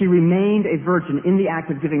 So she remained a virgin in the act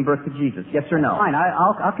of giving birth to Jesus. Yes or no? Fine.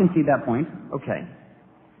 I'll concede that point. Okay.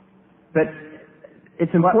 But it's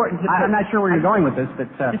important I'm not sure where you're going with this, but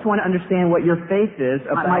I just want to understand what your faith is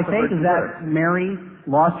about my the faith is virgin birth. that Mary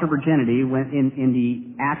lost her virginity when in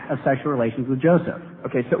the act of sexual relations with Joseph.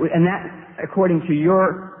 Okay. So, and that, according to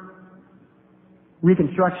your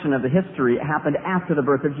reconstruction of the history happened after the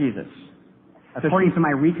birth of Jesus. According to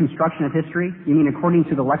my reconstruction of history, you mean according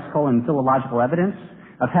to the lexical and philological evidence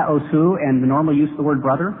of heosu and the normal use of the word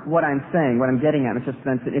brother? What I'm saying, what I'm getting at, Mr.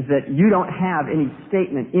 Svendsen, is that you don't have any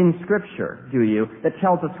statement in Scripture, do you, that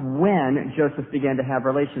tells us when Joseph began to have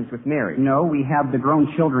relations with Mary? No, we have the grown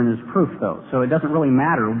children as proof, though, so it doesn't really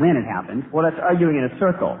matter when it happened. Well, that's arguing in a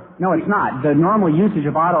circle. No, it's not. The normal usage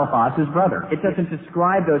of Adolphos is brother. It doesn't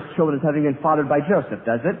describe those children as having been fathered by Joseph,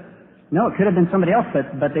 does it? No, it could have been somebody else,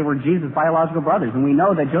 but they were Jesus' biological brothers, and we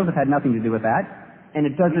know that Joseph had nothing to do with that. And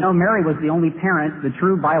it doesn't know Mary was the only parent, the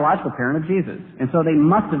true biological parent of Jesus. And so they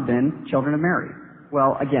must have been children of Mary.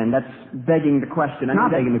 Well, again, that's begging the question. It's not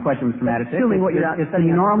begging the question, Mr. Matatics. It's the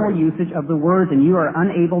normal usage of the words, and you are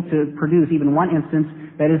unable to produce even one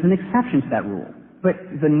instance that is an exception to that rule. But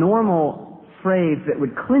the normal phrase that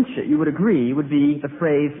would clinch it, you would agree, would be the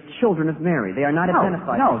phrase children of Mary. They are not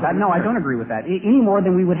identified. No, I don't agree with that. Any more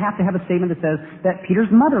than we would have to have a statement that says that Peter's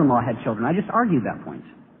mother-in-law had children. I just argued that point.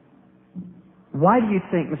 Why do you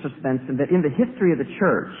think, Mr. Svendsen, that in the history of the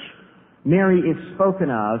church, Mary is spoken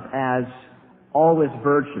of as always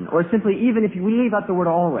virgin? Or simply, even if we leave out the word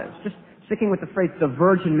always, just sticking with the phrase the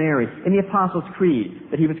Virgin Mary, in the Apostles' Creed,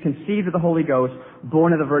 that he was conceived of the Holy Ghost,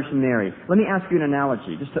 born of the Virgin Mary. Let me ask you an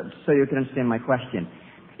analogy, just so you can understand my question.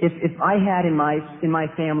 If I had in my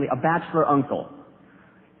family a bachelor uncle,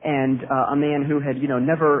 and a man who had,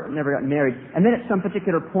 never got married. And then at some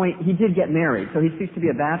particular point, he did get married, so he ceased to be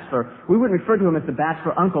a bachelor. We wouldn't refer to him as the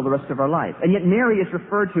bachelor uncle the rest of our life. And yet Mary is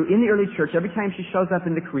referred to in the early church every time she shows up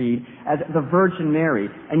in the creed as the Virgin Mary.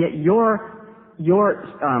 And yet your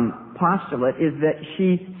postulate is that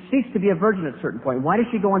she ceased to be a virgin at a certain point. Why does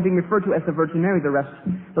she go on being referred to as the Virgin Mary the rest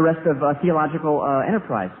of theological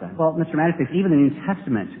enterprise then? Well, Mr. Matatics, even the New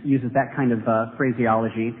Testament uses that kind of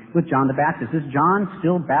phraseology with John the Baptist. Is John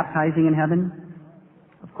still baptizing in heaven?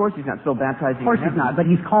 Of course he's not still baptizing in heaven. Of course he's not, but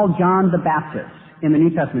he's called John the Baptist in the New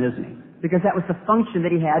Testament, isn't he? Because that was the function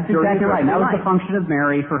that he had during exactly his right. earthly That was life. the function of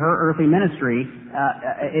Mary for her earthly ministry,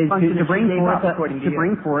 is to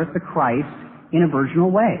bring forth the Christ in a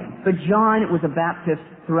virginal way. But John was a Baptist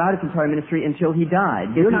throughout his entire ministry until he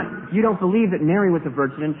died. You don't believe that Mary was a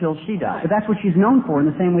virgin until she died. But that's what she's known for in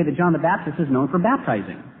the same way that John the Baptist is known for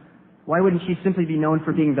baptizing. Why wouldn't she simply be known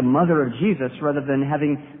for being the mother of Jesus rather than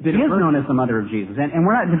having been She is known as the mother of Jesus. And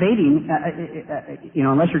we're not debating,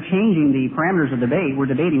 unless you're changing the parameters of debate, we're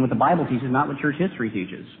debating what the Bible teaches, not what church history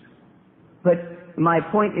teaches. But my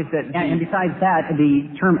point is that... And besides that, the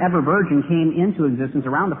term ever virgin came into existence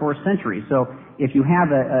around the 4th century. So if you have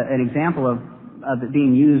an example of it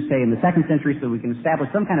being used, say, in the 2nd century so we can establish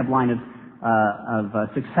some kind of line of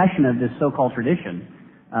succession of this so-called tradition,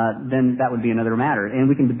 then that would be another matter. And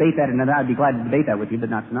we can debate that, and I'd be glad to debate that with you, but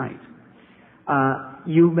not tonight.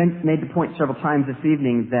 You made the point several times this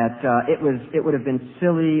evening that it would have been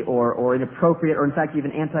silly or inappropriate or in fact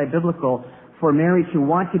even anti-biblical for Mary to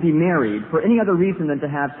want to be married for any other reason than to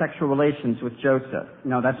have sexual relations with Joseph.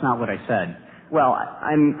 No, that's not what I said. Well,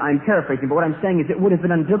 I'm paraphrasing, but what I'm saying is it would have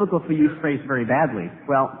been unbiblical for you. Phrased very badly.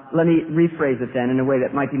 Well, let me rephrase it then in a way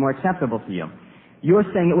that might be more acceptable to you. You're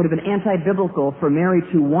saying it would have been anti-biblical for Mary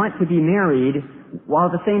to want to be married while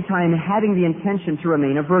at the same time having the intention to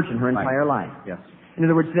remain a virgin her entire life. Yes. In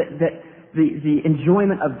other words, that the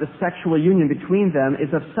enjoyment of the sexual union between them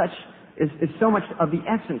is so much of the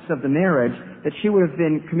essence of the marriage that she would have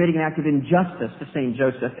been committing an act of injustice to St.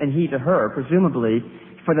 Joseph, and he to her, presumably,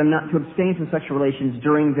 for them not to abstain from sexual relations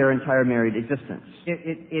during their entire married existence.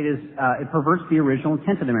 It perverts the original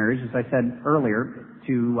intent of the marriage, as I said earlier,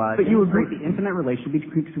 to demonstrate the intimate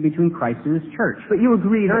relationship between Christ and His church. But you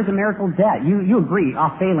agree there is a marital debt. You agree.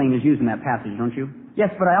 Ophaling is used in that passage, don't you?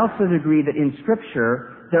 Yes, but I also agree that in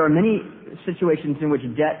Scripture there are many situations in which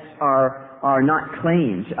debts are not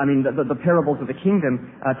claimed. I mean, the parables of the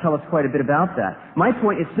kingdom tell us quite a bit about that. My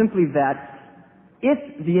point is simply that if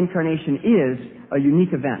the incarnation is a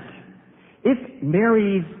unique event, if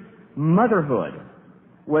Mary's motherhood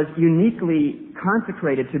was uniquely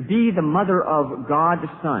consecrated to be the mother of God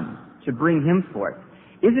the Son, to bring Him forth,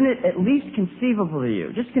 isn't it at least conceivable to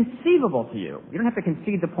you, just conceivable to you, you don't have to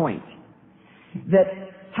concede the point, that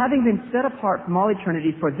having been set apart from all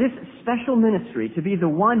eternity for this special ministry to be the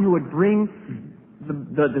one who would bring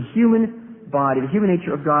the human body, the human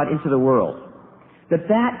nature of God into the world,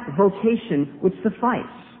 that vocation would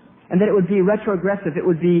suffice, and that it would be retrogressive, it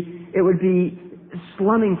would be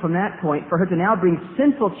slumming from that point for her to now bring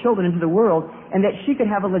sinful children into the world, and that she could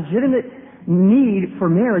have a legitimate need for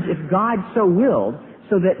marriage if God so willed,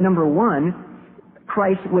 so that, number one,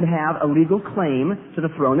 Christ would have a legal claim to the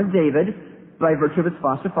throne of David by virtue of its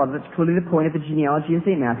foster father. That's clearly the point of the genealogy in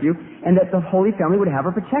St. Matthew, and that the Holy Family would have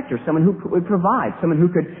a protector, someone who would provide, someone who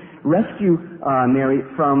could rescue Mary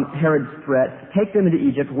from Herod's threat, take them into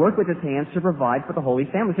Egypt, work with his hands to provide for the Holy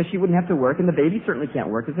Family, so she wouldn't have to work, and the baby certainly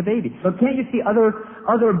can't work as a baby. But can't you see other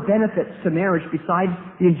benefits to marriage besides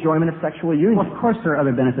the enjoyment of sexual union? Well, of course there are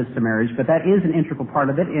other benefits to marriage, but that is an integral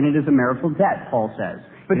part of it, and it is a marital debt, Paul says.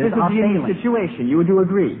 But this is a unique situation. You do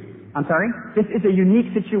agree? I'm sorry? This is a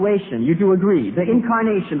unique situation. You do agree. The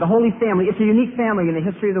incarnation, the Holy Family, it's a unique family in the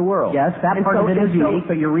history of the world. Yes, that part of it is unique,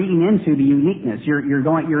 but you're reading into the uniqueness. You're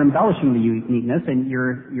embellishing the uniqueness, and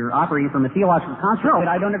you're operating from a theological construct that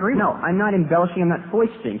I don't agree with. No, I'm not embellishing. I'm not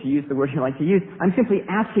foisting, to use the word you like to use. I'm simply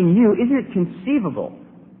asking you, isn't it conceivable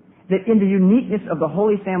that in the uniqueness of the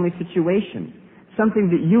Holy Family situation, something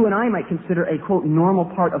that you and I might consider a, quote, normal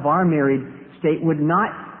part of our married state would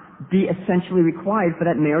not be essentially required for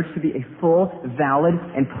that marriage to be a full, valid,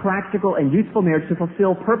 and practical and useful marriage to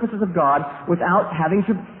fulfill purposes of God without having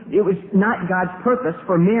to... It was not God's purpose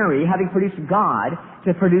for Mary, having produced God,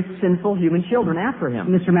 to produce sinful human children after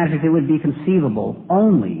him. Mr. Matatics, it would be conceivable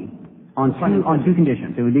only on two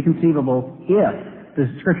conditions. It would be conceivable if the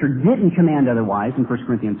Scripture didn't command otherwise in 1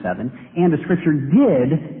 Corinthians 7, and the Scripture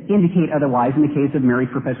did indicate otherwise in the case of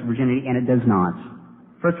Mary's perpetual virginity, and it does not.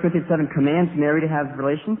 1 Corinthians 7 commands Mary to have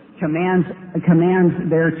relations? Commands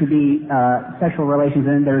there to be sexual relations,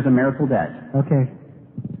 and there's a marital debt. Okay.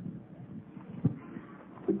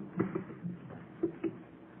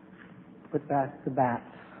 Put back the bats.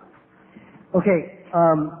 Okay,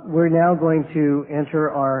 we're now going to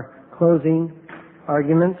enter our closing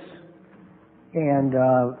arguments, and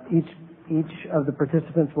each of the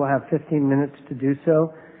participants will have 15 minutes to do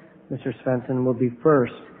so. Mr. Svendsen will be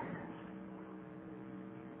first.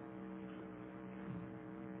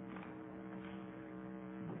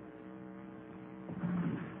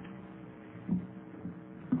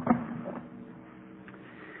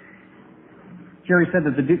 Gerry said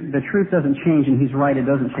that the truth doesn't change, and he's right, it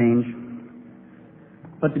doesn't change.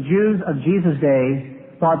 But the Jews of Jesus'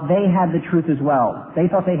 day thought they had the truth as well.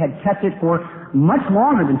 They thought they had kept it for much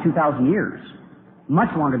longer than 2,000 years.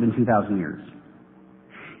 Much longer than 2,000 years.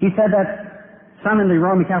 He said that some in the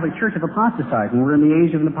Roman Catholic Church have apostatized, and we're in the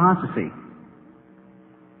age of apostasy.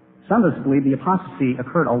 Some of us believe the apostasy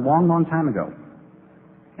occurred a long, long time ago.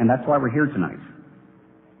 And that's why we're here tonight.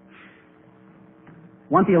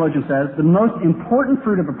 One theologian says, the most important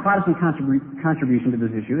fruit of a Protestant contribution to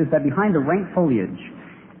this issue is that behind the rank foliage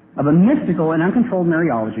of a mystical and uncontrolled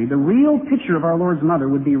Mariology, the real picture of our Lord's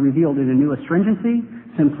Mother would be revealed in a new astringency,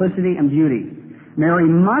 simplicity, and beauty. Mary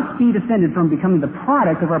must be defended from becoming the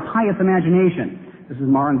product of our pious imagination. This is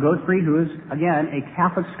Marin Gottfried, who is, again, a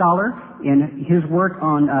Catholic scholar in his work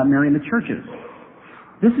on Mary in the churches.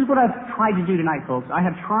 This is what I've tried to do tonight, folks. I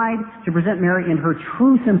have tried to present Mary in her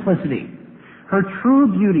true simplicity, her true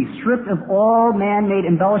beauty, stripped of all man-made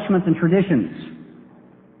embellishments and traditions.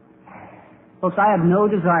 Folks, I have no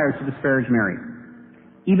desire to disparage Mary.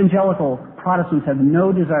 Evangelical Protestants have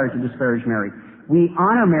no desire to disparage Mary. We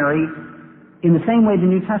honor Mary in the same way the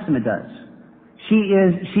New Testament does. She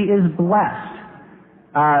is blessed.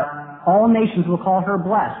 All nations will call her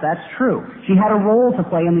blessed. That's true. She had a role to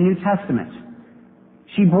play in the New Testament.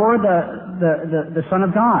 She bore the Son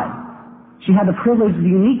of God. She had the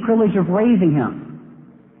unique privilege of raising him.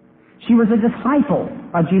 She was a disciple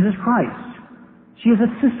of Jesus Christ. She is a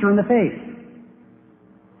sister in the faith.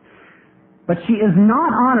 But she is not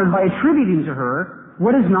honored by attributing to her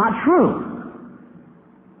what is not true.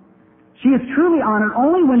 She is truly honored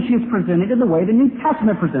only when she is presented in the way the New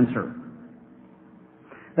Testament presents her.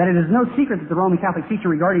 That it is no secret that the Roman Catholic teaching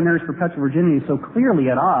regarding Mary's perpetual virginity is so clearly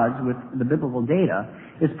at odds with the biblical data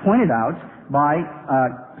is pointed out by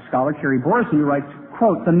scholar Gerry, who writes,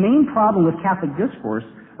 quote, the main problem with Catholic discourse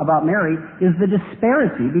about Mary is the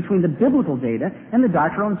disparity between the biblical data and the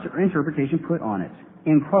doctrinal interpretation put on it,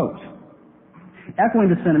 end quote. Echoing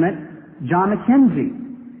the sentiment, John Mackenzie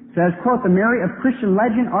says, quote, the Mary of Christian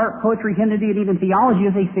legend, art, poetry, hymnody, and even theology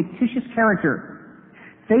is a fictitious character.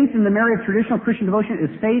 Faith in the Mary of traditional Christian devotion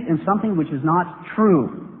is faith in something which is not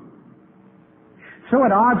true. So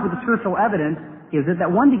at odds with the scriptural evidence is it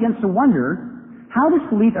that one begins to wonder how this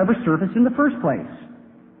belief ever surfaced in the first place.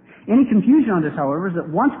 Any confusion on this, however, is at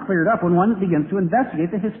once cleared up when one begins to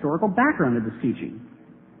investigate the historical background of this teaching.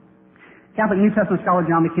 Catholic New Testament scholar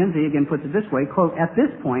John Mackenzie again puts it this way, quote, at this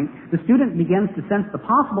point, the student begins to sense the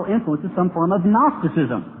possible influence of some form of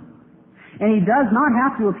Gnosticism. And he does not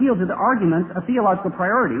have to appeal to the arguments of theological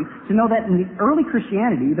priority to know that in the early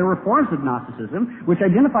Christianity there were forms of Gnosticism which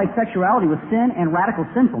identified sexuality with sin and radical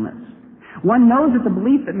sinfulness. One knows that the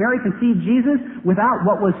belief that Mary conceived Jesus without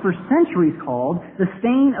what was for centuries called the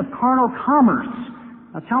stain of carnal commerce.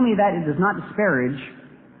 Now tell me that it does not disparage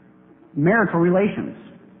marital relations.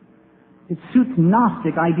 It suits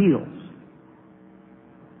Gnostic ideals.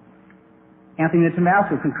 Anthony de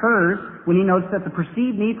Tomasco concurs when he notes that the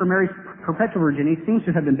perceived need for Mary's perpetual virginity seems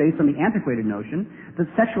to have been based on the antiquated notion that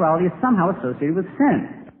sexuality is somehow associated with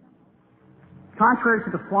sin. Contrary to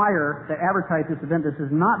the flyer that advertised this event, this has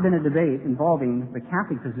not been a debate involving the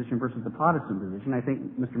Catholic position versus the Protestant position. I think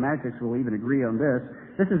Mr. Matatics will even agree on this.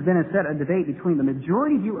 This has been instead a debate between the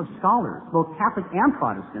majority view of scholars, both Catholic and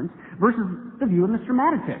Protestant, versus the view of Mr.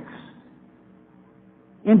 Matatics.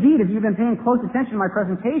 Indeed, if you've been paying close attention to my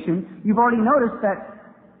presentation, you've already noticed that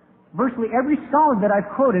virtually every scholar that I've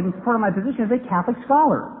quoted in support of my position is a Catholic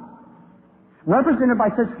scholar, represented by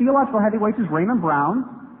such theological heavyweights as Raymond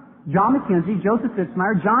Brown, John Mackenzie, Joseph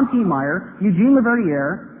Fitzmyer, John P. Meyer, Eugene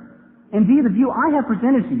Leverrier. Indeed, the view I have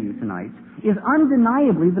presented to you tonight is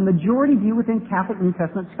undeniably the majority view within Catholic New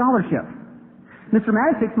Testament scholarship. Mr.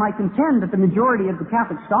 Matatics might contend that the majority of the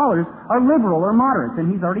Catholic scholars are liberal or moderates,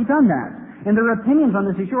 and he's already done that, and their opinions on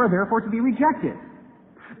this issue are therefore to be rejected.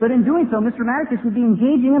 But in doing so, Mr. Matatics would be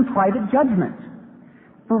engaging in private judgment.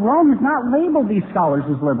 For Rome has not labeled these scholars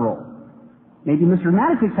as liberal. Maybe Mr.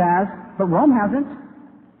 Matatics has, but Rome hasn't.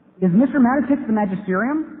 Is Mr. Matatics the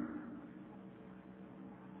magisterium?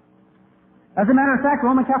 As a matter of fact,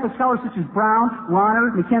 Roman Catholic scholars such as Brown,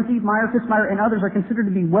 Ronner, Mackenzie, Meyer, Fitzmyer, and others are considered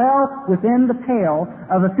to be well within the pale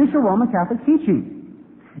of official Roman Catholic teaching,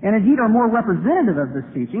 and indeed are more representative of this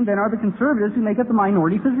teaching than are the conservatives who make up the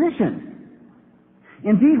minority position.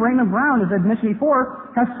 Indeed, Raymond Brown, as I've mentioned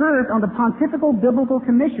before, has served on the Pontifical Biblical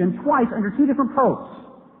Commission twice under two different popes.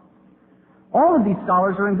 All of these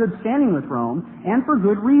scholars are in good standing with Rome, and for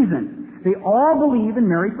good reason. They all believe in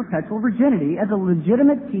Mary's perpetual virginity as a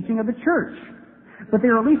legitimate teaching of the Church. But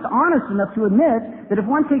they are at least honest enough to admit that if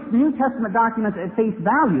one takes the New Testament documents at face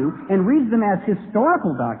value and reads them as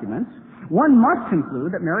historical documents, one must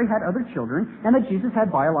conclude that Mary had other children and that Jesus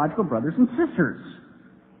had biological brothers and sisters.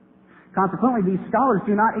 Consequently, these scholars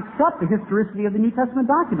do not accept the historicity of the New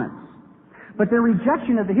Testament documents. But their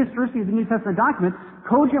rejection of the historicity of the New Testament documents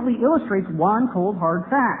cogently illustrates one cold, hard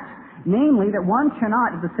fact, namely that one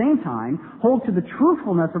cannot at the same time hold to the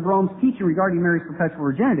truthfulness of Rome's teaching regarding Mary's perpetual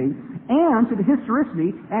virginity and to the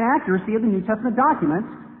historicity and accuracy of the New Testament documents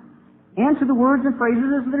and to the words and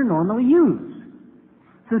phrases that are normally used,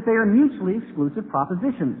 since they are mutually exclusive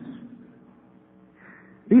propositions.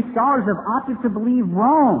 These scholars have opted to believe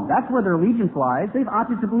Rome. That's where their allegiance lies. They've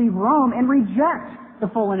opted to believe Rome and reject the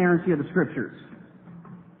full inerrancy of the Scriptures.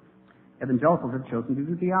 Evangelicals have chosen to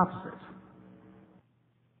do the opposite.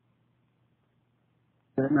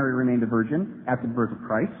 That Mary remained a virgin after the birth of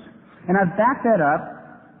Christ. And I've backed that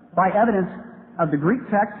up by evidence of the Greek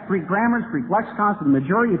text, Greek grammars, Greek lexicons, and the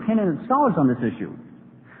majority opinion of scholars on this issue.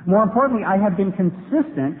 More importantly, I have been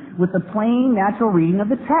consistent with the plain, natural reading of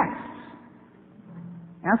the text.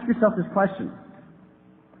 Ask yourself this question.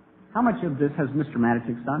 How much of this has Mr.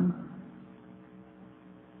 Matatics done?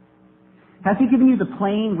 Has he given you the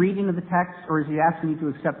plain reading of the text, or is he asking you to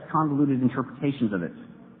accept convoluted interpretations of it?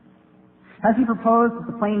 Has he proposed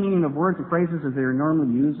the plain meaning of words and phrases as they are normally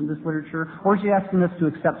used in this literature, or is he asking us to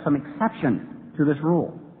accept some exception to this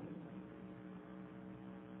rule?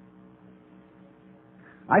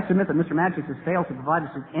 I submit that Mr. Matatics has failed to provide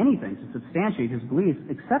us with anything to substantiate his beliefs,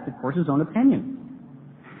 except, of course, his own opinion.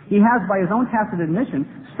 He has, by his own tacit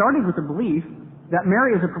admission, started with the belief that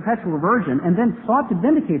Mary is a perpetual virgin, and then sought to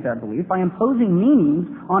vindicate that belief by imposing meanings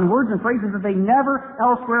on words and phrases that they never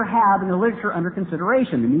elsewhere have in the literature under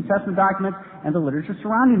consideration, the New Testament documents and the literature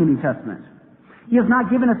surrounding the New Testament. He has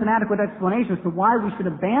not given us an adequate explanation as to why we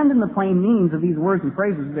should abandon the plain meanings of these words and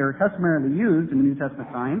phrases that are customarily used in the New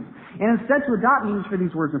Testament times, and instead to adopt meanings for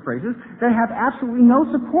these words and phrases that have absolutely no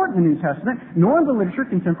support in the New Testament, nor in the literature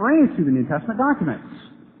contemporaneous to the New Testament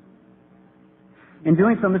documents. In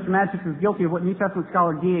doing so, Mr. Matatics is guilty of what New Testament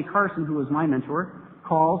scholar D.A. Carson, who was my mentor,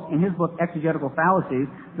 calls, in his book Exegetical Fallacies,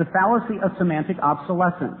 the fallacy of semantic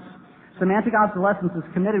obsolescence. Semantic obsolescence is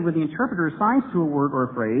committed when the interpreter assigns to a word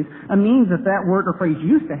or a phrase a meaning that that word or phrase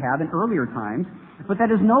used to have in earlier times, but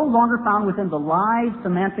that is no longer found within the live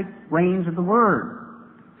semantic range of the word.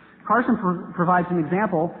 Carson provides an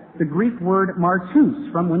example, the Greek word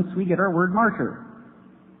martus, from whence we get our word martyr.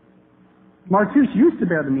 Martus used to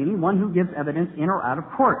bear the meaning one who gives evidence in or out of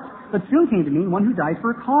court, but soon came to mean one who dies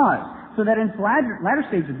for a cause, so that in its latter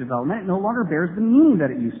stage of development it no longer bears the meaning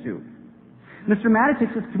that it used to. Mr.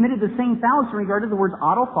 Matatics has committed the same fallacy regarding the words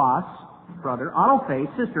autophos, brother, autophe,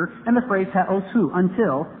 sister, and the phrase haosu,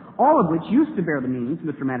 until, all of which used to bear the meanings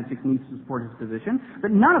Mr. Matatics needs to support his position,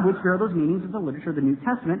 but none of which bear those meanings in the literature of the New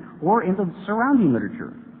Testament or in the surrounding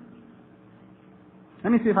literature.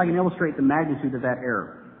 Let me see if I can illustrate the magnitude of that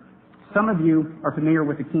error. Some of you are familiar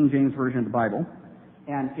with the King James Version of the Bible,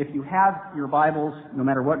 and if you have your Bibles, no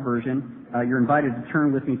matter what version, you're invited to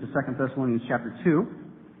turn with me to 2 Thessalonians chapter 2.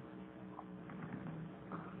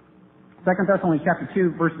 2 Thessalonians chapter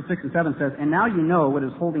 2, verses 6 and 7 says, "And now you know what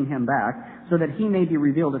is holding him back, so that he may be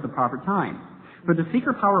revealed at the proper time. For the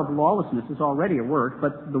secret power of lawlessness is already at work,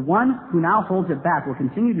 but the one who now holds it back will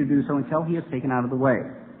continue to do so until he is taken out of the way."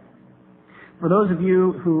 For those of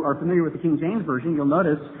you who are familiar with the King James Version, you'll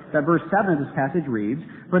notice that verse 7 of this passage reads,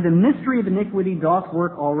 "For the mystery of iniquity doth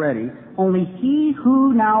work already, only he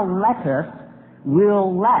who now letteth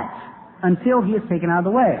will let until he is taken out of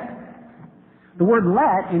the way." The word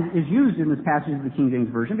let is used in this passage of the King James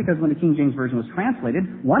Version because when the King James Version was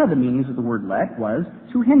translated, one of the meanings of the word let was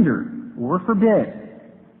to hinder or forbid.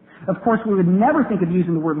 Of course, we would never think of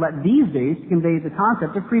using the word let these days to convey the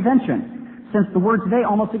concept of prevention, since the word today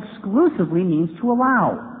almost exclusively means to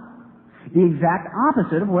allow. The exact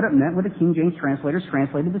opposite of what it meant when the King James translators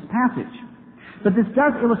translated this passage. But this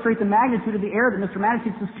does illustrate the magnitude of the error that Mr.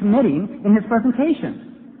 Matatics is committing in his presentation.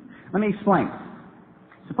 Let me explain.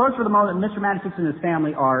 Suppose for the moment that Mr. Matatics and his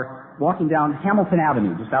family are walking down Hamilton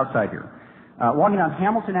Avenue, just outside here. Walking down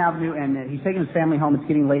Hamilton Avenue, and he's taking his family home. It's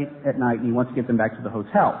getting late at night, and he wants to get them back to the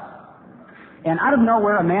hotel. And out of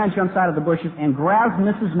nowhere, a man jumps out of the bushes and grabs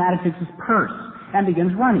Mrs. Matatics' purse and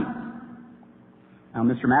begins running. Now,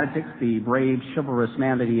 Mr. Matatics, the brave, chivalrous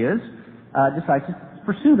man that he is, decides to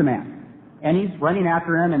pursue the man. And he's running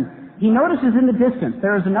after him, and he notices in the distance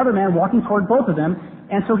there is another man walking toward both of them,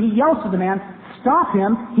 and so he yells to the man, "Stop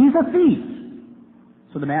him, he's a thief!"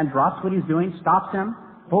 So the man drops what he's doing, stops him,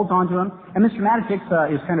 holds on to him, and Mr.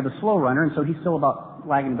 Matatics is kind of a slow runner, and so he's still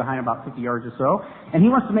lagging behind about 50 yards or so, and he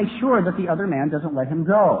wants to make sure that the other man doesn't let him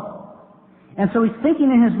go. And so he's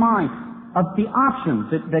thinking in his mind of the options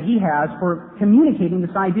that he has for communicating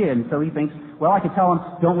this idea, and so he thinks, well, I could tell him,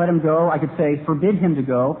 don't let him go, I could say, forbid him to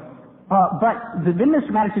go, but then Mr.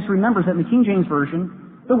 Matatics remembers that in the King James Version,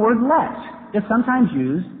 the word let is sometimes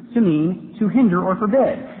used to mean to hinder or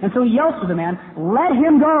forbid. And so he yells to the man, "Let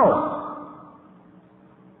him go!"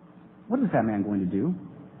 What is that man going to do?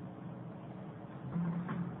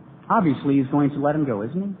 Obviously, he's going to let him go,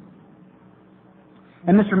 isn't he?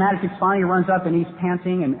 And Mr. Matatics finally runs up and he's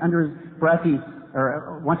panting, and under his breath,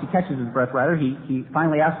 once he catches his breath, rather, he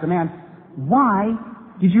finally asks the man, "Why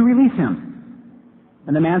did you release him?"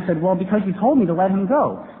 And the man said, "Well, because you told me to let him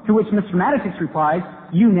go." To which Mr. Matatics replies,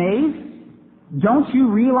 "You knave, don't you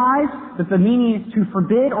realize that the meaning to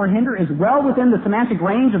forbid or hinder is well within the semantic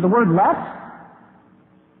range of the word let?"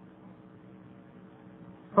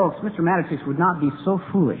 Folks, Mr. Matatics would not be so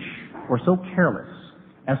foolish or so careless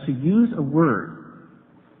as to use a word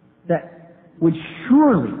that would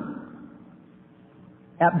surely,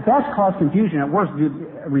 at best, cause confusion, at worst,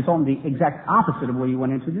 result in the exact opposite of what he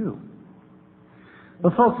went in to do.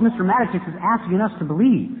 But folks, Mr. Matatics is asking us to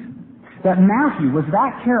believe that Matthew was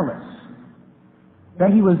that careless, that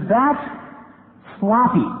he was that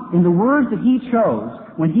sloppy in the words that he chose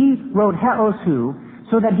when he wrote heosu,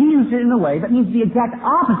 so that he used it in a way that means the exact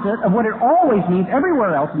opposite of what it always means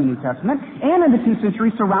everywhere else in the New Testament and in the 2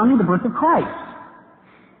 centuries surrounding the birth of Christ.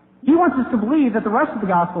 He wants us to believe that the rest of the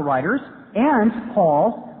gospel writers and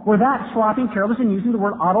Paul were that sloppy and careless in using the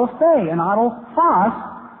word autophe and autophos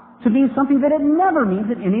to mean something that it never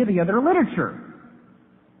means in any of the other literature.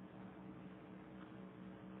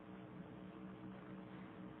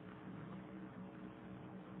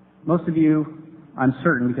 Most of you, I'm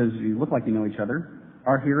certain, because you look like you know each other,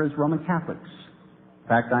 are here as Roman Catholics. In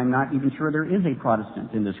fact, I'm not even sure there is a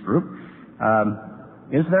Protestant in this group.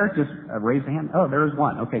 Is there? Just raise the hand. Oh, there is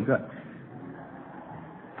one. Okay, good.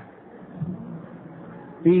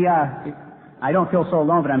 I don't feel so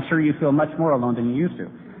alone, but I'm sure you feel much more alone than you used to.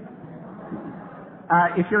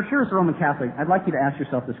 If you're here as a Roman Catholic, I'd like you to ask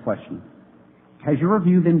yourself this question. Has your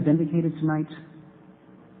view been vindicated tonight?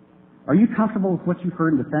 Are you comfortable with what you've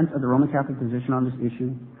heard in defense of the Roman Catholic position on this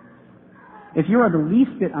issue? If you are the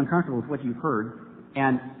least bit uncomfortable with what you've heard,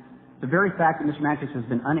 and the very fact that Mr. Matatics has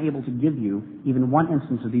been unable to give you even one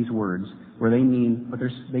instance of these words where they mean what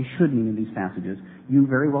they should mean in these passages, you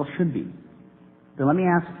very well should be. Then let me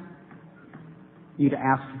ask you to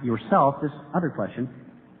ask yourself this other question.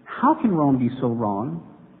 How can Rome be so wrong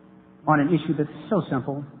on an issue that's so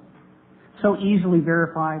simple, so easily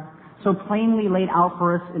verified, so plainly laid out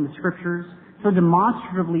for us in the Scriptures, so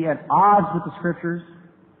demonstratively at odds with the Scriptures?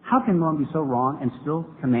 How can Rome be so wrong and still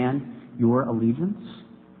command your allegiance?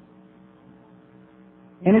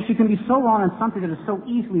 And if she can be so wrong on something that is so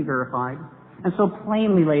easily verified and so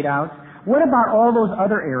plainly laid out, what about all those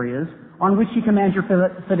other areas on which she commands your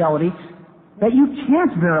fidelity that you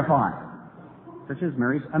can't verify, such as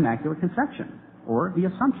Mary's Immaculate Conception or the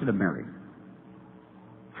Assumption of Mary?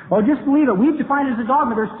 Well, just believe it. We've defined it as a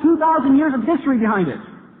dogma. There's 2,000 years of history behind it.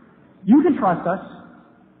 You can trust us.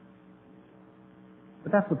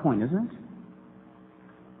 But that's the point, isn't it?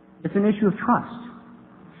 It's an issue of trust.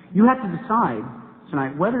 You have to decide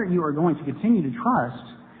tonight whether you are going to continue to trust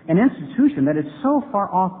an institution that is so far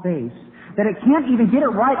off base that it can't even get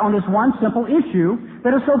it right on this one simple issue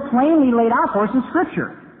that is so plainly laid out for us in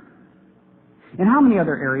Scripture. In how many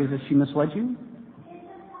other areas has she misled you?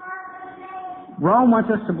 Rome wants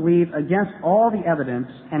us to believe against all the evidence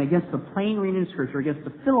and against the plain reading of Scripture, against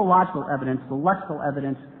the philological evidence, the lexical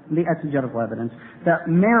evidence, and the exegetical evidence, that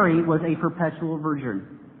Mary was a perpetual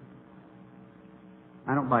virgin.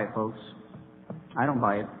 I don't buy it, folks. I don't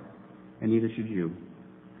buy it, and neither should you.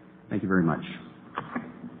 Thank you very much.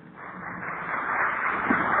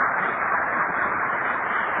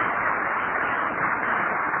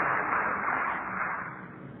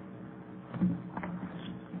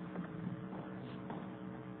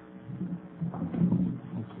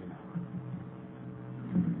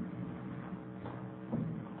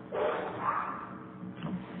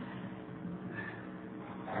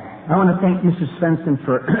 I want to thank Mr. Svendsen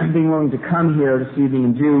for being willing to come here this evening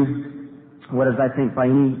and do what is, I think, by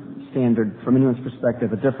any standard, from anyone's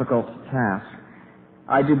perspective, a difficult task.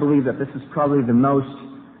 I do believe that this is probably the most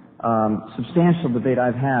substantial debate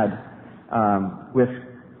I've had with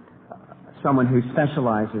someone who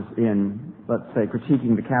specializes in, let's say,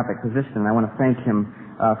 critiquing the Catholic position, and I want to thank him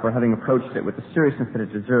for having approached it with the seriousness that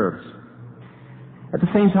it deserves. At the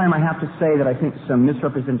same time, I have to say that I think some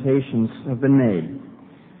misrepresentations have been made,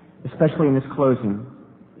 especially in this closing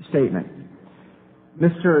statement.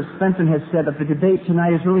 Mr. Svendsen has said that the debate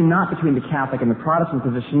tonight is really not between the Catholic and the Protestant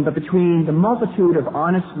position, but between the multitude of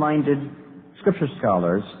honest-minded Scripture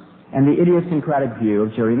scholars and the idiosyncratic view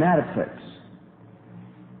of Gerry Matatics.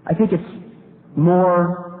 I think it's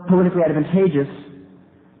more politically advantageous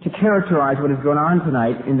to characterize what is going on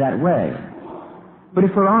tonight in that way. But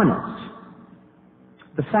if we're honest,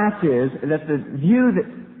 the fact is that the view that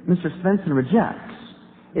Mr. Svendsen rejects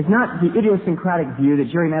is not the idiosyncratic view that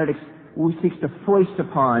Gerry Matatics seeks to foist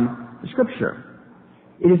upon the Scripture.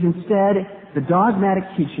 It is instead the dogmatic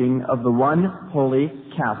teaching of the one holy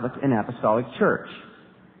Catholic and Apostolic Church.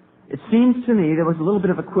 It seems to me there was a little bit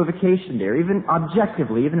of equivocation there, even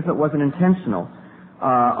objectively, even if it wasn't intentional,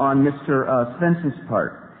 on Mr. Svendsen's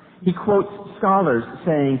part. He quotes scholars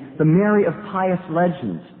saying, the Mary of pious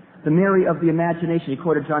legend, the Mary of the imagination, he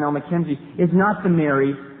quoted John L. Mackenzie, is not the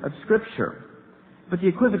Mary of Scripture. But the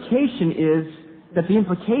equivocation is that the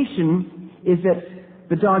implication is that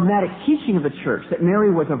the dogmatic teaching of the Church, that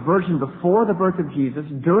Mary was a virgin before the birth of Jesus,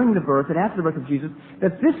 during the birth, and after the birth of Jesus,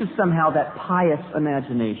 that this is somehow that pious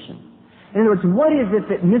imagination. In other words, what is it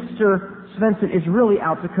that Mr. Svendsen is really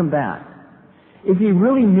out to combat? Is he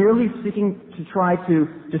really merely seeking to try to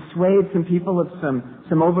dissuade some people of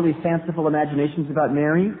some overly fanciful imaginations about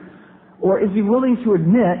Mary? Or is he willing to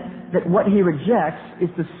admit that what he rejects is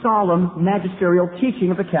the solemn magisterial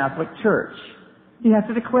teaching of the Catholic Church? He has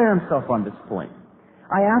to declare himself on this point.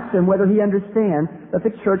 I asked him whether he understands that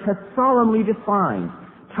the Church has solemnly defined,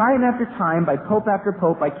 time after time, by pope after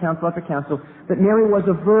pope, by council after council, that Mary was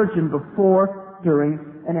a virgin before, during,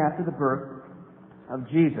 and after the birth of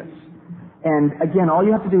Jesus. And again, all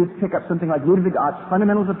you have to do is pick up something like Ludwig Ott's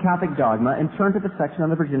Fundamentals of Catholic Dogma and turn to the section on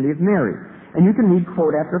the virginity of Mary. And you can read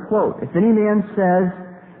quote after quote. If any man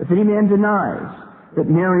denies that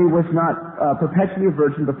Mary was not perpetually a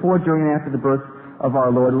virgin before, during, and after the birth of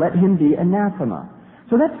our Lord, let him be anathema.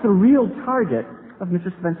 So that's the real target of Mr.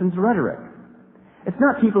 Svendsen's rhetoric. It's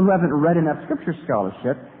not people who haven't read enough Scripture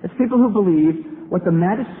scholarship. It's people who believe what the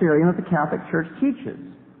magisterium of the Catholic Church teaches.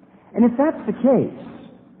 And if that's the case,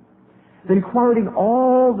 then quoting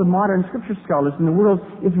all the modern Scripture scholars in the world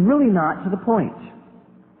is really not to the point.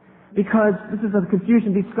 Because this is a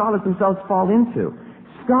confusion these scholars themselves fall into.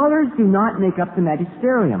 Scholars do not make up the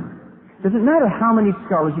magisterium. It doesn't matter how many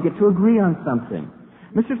scholars you get to agree on something.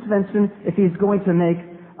 Mr. Svendsen, if he's going to make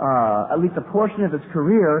at least a portion of his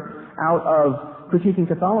career out of critiquing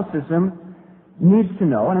Catholicism, needs to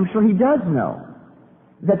know, and I'm sure he does know,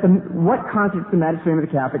 that what constitutes the magisterium of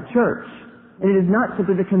the Catholic Church. And it is not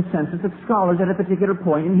simply the consensus of scholars at a particular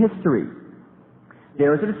point in history.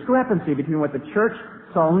 There is a discrepancy between what the Church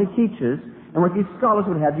solemnly teaches and what these scholars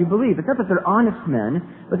would have you believe. It's not that they're honest men,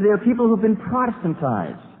 but they are people who've been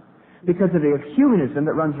Protestantized because of the ecumenism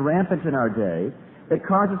that runs rampant in our day that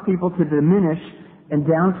causes people to diminish and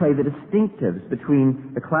downplay the distinctives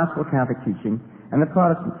between the classical Catholic teaching and the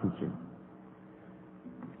Protestant teaching.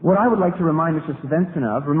 What I would like to remind Mr. Svendsen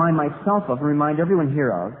of, remind myself of, and remind everyone here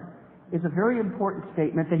of, is a very important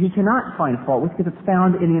statement that he cannot find fault with because it's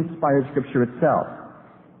found in the inspired Scripture itself.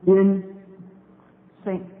 In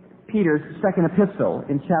St. Peter's second epistle,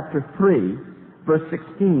 in chapter 3, verse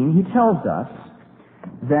 16, he tells us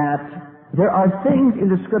that there are things in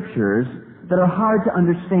the Scriptures that are hard to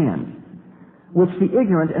understand, which the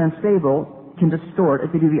ignorant and unstable can distort as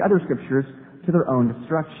they do the other Scriptures to their own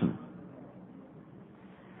destruction.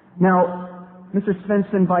 Now, Mr.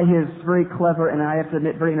 Svendsen, by his very clever and I have to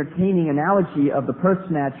admit very entertaining analogy of the purse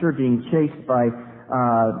snatcher being chased by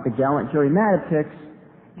the gallant Gerry Matatics,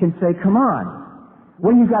 can say, come on,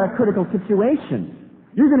 when you've got a critical situation,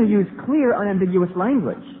 you're going to use clear, unambiguous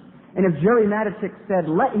language. And if Gerry Matatics said,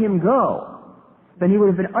 let him go, then he would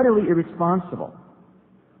have been utterly irresponsible.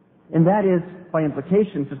 And that is, by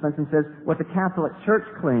implication, Mr. Svendsen says, what the Catholic Church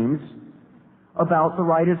claims about the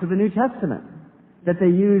writers of the New Testament. That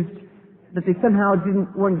they somehow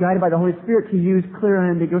weren't guided by the Holy Spirit to use clear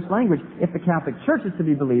and ambiguous language if the Catholic Church is to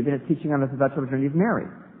be believed in its teaching on the Virginity of Mary.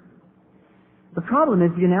 The problem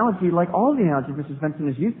is the analogy, like all the analogies Mr. Svendsen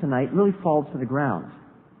has used tonight, really falls to the ground.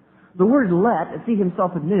 The word let, as he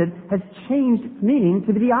himself admitted, has changed its meaning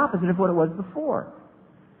to be the opposite of what it was before.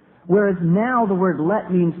 Whereas now the word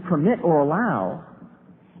let means permit or allow,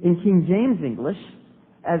 in King James English,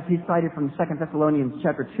 as he cited from 2 Thessalonians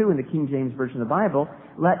chapter 2 in the King James Version of the Bible,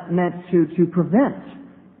 let meant to prevent.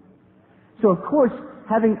 So of course,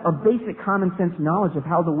 having a basic common sense knowledge of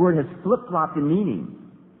how the word has flip-flopped in meaning,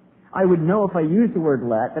 I would know if I used the word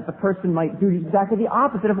let that the person might do exactly the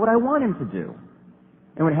opposite of what I want him to do,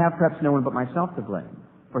 and would have perhaps no one but myself to blame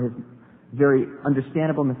for his very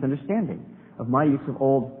understandable misunderstanding of my use of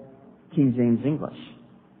old King James English.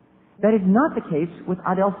 That is not the case with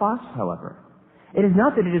adelphos, however. It is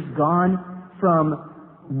not that it has gone from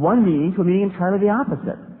one meaning to a meaning entirely the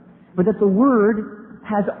opposite, but that the word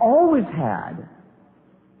has always had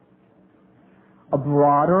a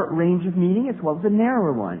broader range of meaning as well as a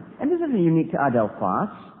narrower one. And this isn't unique to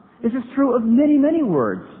adelphos. This is true of many, many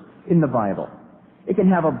words in the Bible. It can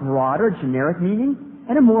have a broader, generic meaning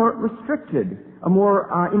and a more restricted, a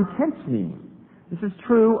more intense meaning. This is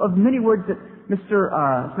true of many words that Mr.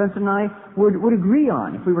 Svendsen and I would agree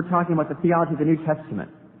on if we were talking about the theology of the New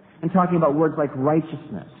Testament and talking about words like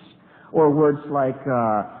righteousness or words like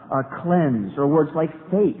cleanse or words like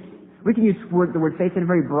faith. We can use the word faith in a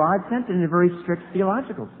very broad sense and in a very strict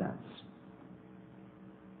theological sense.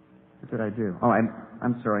 What did I do? Oh,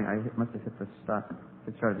 I'm sorry. I must have hit the stop.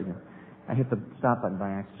 It started again. I hit the stop button by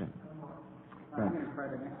accident. Right. I'm going to try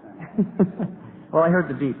that next time. Well, I heard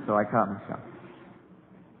the beep, so I caught myself.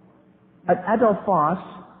 Adelphos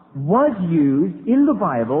was used in the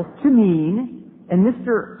Bible to mean, and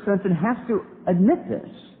Mr. Svendsen has to admit this,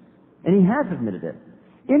 and he has admitted it,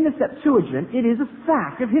 in the Septuagint, it is a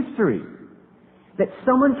fact of history that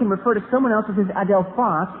someone can refer to someone else as his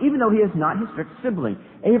adelphos, even though he is not his strict sibling.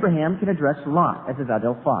 Abraham can address Lot as his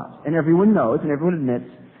adelphos, and everyone knows and everyone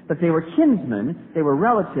admits that they were kinsmen, they were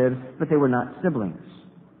relatives, but they were not siblings.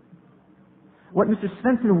 What Mr.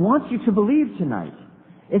 Svendsen wants you to believe tonight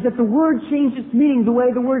is that the word changed its meaning the way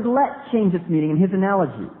the word let changed its meaning in his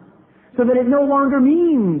analogy. So that it no longer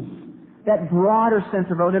means that broader sense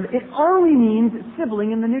of relative. It only means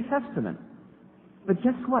sibling in the New Testament. But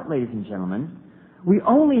guess what, ladies and gentlemen? We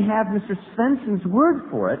only have Mr. Svendsen's word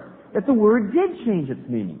for it that the word did change its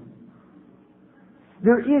meaning.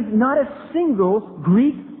 There is not a single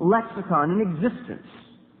Greek lexicon in existence,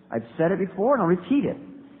 I've said it before and I'll repeat it,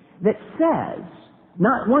 that says,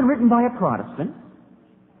 not one written by a Protestant,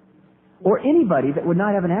 or anybody that would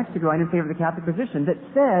not have an axe to grind in favor of the Catholic position, that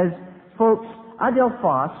says, folks,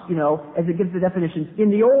 adelphos, as it gives the definitions, in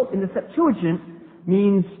the Septuagint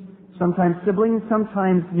means sometimes siblings,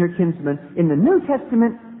 sometimes near kinsmen. In the New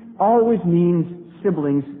Testament, always means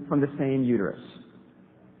siblings from the same uterus.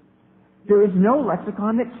 There is no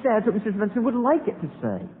lexicon that says what Mr. Svendsen would like it to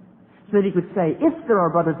say. So that he could say, if there are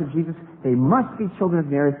brothers of Jesus, they must be children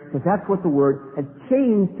of Mary, because that's what the word has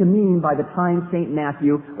changed to mean by the time St.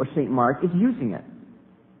 Matthew or St. Mark is using it.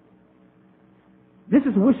 This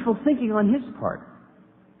is wishful thinking on his part.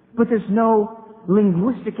 But there's no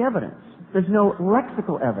linguistic evidence. There's no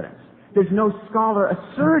lexical evidence. There's no scholar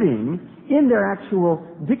asserting in their actual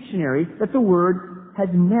dictionary that the word has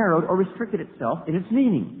narrowed or restricted itself in its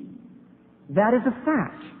meaning. That is a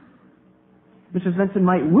fact. Mr. Svendsen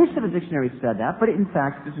might wish that a dictionary said that, but it in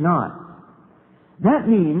fact does not. That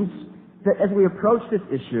means that as we approach this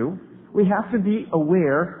issue, we have to be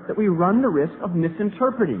aware that we run the risk of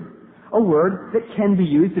misinterpreting, a word that can be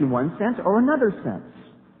used in one sense or another sense.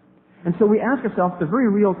 And so we ask ourselves the very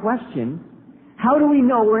real question, how do we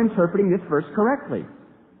know we're interpreting this verse correctly?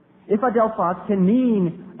 If adelphos can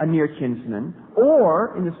mean a near kinsman,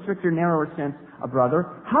 or, in the stricter, narrower sense, a brother,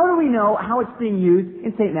 how do we know how it's being used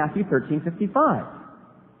in St. Matthew 13:55?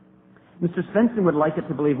 Mr. Svendsen would like it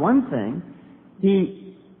to believe one thing.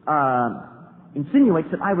 He insinuates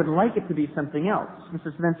that I would like it to be something else. Mr.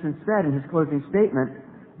 Svendsen said in his closing statement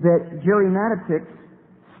that Gerry Matatics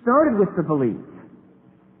started with the belief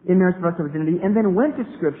in marriage for virginity and then went to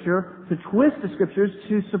Scripture to twist the Scriptures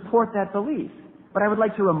to support that belief. But I would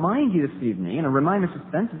like to remind you this evening, and remind Mr.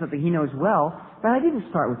 Svendsen something he knows well, that I didn't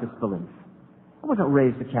start with this belief. I wasn't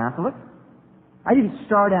raised a Catholic. I didn't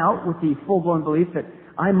start out with the full-blown belief that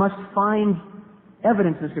I must find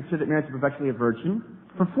evidence in Scripture that marriage is perpetually a virgin.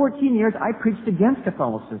 For 14 years, I preached against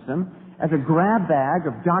Catholicism as a grab bag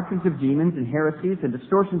of doctrines of demons and heresies and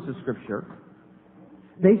distortions of Scripture,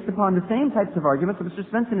 based upon the same types of arguments that Mr.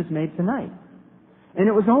 Svendsen has made tonight. And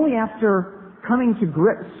it was only after coming to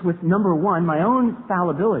grips with, number one, my own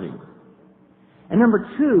fallibility, and number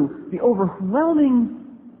two, the overwhelming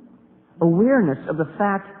awareness of the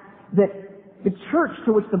fact that the church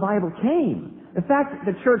to which the Bible came, the fact that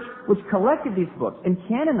the church which collected these books and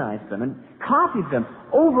canonized them and copied them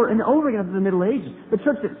over and over again after the Middle Ages, the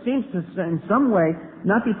church that seems to, in some way,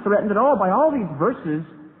 not be threatened at all by all these verses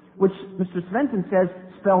which Mr. Svendsen says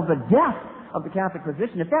spell the death of the Catholic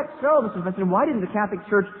position. If that's so, Mr. Svendsen, why didn't the Catholic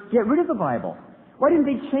Church get rid of the Bible? Why didn't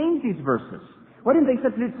they change these verses? Why didn't they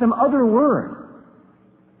substitute some other word?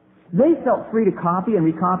 They felt free to copy and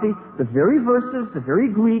recopy the very verses, the very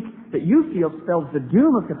Greek that you feel spells the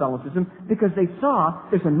doom of Catholicism, because they saw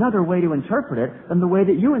there's another way to interpret it than the way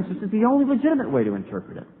that you insist is the only legitimate way to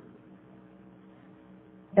interpret it.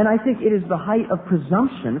 And I think it is the height of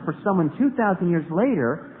presumption for someone 2,000 years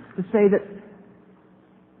later to say that,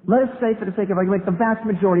 let us say, for the sake of argument, the vast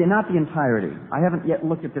majority and not the entirety. I haven't yet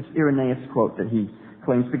looked at this Irenaeus quote that he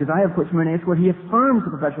claims, because I have quotes from Irenaeus where he affirms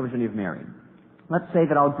the perpetual virginity of Mary. Let's say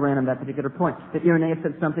that I'll grant him that particular point, that Irenaeus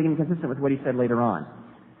said something inconsistent with what he said later on.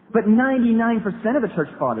 But 99% of the church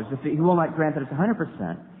fathers, who will not grant that it's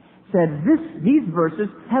 100%, said these verses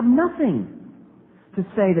have nothing to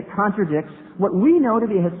say that contradicts what we know to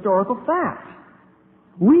be a historical fact.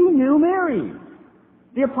 We knew Mary.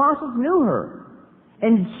 The apostles knew her.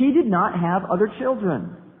 And she did not have other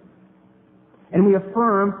children. And we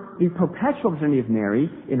affirm the perpetual virginity of Mary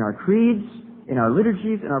in our creeds, in our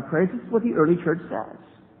liturgies, in our prayers. This is what the early church says.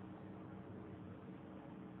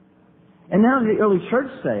 And not only did the early church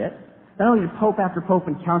say it, not only did pope after pope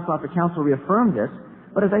and council after council reaffirm this,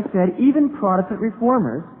 but as I said, even Protestant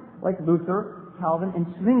reformers like Luther, Calvin, and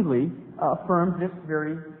Zwingli affirmed this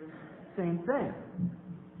very same thing.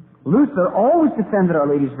 Luther always defended Our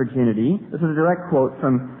Lady's virginity. This is a direct quote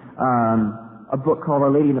from a book called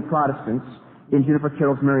Our Lady and the Protestants in Juniper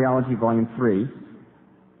Carroll's Mariology, Volume 3.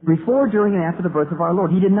 Before, during, and after the birth of our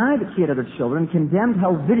Lord, he denied that she had other children, condemned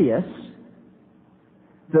Helvidius,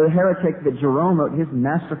 the heretic that Jerome wrote his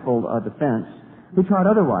masterful defense, who taught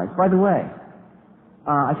otherwise. By the way,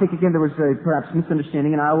 I think again there was a perhaps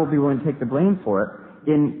misunderstanding, and I will be willing to take the blame for it,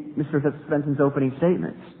 in Mr. Svendsen's opening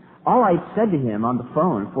statements. All I said to him on the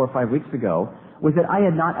phone 4 or 5 weeks ago was that I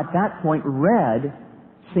had not at that point read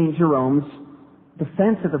St. Jerome's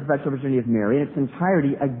defense of the perpetual virginity of Mary in its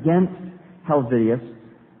entirety against Helvidius,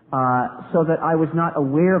 so that I was not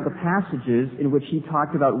aware of the passages in which he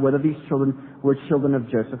talked about whether these children were children of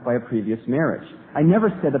Joseph by a previous marriage. I never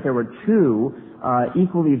said that there were two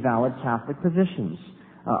equally valid Catholic positions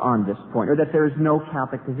on this point, or that there is no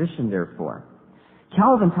Catholic position, therefore.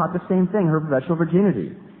 Calvin taught the same thing, her perpetual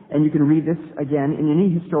virginity. And you can read this again in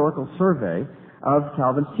any historical survey of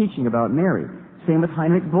Calvin's teaching about Mary. Same with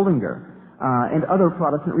Heinrich Bullinger and other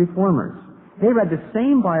Protestant reformers. They read the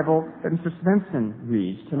same Bible that Mr. Svendsen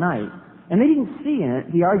reads tonight, and they didn't see in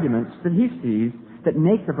it the arguments that he sees that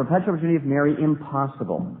make the perpetual virginity of Mary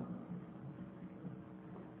impossible.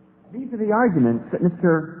 These are the arguments that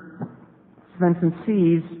Mr. Svendsen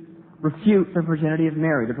sees refute the virginity of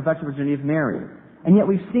Mary, the perpetual virginity of Mary. And yet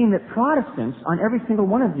we've seen that Protestants, on every single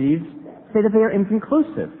one of these, say that they are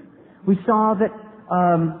inconclusive. We saw that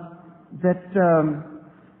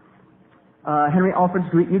Henry Alfred's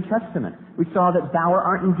Greek New Testament. We saw that Bauer,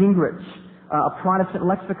 Arndt, and Gingrich, a Protestant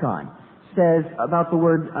lexicon, says about the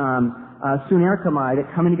word sunerchomai,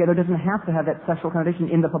 that coming together doesn't have to have that sexual connotation.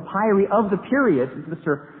 In the papyri of the period,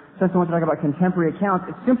 Mr. Svendsen wants to talk about contemporary accounts,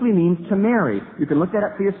 it simply means to marry. You can look that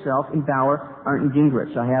up for yourself in Bauer, Arndt, and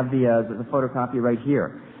Gingrich. I have the photocopy right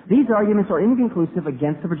here. These arguments are inconclusive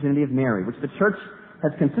against the virginity of Mary, which the Church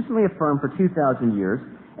has consistently affirmed for 2,000 years,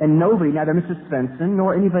 and nobody, neither Mrs. Svendsen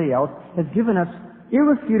nor anybody else, has given us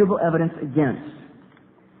irrefutable evidence against.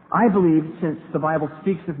 I believe, since the Bible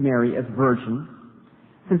speaks of Mary as virgin,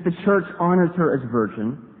 since the Church honors her as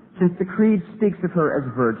virgin, since the Creed speaks of her as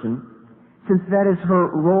virgin, since that is her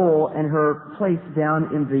role and her place down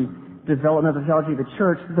in the development of the theology of the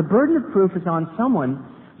Church, the burden of proof is on someone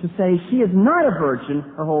to say she is not a virgin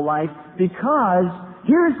her whole life because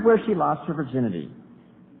here's where she lost her virginity.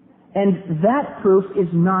 And that proof is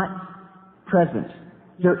not present.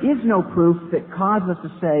 There is no proof that causes us to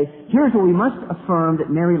say, here's where we must affirm that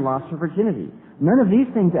Mary lost her virginity. None of these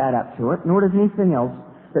things add up to it, nor does anything else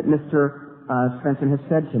that Mr. Svendsen has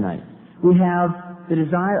said tonight. We have the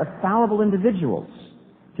desire of fallible individuals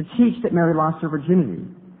to teach that Mary lost her virginity,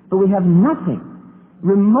 but we have nothing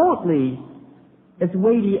remotely as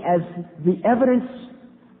weighty as the evidence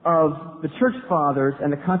of the Church Fathers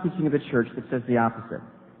and the Constitution of the Church that says the opposite.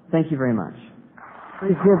 Thank you very much.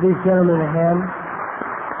 Please give these gentlemen a hand.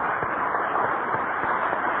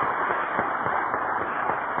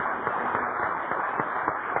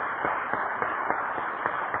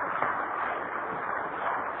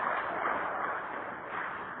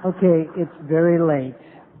 Okay, it's very late.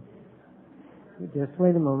 Just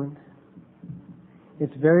wait a moment.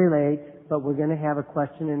 It's very late, but we're going to have a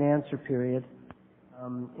question and answer period,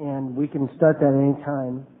 and we can start that any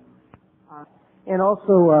time. And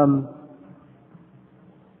also,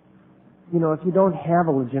 if you don't have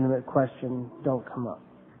a legitimate question, don't come up.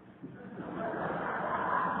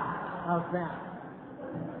 How's that?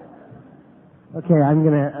 Okay, I'm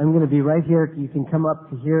gonna be right here. You can come up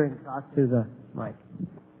to here and talk to the mic.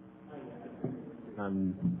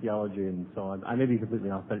 On theology and so on. I may be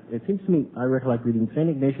completely off, but it seems to me, I recollect reading St.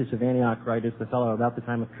 Ignatius of Antioch, right, is the fellow about the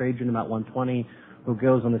time of Trajan, about 120, who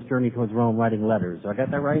goes on this journey towards Rome writing letters. Do I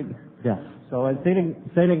get that right? Yes. So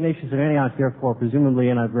St. Ignatius of Antioch, therefore, presumably,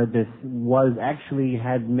 and I've read this,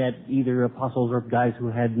 had met either apostles or guys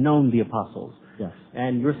who had known the apostles. Yes.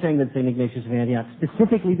 And you're saying that St. Ignatius of Antioch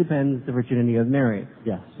specifically defends the virginity of Mary.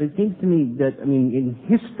 Yes. So it seems to me that, in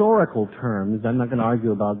historical terms, I'm not going to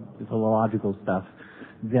argue about the philological stuff,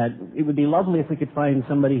 that it would be lovely if we could find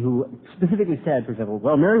somebody who specifically said, for example,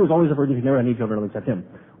 well, Mary was always a virgin, she never had any children except him.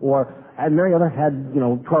 Or, and Mary had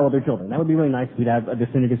 12 other children. That would be really nice if we'd have a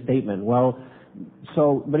definitive statement. Well,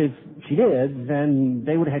 but if she did, then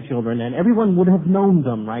they would have had children, and everyone would have known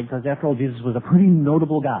them, right? Because after all, Jesus was a pretty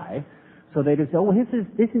notable guy. So they'd say, oh, well,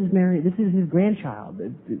 this is Mary, this is his grandchild.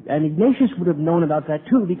 And Ignatius would have known about that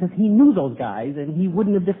too, because he knew those guys, and he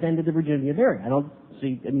wouldn't have defended the virginity of Mary.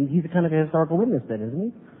 He's a kind of a historical witness then, isn't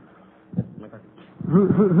he? That's my question.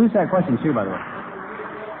 Who's that question to, by the way?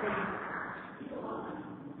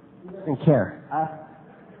 Doesn't care.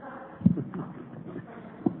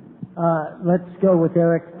 Let's go with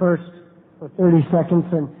Eric first for 30 seconds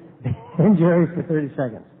and Gerry for 30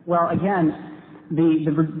 seconds. Well, again,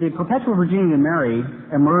 the perpetual virginity of Mary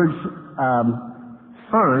emerged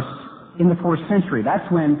first in the 4th century. That's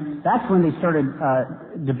when they started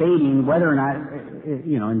debating whether or not,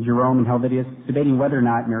 in Jerome and Helvidius, debating whether or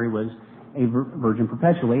not Mary was a virgin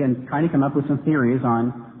perpetually, and trying to come up with some theories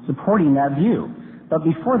on supporting that view. But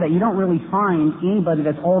before that, you don't really find anybody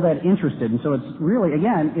that's all that interested, and so it's really,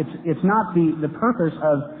 again, it's not the purpose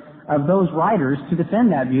of those writers to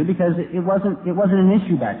defend that view, because it wasn't an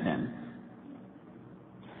issue back then.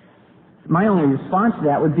 My only response to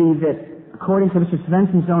that would be that, according to Mr.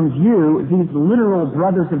 Svendsen's own view, these literal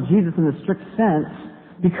brothers of Jesus in the strict sense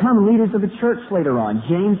become leaders of the church later on.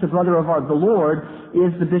 James, the brother of the Lord,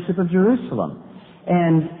 is the Bishop of Jerusalem.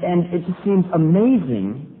 And it just seems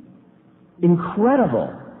amazing,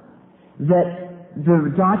 incredible, that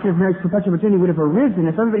the doctrine of Mary's perpetual virginity would have arisen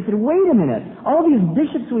if everybody said, wait a minute, all these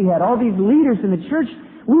bishops we had, all these leaders in the church,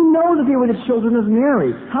 we know that they were the children of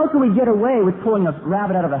Mary. How can we get away with pulling a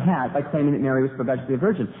rabbit out of a hat by claiming that Mary was perpetually a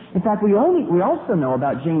virgin? In fact, we also know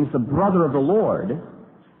about James, the brother of the Lord,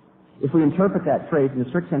 if we interpret that phrase in the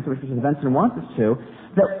strict sense which Mr. Svendsen wants us to,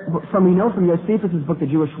 that we know from Josephus' book, The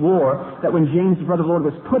Jewish War, that when James, the brother of the Lord,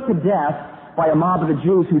 was put to death by a mob of the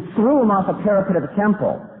Jews who threw him off a parapet of the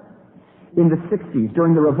temple in the 60s,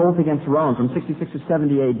 during the revolt against Rome from 66 to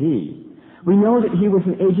 70 A.D., we know that he was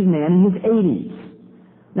an aged man in his 80s.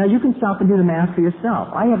 Now, you can stop and do the math for yourself.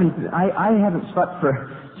 I haven't slept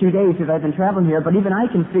for 2 days because I've been traveling here, but even I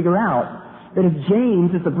can figure out that if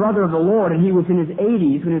James is the brother of the Lord and he was in his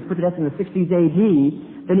 80s when he was put to death in the 60s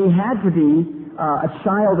A.D., then he had to be a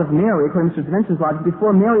child of Mary, according to Mr. Svendsen's logic,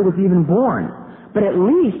 before Mary was even born. But at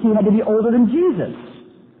least he had to be older than Jesus.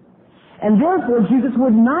 And therefore, Jesus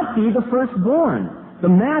would not be the firstborn. The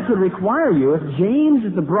math would require you, if James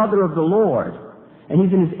is the brother of the Lord, and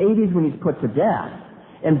he's in his 80s when he's put to death,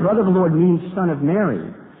 And brother of the Lord means son of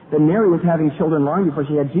Mary. That Mary was having children long before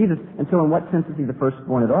she had Jesus, and so in what sense is he the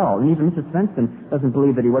firstborn at all? And even Mrs. Svendsen doesn't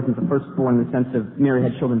believe that he wasn't the firstborn in the sense of Mary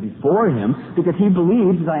had children before him, because he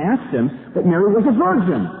believes, as I asked him, that Mary was a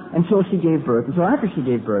virgin until she gave birth, until after she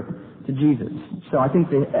gave birth to Jesus. So I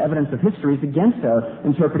think the evidence of history is against us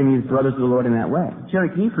interpreting these brothers of the Lord in that way.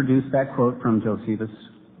 Gerry, can you produce that quote from Josephus?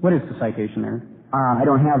 What is the citation there? I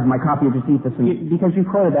don't have my copy of Josephus, Because you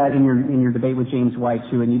quoted that in your debate with James White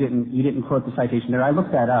too, and you didn't quote the citation there. I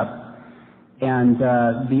looked that up, and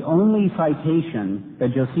the only citation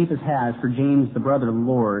that Josephus has for James, the brother of the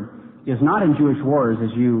Lord, is not in Jewish Wars,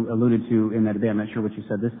 as you alluded to in that debate. I'm not sure what you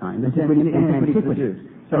said this time. It's in Antiquities.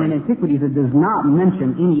 So in Antiquities, it does not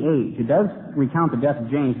mention any age. It does recount the death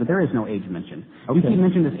of James, but there is no age mentioned. Okay. You keep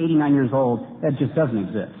mentioning this 89 years old. That just doesn't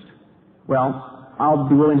exist. Well, I'll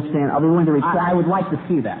be willing to retract. I would like to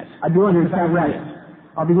see that. I'd be willing to Because I retract. read it.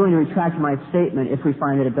 I'll be willing to retract my statement if we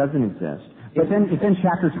find that it doesn't exist. It's in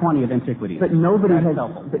chapter 20 of Antiquities. But nobody That's has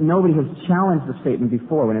helpful. challenged the statement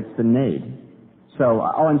before when it's been made. So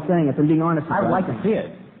all I'm saying, if I'm being honest, I would like to see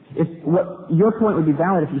it. Your point would be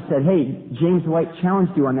valid if you said, "Hey, James White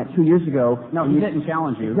challenged you on that 2 years ago." No, he didn't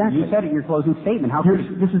challenge you. Exactly. You said it in your closing statement. How could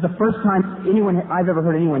you? This is the first time I've ever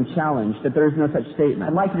heard anyone challenge that there is no such statement.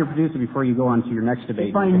 I'd like you to produce it before you go on to your next debate.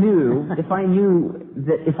 If I knew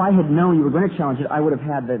that if I had known you were going to challenge it, I would have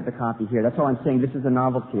had the copy here. That's all I'm saying. This is a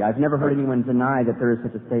novelty. I've never heard anyone deny that there is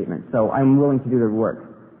such a statement. So I'm willing to do the work.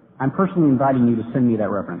 I'm personally inviting you to send me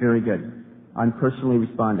that reference. Very good. I'm personally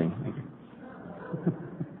responding. Thank you.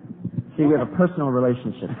 See, we have a personal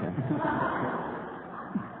relationship here.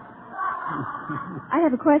 I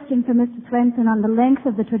have a question for Mr. Svendsen on the length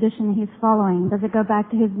of the tradition he's following. Does it go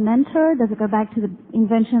back to his mentor? Does it go back to the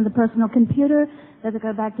invention of the personal computer? Does it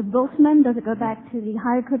go back to Bultmann? Does it go back to the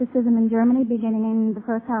higher criticism in Germany beginning in the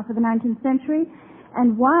first half of the 19th century?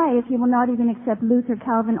 And why, if he will not even accept Luther,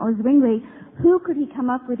 Calvin, or Zwingli, who could he come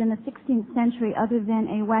up with in the 16th century other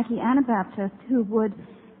than a wacky Anabaptist who would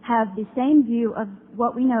have the same view of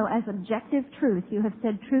what we know as objective truth? You have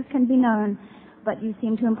said truth can be known, but you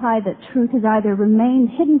seem to imply that truth has either remained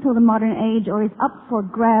hidden till the modern age or is up for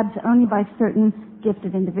grabs only by certain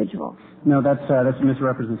gifted individuals. No, that's a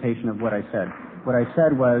misrepresentation of what I said. What I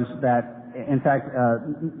said was that, in fact,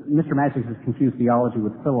 Mr. Matatics has confused theology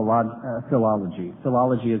with philology.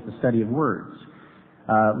 Philology is the study of words.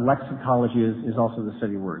 Lexicology is also the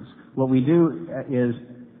study of words. What we do is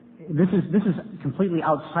this is completely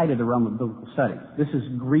outside of the realm of biblical study. This is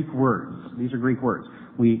Greek words. These are Greek words.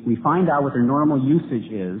 We find out what their normal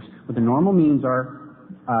usage is, what the normal meanings are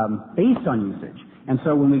based on usage. And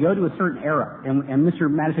so when we go to a certain era, and Mr.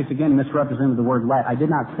 Matatics again misrepresented the word let. I did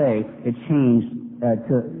not say it changed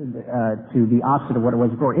to the opposite of what it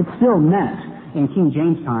was before. It still meant in King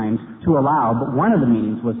James times to allow, but one of the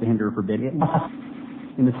meanings was to hinder or forbid.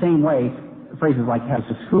 In the same way, phrases like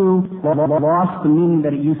who lost the meaning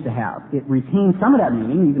that it used to have. It retained some of that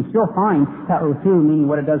meaning. You can still find who meaning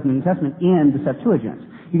what it does in the New Testament in the Septuagint.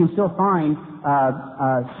 You can still find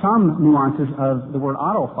some nuances of the word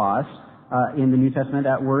autophos in the New Testament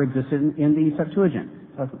that were existed in the Septuagint.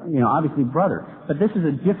 Obviously brother. But this is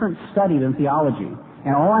a different study than theology.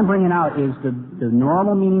 And all I'm bringing out is the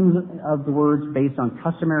normal meanings of the words based on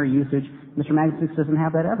customary usage. Mr. Matatics doesn't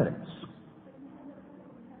have that evidence.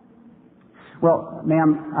 Well,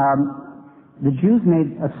 ma'am, the Jews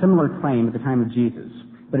made a similar claim at the time of Jesus.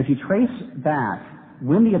 But if you trace back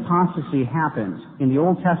when the apostasy happened in the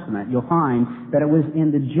Old Testament, you'll find that it was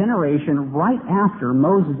in the generation right after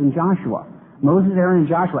Moses and Joshua. Moses, Aaron, and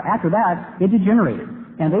Joshua. After that, it degenerated.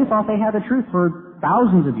 And they thought they had the truth for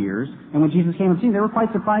thousands of years. And when Jesus came on the scene, they were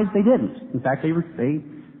quite surprised they didn't. In fact, they were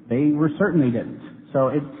certain they didn't.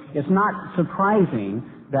 So it's not surprising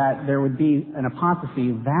that there would be an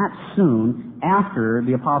apostasy that soon after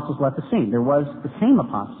the apostles left the scene. There was the same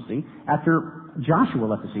apostasy after Joshua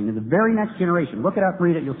left the scene in the very next generation. Look it up,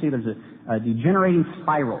 read it, you'll see there's a degenerating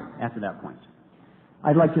spiral after that point.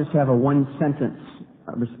 I'd like just to have a one-sentence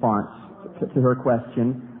response to her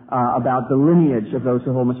question about the lineage of those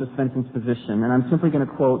who hold Mr. Svendsen's position. And I'm simply going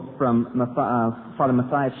to quote from Father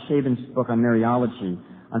Matthias Shaben's book on Mariology.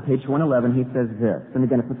 On page 111, he says this. And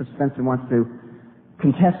again, if Mr. Svendsen wants to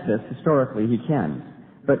contest this historically, he can.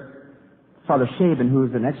 But Father Shaben, who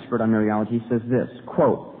is an expert on Mariology, says this,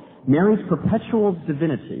 quote, Mary's perpetual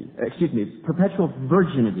virginity.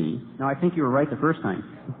 Now, I think you were right the first time.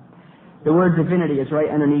 The word divinity is right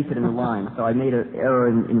underneath it in the line, so I made an error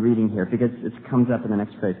in reading here because it comes up in the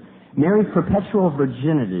next phrase. Mary's perpetual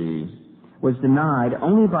virginity was denied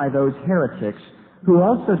only by those heretics who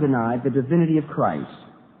also denied the divinity of Christ,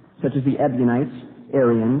 such as the Ebionites,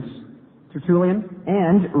 Arians, Tertullian,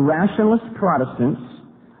 and rationalist Protestants,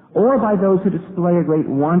 or by those who display a great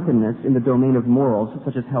wantonness in the domain of morals,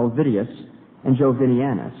 such as Helvidius and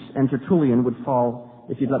Jovinianus. And Tertullian would fall,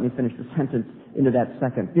 if you'd let me finish the sentence, into that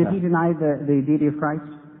second. Did he deny the deity of Christ?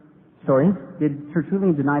 Sorry? Did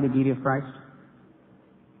Tertullian deny the deity of Christ?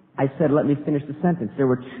 I said, let me finish the sentence. There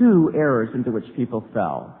were two errors into which people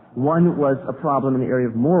fell. One was a problem in the area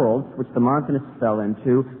of morals, which the Montanists fell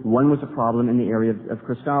into. One was a problem in the area of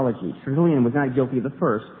Christology. Tertullian was not guilty of the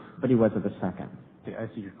first, but he was of the second. Okay,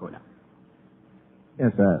 I see your quote now.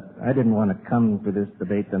 Yes, I didn't want to come to this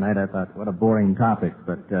debate tonight. I thought, what a boring topic.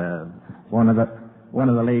 But one of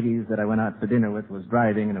the ladies that I went out to dinner with was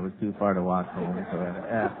driving, and it was too far to walk home. So,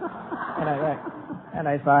 and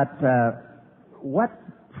I thought, what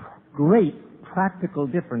great practical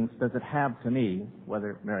difference does it have to me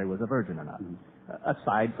whether Mary was a virgin or not?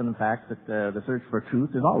 Aside from the fact that the search for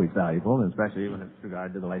truth is always valuable, and especially when it's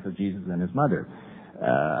regard to the life of Jesus and his mother.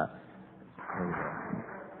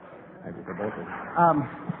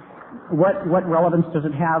 What relevance does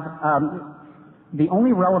it have? The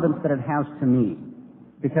only relevance that it has to me,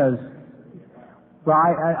 because, well,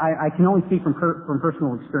 I can only speak from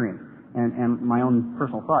personal experience and my own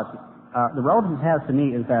personal thoughts. The relevance it has to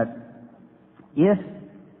me is that if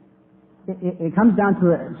it comes down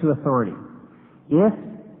to authority. If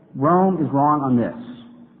Rome is wrong on this,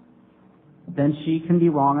 then she can be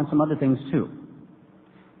wrong on some other things too.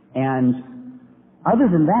 And other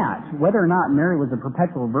than that, whether or not Mary was a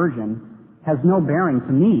perpetual virgin has no bearing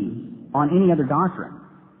to me on any other doctrine.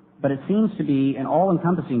 But it seems to be an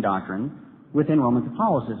all-encompassing doctrine within Roman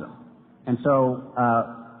Catholicism. And so,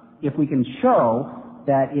 if we can show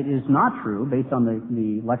that it is not true based on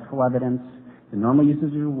the lexical evidence, the normal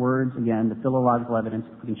usage of words, again, the philological evidence,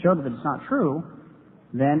 if we can show that it's not true,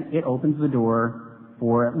 then it opens the door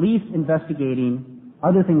for at least investigating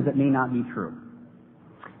other things that may not be true.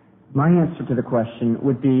 My answer to the question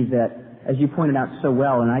would be that, as you pointed out so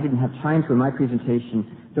well, and I didn't have time to in my presentation,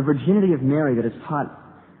 the virginity of Mary that is taught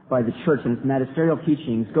by the Church and its magisterial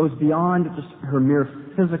teachings goes beyond just her mere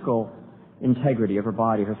physical integrity of her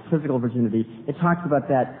body, her physical virginity. It talks about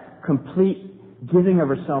that complete giving of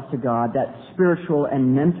herself to God, that spiritual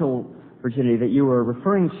and mental virginity that you were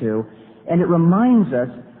referring to, and it reminds us,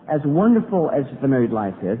 as wonderful as the married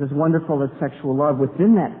life is, as wonderful as sexual love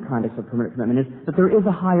within that context of permanent commitment is, that there is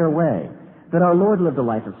a higher way, that our Lord lived a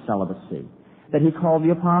life of celibacy, that He called the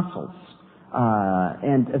apostles,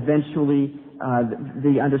 and eventually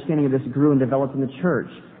the understanding of this grew and developed in the Church.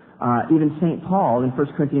 Even St. Paul in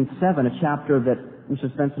 1 Corinthians 7, a chapter that Mr.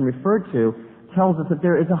 Svendsen referred to, tells us that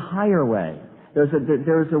there is a higher way.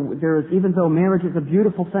 Even though marriage is a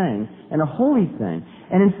beautiful thing and a holy thing,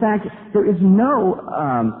 and in fact, there is no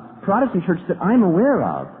Protestant church that I'm aware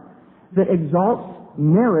of that exalts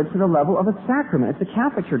marriage to the level of a sacrament, as the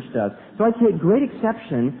Catholic Church does. So I take great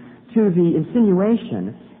exception to the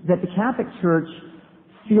insinuation that the Catholic Church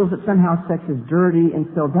feels that somehow sex is dirty, and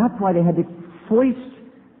so that's why they had to foist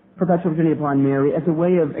perpetual virginity upon Mary as a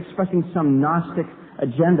way of expressing some Gnostic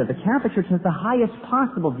agenda. The Catholic Church has the highest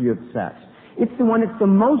possible view of sex. It's the one that's the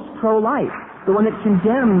most pro-life, the one that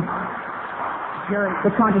condemns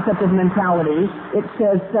the contraceptive mentality. It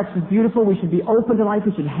says sex is beautiful, we should be open to life,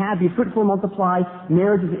 we should be fruitful, multiply,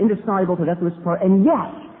 marriage is indissoluble to death of its part. And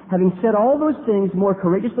yet, having said all those things more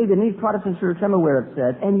courageously than any Protestant church I'm aware of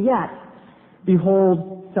says, and yet,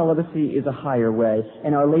 behold, celibacy is a higher way.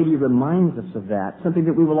 And Our Lady reminds us of that, something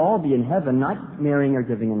that we will all be in heaven, not marrying or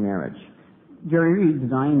giving in marriage. Gerry, are you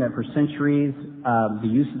denying that for centuries the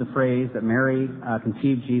use of the phrase that Mary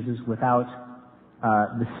conceived Jesus without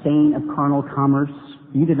the stain of carnal commerce?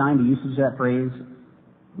 Are you denying the usage of that phrase?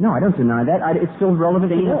 No, I don't deny that. It's still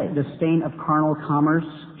relevant today. The stain of carnal commerce,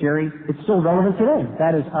 Gerry? It's still relevant today.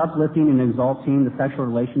 That is uplifting and exalting the sexual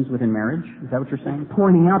relations within marriage? Is that what you're saying?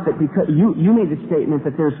 Pointing out that because you made the statement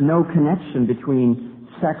that there's no connection between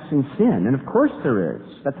sex and sin, and of course there is.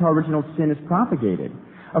 That's how original sin is propagated.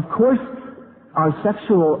 Of course,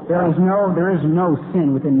 there is no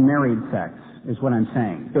sin within married sex, is what I'm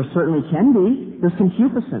saying. There certainly can be. There's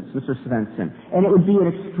concupiscence, Mr. Svendsen. And it would be an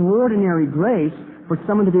extraordinary grace for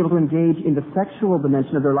someone to be able to engage in the sexual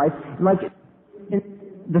dimension of their life. Like,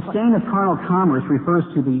 the stain of carnal commerce refers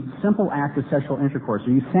to the simple act of sexual intercourse.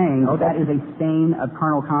 Are you saying that is a stain of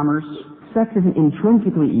carnal commerce? Sex isn't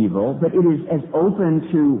intrinsically evil, but it is as open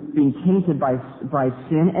to being tainted by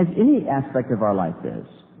sin as any aspect of our life is.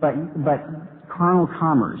 But carnal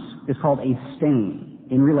commerce is called a stain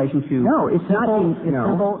in relation to no, it's simple, not.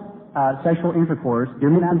 simple sexual intercourse.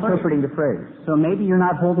 You're misinterpreting the phrase. So maybe you're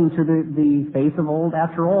not holding to the faith of old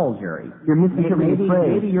after all, Jerry. You're misinterpreting the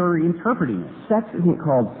phrase. Maybe you're interpreting it. Sex isn't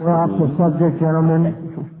called. We're off the subject,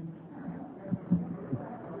 gentlemen.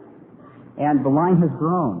 And the line has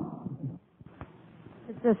grown.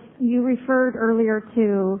 You referred earlier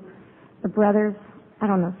to the brothers. I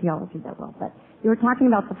don't know theology that well, but you were talking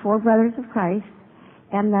about the four brothers of Christ,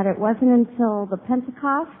 and that it wasn't until the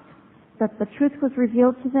Pentecost that the truth was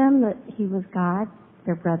revealed to them that he was God,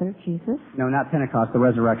 their brother Jesus. No, not Pentecost, the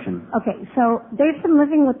resurrection. Okay, so they've been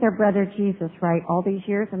living with their brother Jesus, right, all these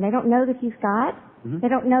years, and they don't know that he's God. Mm-hmm. They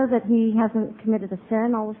don't know that he hasn't committed a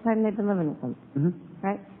sin all this time they've been living with him,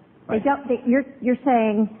 right? They don't. You're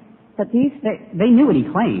saying that they knew what he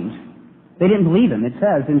claimed. They didn't believe him. It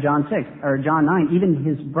says in John 6 or John 9, even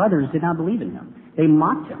his brothers did not believe in him. They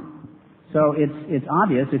mocked him. So it's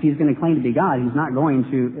obvious if he's going to claim to be God, he's not going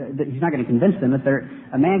to convince them. If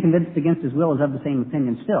a man convinced against his will is of the same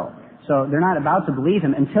opinion still. So they're not about to believe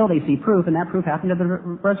him until they see proof, and that proof happened at the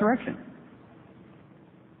resurrection.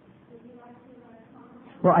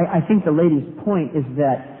 Well, I think the lady's point is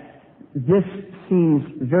that this seems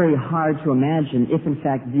very hard to imagine if, in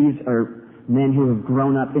fact, these are men who have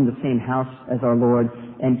grown up in the same house as our Lord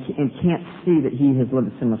and can't see that he has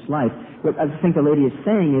lived a sinless life. What I think the lady is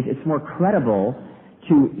saying is it's more credible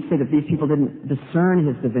to say that these people didn't discern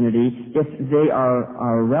his divinity if they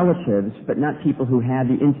are relatives, but not people who had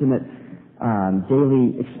the intimate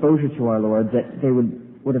daily exposure to our Lord, that they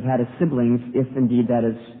would have had as siblings if indeed that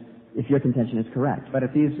is, if your contention is correct. But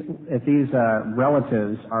if these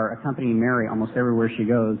relatives are accompanying Mary almost everywhere she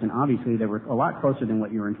goes, then obviously they were a lot closer than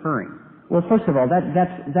what you're inferring. Well, first of all,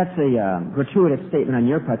 that's a gratuitous statement on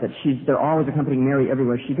your part that they're always accompanying Mary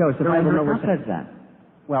everywhere she goes. The Bible nowhere says that.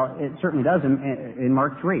 Well, it certainly does in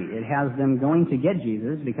Mark 3. It has them going to get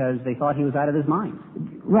Jesus because they thought he was out of his mind.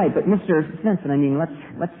 Right, but Mr. Svendsen, I mean,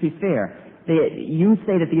 let's be fair. You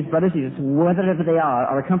say that these brothers Jesus, whatever they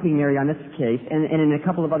are accompanying Mary on this case, and in a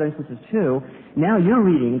couple of other instances too. Now you're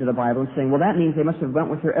reading into the Bible and saying, well, that means they must have went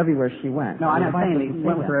with her everywhere she went. No, I'm not saying they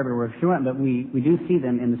went with her everywhere she went, but we do see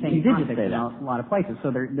them in the same context in a lot of places.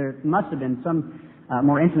 So there must have been some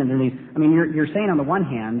more intimate than these. I mean, you're saying on the one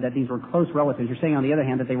hand that these were close relatives. You're saying on the other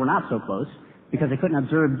hand that they were not so close because they couldn't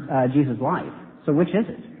observe Jesus' life. So which is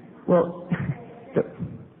it? Well,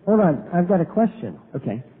 hold on. I've got a question.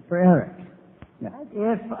 Okay. For Eric. Yeah.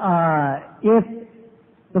 If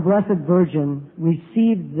the Blessed Virgin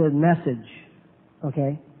received the message,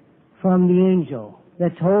 okay, from the angel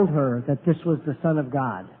that told her that this was the Son of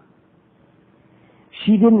God,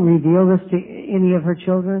 she didn't reveal this to any of her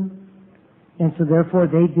children, and so therefore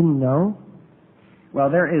they didn't know? Well,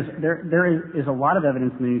 there is a lot of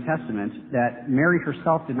evidence in the New Testament that Mary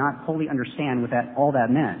herself did not fully understand what all that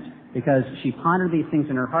meant, because she pondered these things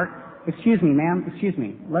in her heart. Excuse me, ma'am. Excuse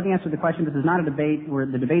me. Let me answer the question. This is not a debate where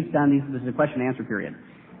the debate's done. This is a question and answer period.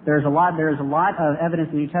 There is a lot of evidence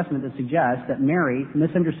in the New Testament that suggests that Mary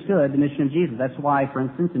misunderstood the mission of Jesus. That's why, for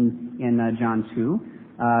instance, in John 2,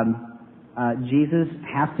 Jesus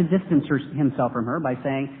has to distance himself from her by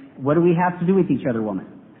saying, "What do we have to do with each other, woman?"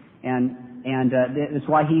 And that's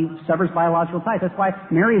why he severs biological ties. That's why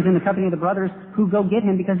Mary is in the company of the brothers who go get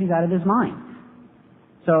him because he's out of his mind.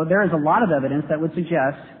 So there is a lot of evidence that would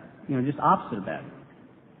suggest, just opposite of that.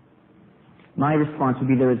 My response would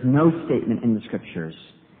be there is no statement in the Scriptures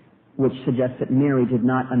which suggests that Mary did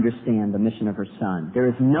not understand the mission of her Son. There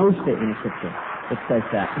is no statement in Scripture that says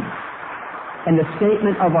that. And the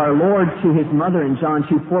statement of our Lord to his mother in John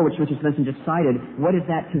 2:4, which Mr. Svendsen just cited, "What is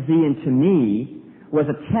that to thee and to me?" was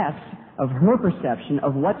a test of her perception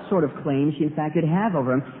of what sort of claim she in fact did have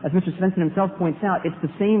over him. As Mr. Svendsen himself points out, it's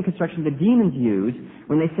the same construction the demons use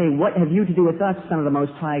when they say, "What have you to do with us, Son of the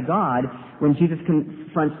Most High God?" when Jesus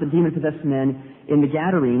confronts the demon-possessed men in the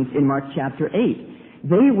Gadarenes in Mark chapter 8.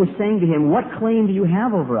 They were saying to him, "What claim do you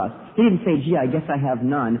have over us?" He didn't say, "Gee, I guess I have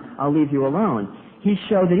none. I'll leave you alone." He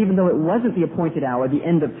showed that even though it wasn't the appointed hour, the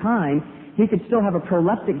end of time, he could still have a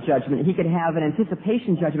proleptic judgment. He could have an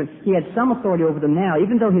anticipation judgment. He had some authority over them now.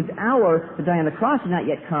 Even though his hour to die on the cross had not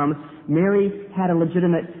yet come, Mary had a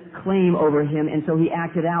legitimate claim over him, and so he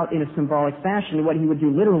acted out in a symbolic fashion what he would do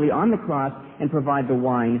literally on the cross and provide the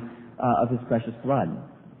wine of his precious blood.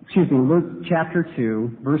 Luke chapter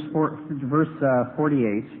 2, verse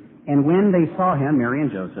 48. And when they saw him, Mary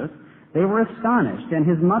and Joseph, they were astonished. And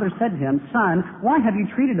his mother said to him, "Son, why have you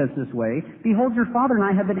treated us this way? Behold, your father and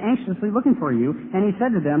I have been anxiously looking for you." And he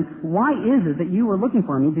said to them, "Why is it that you were looking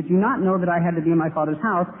for me? Did you not know that I had to be in my father's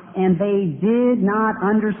house?" And they did not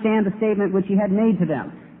understand the statement which he had made to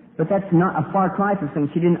them. But that's not a far cry from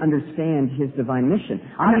saying she didn't understand his divine mission.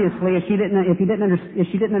 Obviously, if she didn't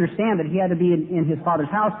understand that he had to be in his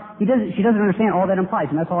father's house, she doesn't understand all that implies,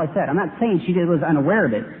 and that's all I said. I'm not saying she was unaware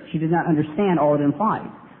of it. She did not understand all it implied.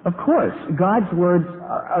 Of course, God's words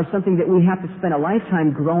are something that we have to spend a lifetime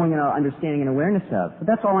growing in our understanding and awareness of. But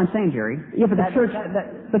that's all I'm saying, Jerry. Yeah, but the church.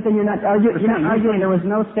 But then you're not arguing. There was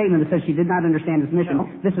no statement that says she did not understand his mission. No.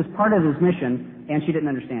 This is part of his mission, and she didn't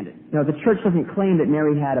understand it. No, the church doesn't claim that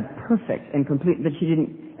Mary had a perfect and complete, that she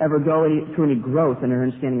didn't ever go through any growth in her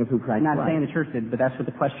understanding of who Christ was. I'm not saying the church did, but that's what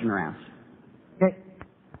the questioner asked. Okay.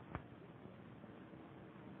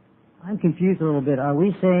 I'm confused a little bit. Are we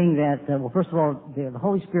saying that, well, first of all, the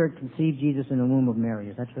Holy Spirit conceived Jesus in the womb of Mary?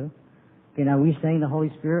 Is that true? Okay, now are we saying the Holy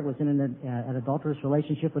Spirit was in an adulterous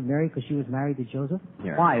relationship with Mary because she was married to Joseph?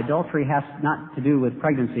 Yeah. Why? Adultery has not to do with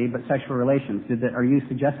pregnancy, but sexual relations. Are you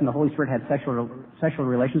suggesting the Holy Spirit had sexual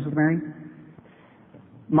relations with Mary?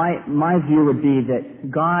 My view would be that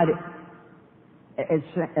God,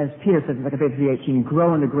 as Peter says in 2 Peter 3:18,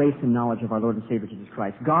 grow in the grace and knowledge of our Lord and Savior Jesus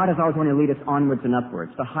Christ. God is always wanting to lead us onwards and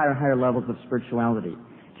upwards to higher and higher levels of spirituality.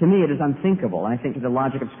 To me, it is unthinkable, and I think to the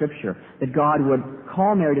logic of Scripture, that God would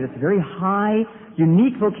call Mary to this very high,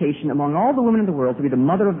 unique vocation among all the women in the world to be the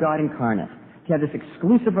mother of God incarnate, to have this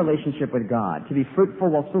exclusive relationship with God, to be fruitful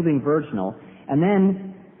while still being virginal, and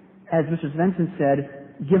then, as Mr. Svendsen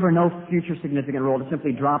said, give her no future significant role, to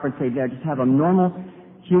simply drop her and say, there, just have a normal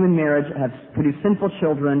human marriage, produce sinful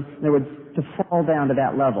children, in other words, to fall down to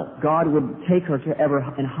that level. God would take her to ever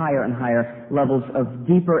and higher levels of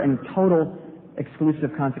deeper and total exclusive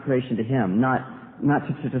consecration to Him, not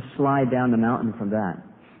to slide down the mountain from that.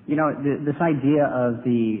 You know, this idea of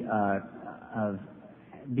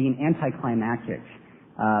being anticlimactic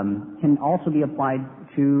can also be applied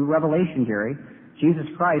to Revelation, Gerry. Jesus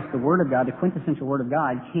Christ, the Word of God, the quintessential Word of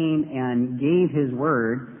God, came and gave His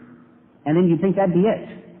Word, and then you'd think that'd be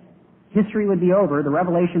it. History would be over. The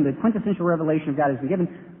revelation, the quintessential revelation of God has been given.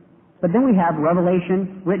 But then we have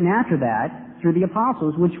revelation written after that through the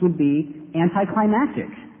apostles, which would be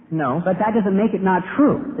anticlimactic. No. But that doesn't make it not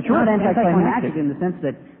true. It's not anticlimactic in the sense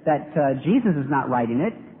that Jesus is not writing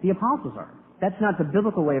it, the apostles are. That's not the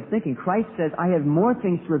biblical way of thinking. Christ says, I have more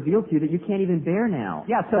things to reveal to you that you can't even bear now.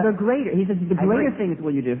 Yeah, so they're greater. He says, the greater things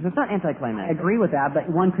will you do. So it's not anticlimactic. I agree with that, but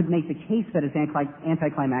one could make the case that it's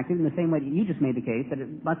anticlimactic in the same way that you just made the case, that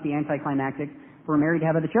it must be anticlimactic for Mary to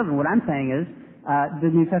have other children. What I'm saying is,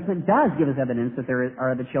 the New Testament does give us evidence that there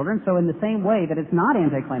are other children, so in the same way that it's not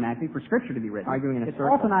anticlimactic for Scripture to be written, it's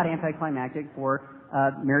also not anticlimactic for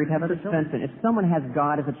Mary to have other children. Svendsen, if someone has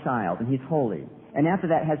God as a child, and he's holy, and after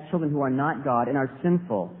that has children who are not God and are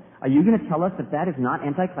sinful, are you going to tell us that that is not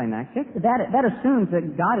anticlimactic? That assumes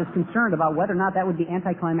that God is concerned about whether or not that would be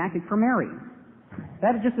anticlimactic for Mary.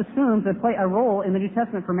 That just assumes that play a role in the New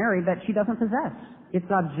Testament for Mary that she doesn't possess.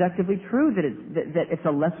 It's objectively true that it's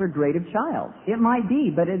a lesser graded child. It might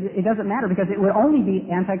be, but it doesn't matter because it would only be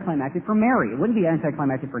anticlimactic for Mary. It wouldn't be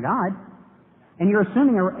anticlimactic for God. And you're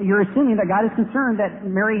assuming that God is concerned that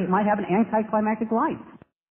Mary might have an anticlimactic life.